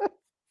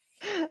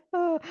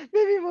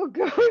 Maybe we'll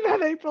go in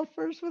on April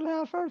 1st with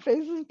half our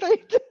faces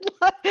painted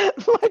like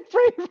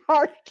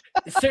Braveheart.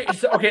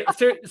 Okay,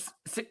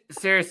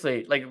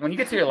 seriously, like when you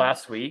get to your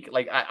last week,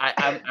 like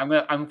I'm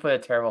gonna put a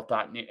terrible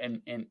thought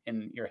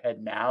in your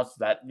head now, so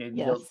that maybe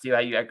you'll see how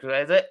you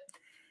exercise it.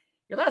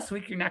 Your last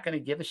week, you're not gonna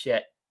give a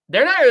shit.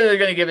 They're not really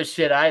gonna give a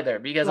shit either,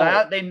 because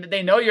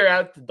they know you're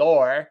out the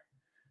door,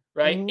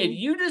 right? Mm-hmm. If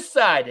you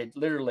decided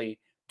literally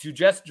to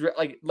just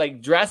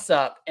dress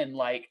up and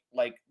like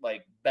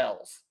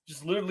bells,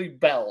 just literally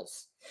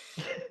bells,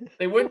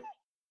 they wouldn't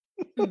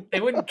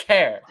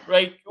care,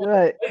 right? What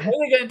are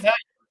they gonna tell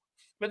you?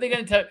 What are they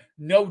gonna tell you?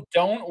 No,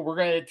 don't, or we're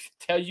gonna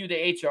tell you to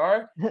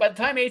HR. By the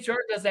time HR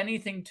does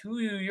anything to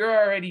you, you're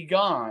already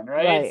gone,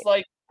 right? It's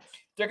like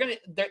they're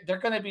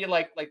gonna be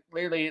like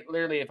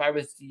literally if I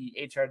was the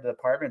HR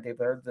department, they've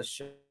heard this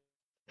shit.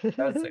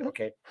 I would say,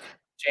 okay,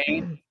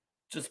 Jane,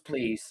 just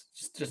please,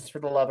 just for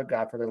the love of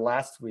God, for the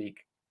last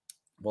week,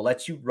 we'll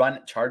let you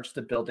charge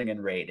the building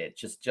and raid it.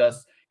 Just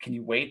can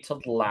you wait till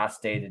the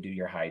last day to do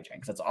your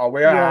hijinks? That's all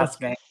we're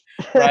asking.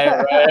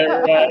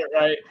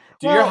 Right.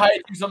 Do your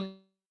hijinks.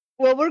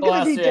 Well, we're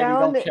going to be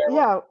down.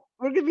 We're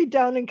going to be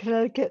down in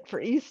Connecticut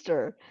for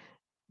Easter.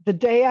 The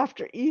day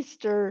after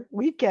Easter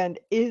weekend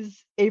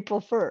is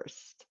April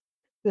 1st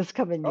this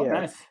coming year.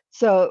 Nice.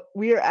 So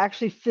we are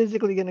actually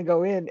physically going to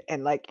go in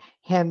and like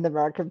hand them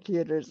our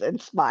computers and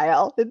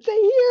smile and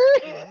say,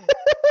 here.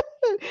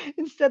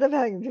 Instead of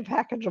having to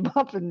package them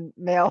up and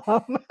mail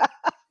them.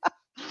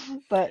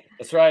 But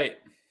that's right.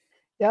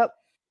 Yep.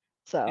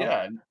 So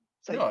yeah.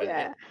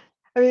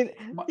 I mean,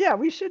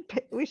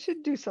 we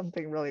should do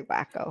something really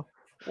wacko.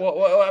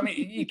 Well, I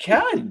mean, you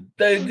can.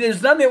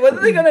 There's nothing. What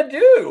are they gonna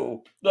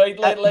do? Like,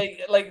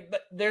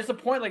 there's a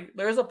point. Like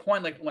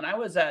when I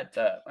was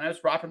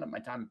wrapping up my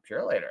time at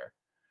Purelator,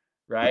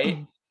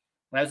 right?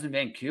 When I was in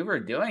Vancouver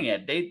doing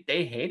it,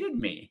 they hated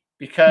me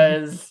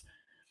because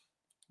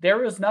there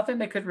was nothing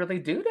they could really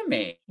do to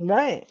me.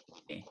 Right.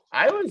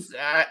 I was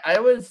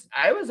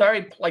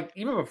already, like,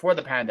 even before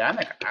the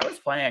pandemic, I was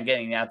planning on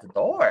getting out the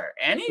door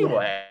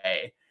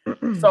anyway.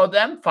 So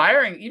them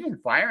firing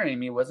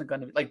me wasn't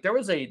going to be like, there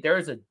was a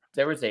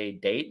a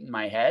date in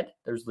my head.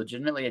 There's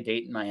legitimately a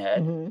date in my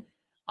head.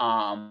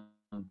 And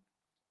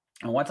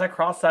once I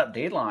crossed that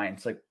date line,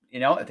 it's like,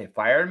 if they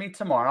fired me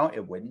tomorrow,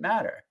 it wouldn't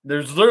matter.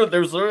 There's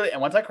literally,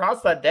 and once I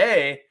crossed that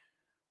day,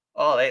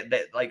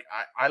 they like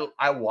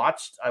I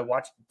watched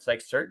it's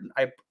like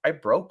I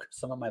broke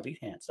some of my lead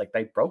hands. Like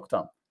they broke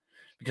them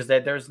because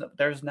there's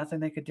nothing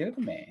they could do to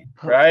me,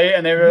 right?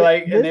 And they were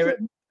like,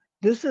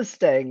 this is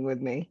staying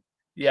with me.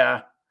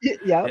 Yeah.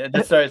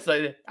 Yeah. So it's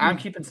like I'm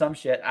keeping some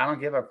shit. I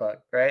don't give a fuck,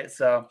 right?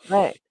 So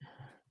right.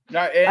 No,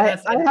 I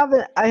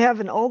have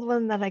an old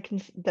one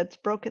that's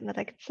broken that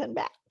I can send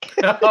back.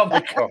 Oh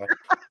my god.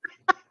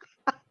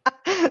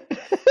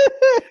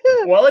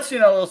 Well, I'll let you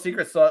know a little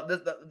secret. So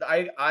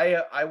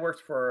I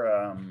worked for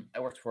a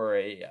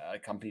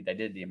company that I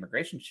did the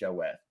immigration show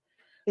with.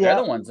 They're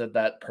the ones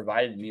that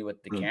provided me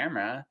with the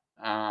camera.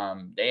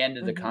 They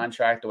ended the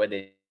contract the way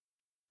they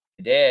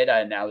did,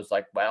 and I was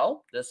like,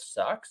 well, this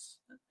sucks.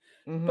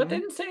 But they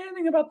didn't say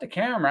anything about the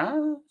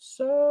camera,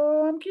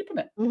 so I'm keeping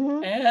it.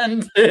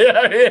 And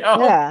I've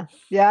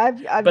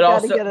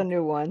got to get a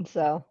new one.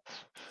 So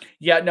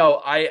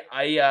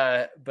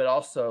but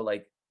also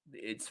like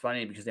it's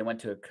funny because they went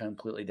to a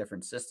completely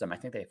different system. I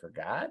think they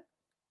forgot,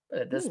 but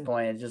at this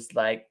point, it's just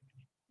like,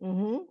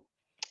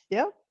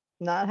 yep,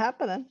 not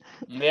happening.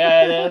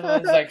 Yeah, it is.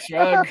 It's like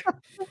shrug,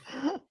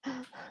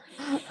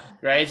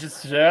 right?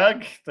 Just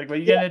shrug. It's like, what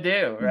are you gonna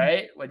do,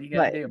 right? What are you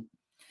gonna do?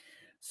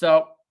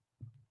 So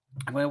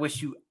I'm going to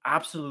wish you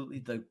absolutely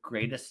the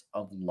greatest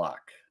of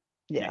luck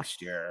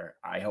next year.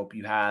 I hope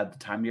you have the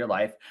time of your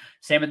life.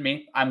 Same with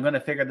me. I'm going to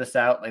figure this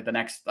out. Like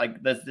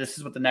this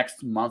is what the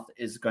next month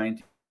is going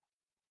to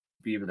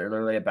be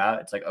literally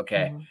about. It's like,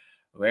 okay,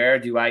 where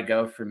do I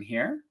go from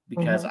here?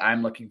 Because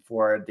I'm looking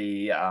for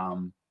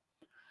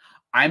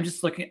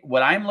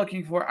what I'm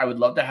looking for. I would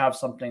love to have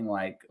something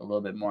like a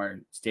little bit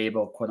more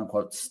stable, quote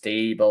unquote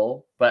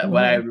stable. But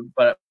what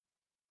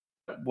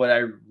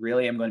I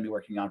really am going to be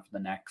working on for the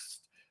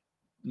next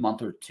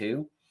month or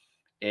two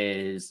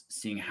is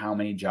seeing how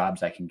many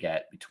jobs I can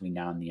get between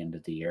now and the end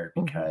of the year,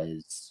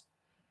 because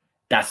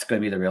that's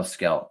going to be the real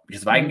skill.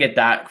 Because if I can get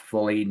that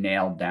fully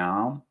nailed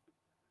down,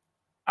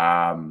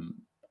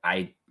 I'm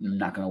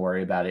not going to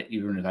worry about it,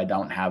 even if I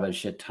don't have a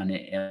shit ton of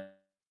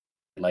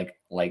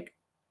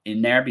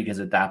in there, because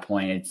at that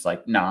point it's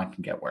like, no, I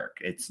can get work.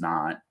 It's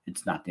not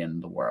the end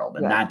of the world.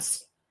 And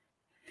that's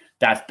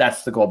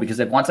the goal, because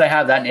if once I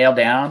have that nailed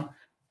down,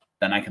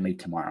 then I can leave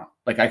tomorrow.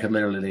 Like I could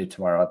literally leave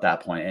tomorrow at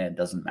that point, and it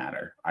doesn't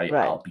matter.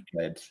 I'll be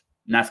good.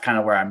 And that's kind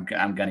of where I'm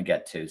going to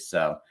get to.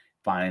 So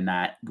finding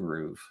that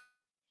groove.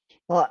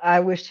 Well, I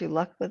wish you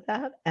luck with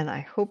that, and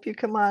I hope you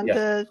come on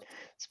to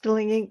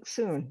Spilling Ink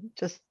soon.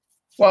 Just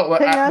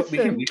this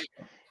weekend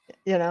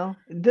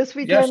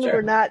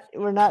we're not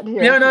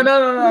here. No.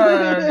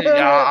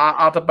 I'll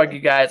have to bug you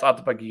guys.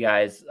 Coming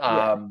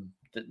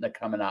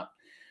up.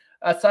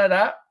 Outside of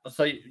that,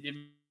 so you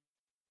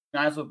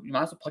might as well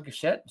plug your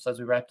shit as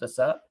we wrap this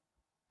up.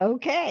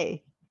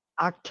 Okay.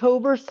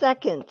 October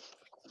 2nd.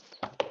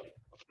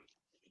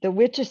 The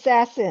Witch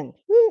Assassin.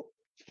 Woo!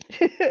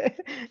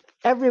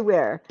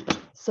 Everywhere.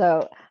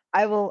 So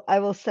I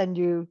will send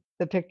you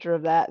the picture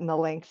of that and the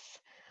links.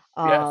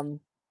 And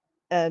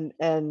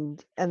then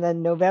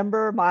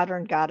November,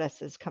 Modern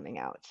Goddess is coming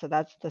out. So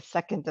that's the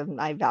second of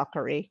my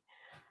Valkyrie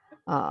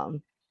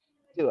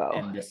duo.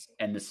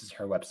 And this is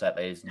her website,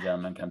 ladies and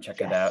gentlemen. Come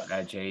check it out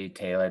at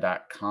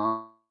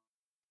jtaylor.com.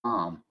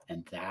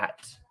 And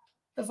that,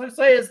 as I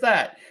say, is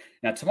that.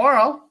 Now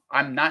tomorrow,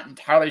 I'm not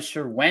entirely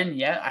sure when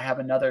yet. I have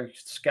another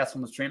guest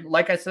on the stream.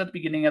 Like I said at the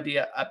beginning of the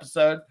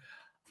episode,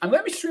 I'm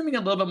going to be streaming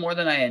a little bit more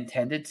than I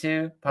intended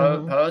to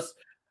post.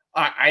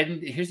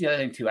 Here's the other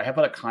thing too. I have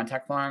put a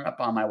contact form up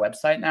on my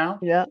website now.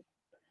 Yeah.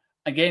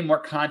 I'm getting more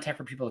contact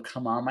for people to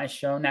come on my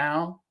show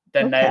now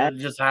than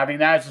just having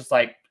that. It's just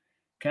like,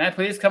 can I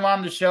please come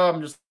on the show?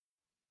 I'm just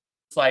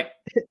like,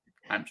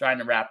 I'm trying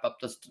to wrap up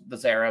this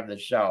era of the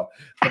show,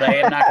 but I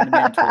am not going to be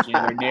on Twitch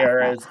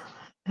anywhere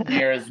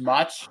near as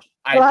much.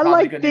 I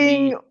like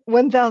being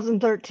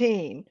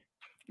 1013.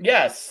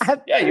 Yes.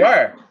 Yeah, you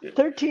are.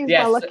 13 is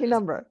my lucky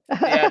number.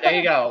 Yeah, there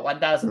you go.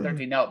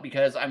 1013. No,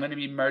 because I'm going to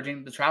be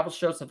merging. The travel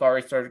shows have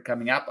already started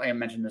coming up. I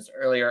mentioned this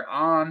earlier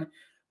on.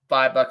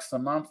 $5 a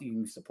month. You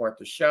can support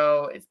the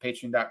show. It's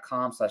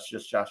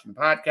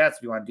patreon.com/justjoshingpodcast. If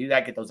you want to do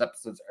that, get those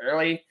episodes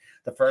early.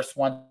 The first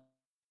ones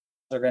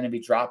are going to be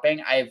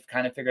dropping. I've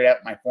kind of figured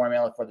out my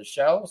formula for the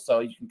show, so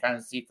you can kind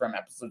of see from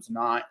episodes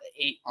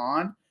 8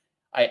 on.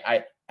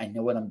 I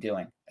know what I'm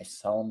doing. I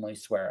solemnly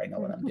swear I know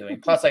what I'm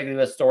doing. Plus, I do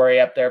a story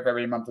up there for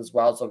every month as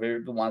well. So if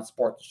you want to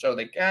support the show,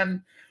 they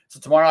can. So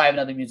tomorrow I have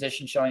another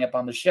musician showing up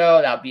on the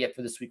show. That'll be it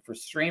for this week for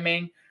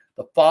streaming.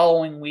 The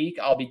following week,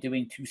 I'll be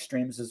doing 2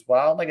 streams as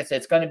well. Like I said,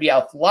 it's going to be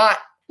a lot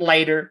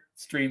lighter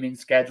streaming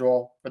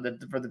schedule for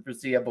the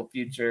foreseeable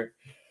future.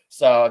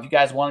 So if you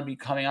guys want to be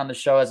coming on the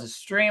show as a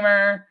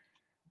streamer,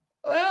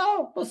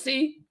 well, we'll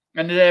see.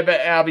 And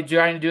I'll be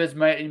trying to do as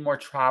many more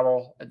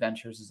travel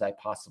adventures as I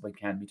possibly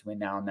can between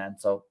now and then.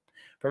 So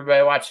for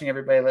everybody watching,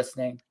 everybody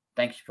listening,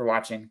 thank you for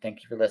watching.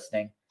 Thank you for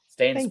listening.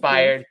 Stay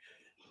inspired.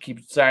 keep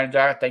it signing,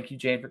 Jar. Thank you,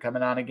 Jane, for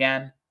coming on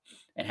again.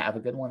 And have a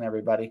good one,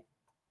 everybody.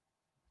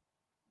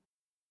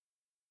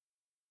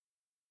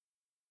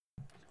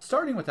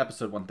 Starting with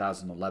episode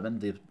 1011,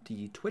 the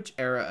Twitch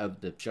era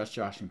of the Just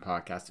Joshing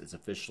podcast is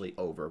officially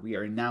over. We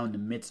are now in the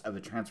midst of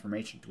a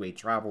transformation to a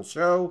travel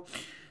show,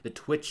 the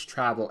Twitch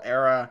travel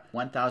era.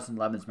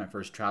 1011 is my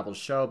first travel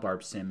show.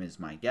 Barb Sim is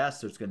my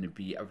guest. There's going to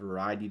be a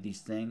variety of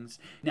these things.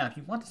 Now, if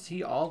you want to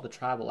see all the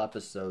travel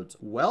episodes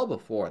well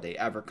before they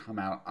ever come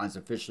out as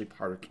officially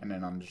part of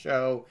canon on the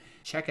show,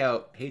 check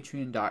out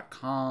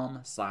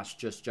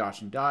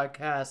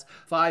patreon.com/justjoshingdogcast.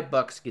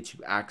 $5 gets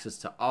you access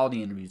to all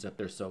the interviews up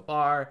there so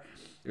far.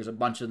 There's a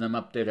bunch of them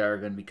up there that are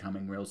going to be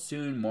coming real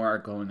soon. More are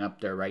going up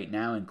there right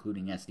now,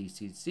 including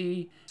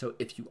SDCC. So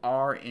if you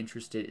are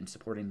interested in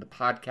supporting the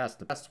podcast,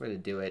 the best way to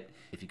do it,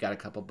 if you got a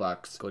couple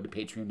bucks, go to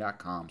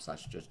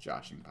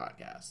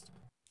patreon.com/justjoshingpodcast.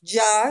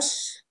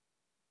 Josh.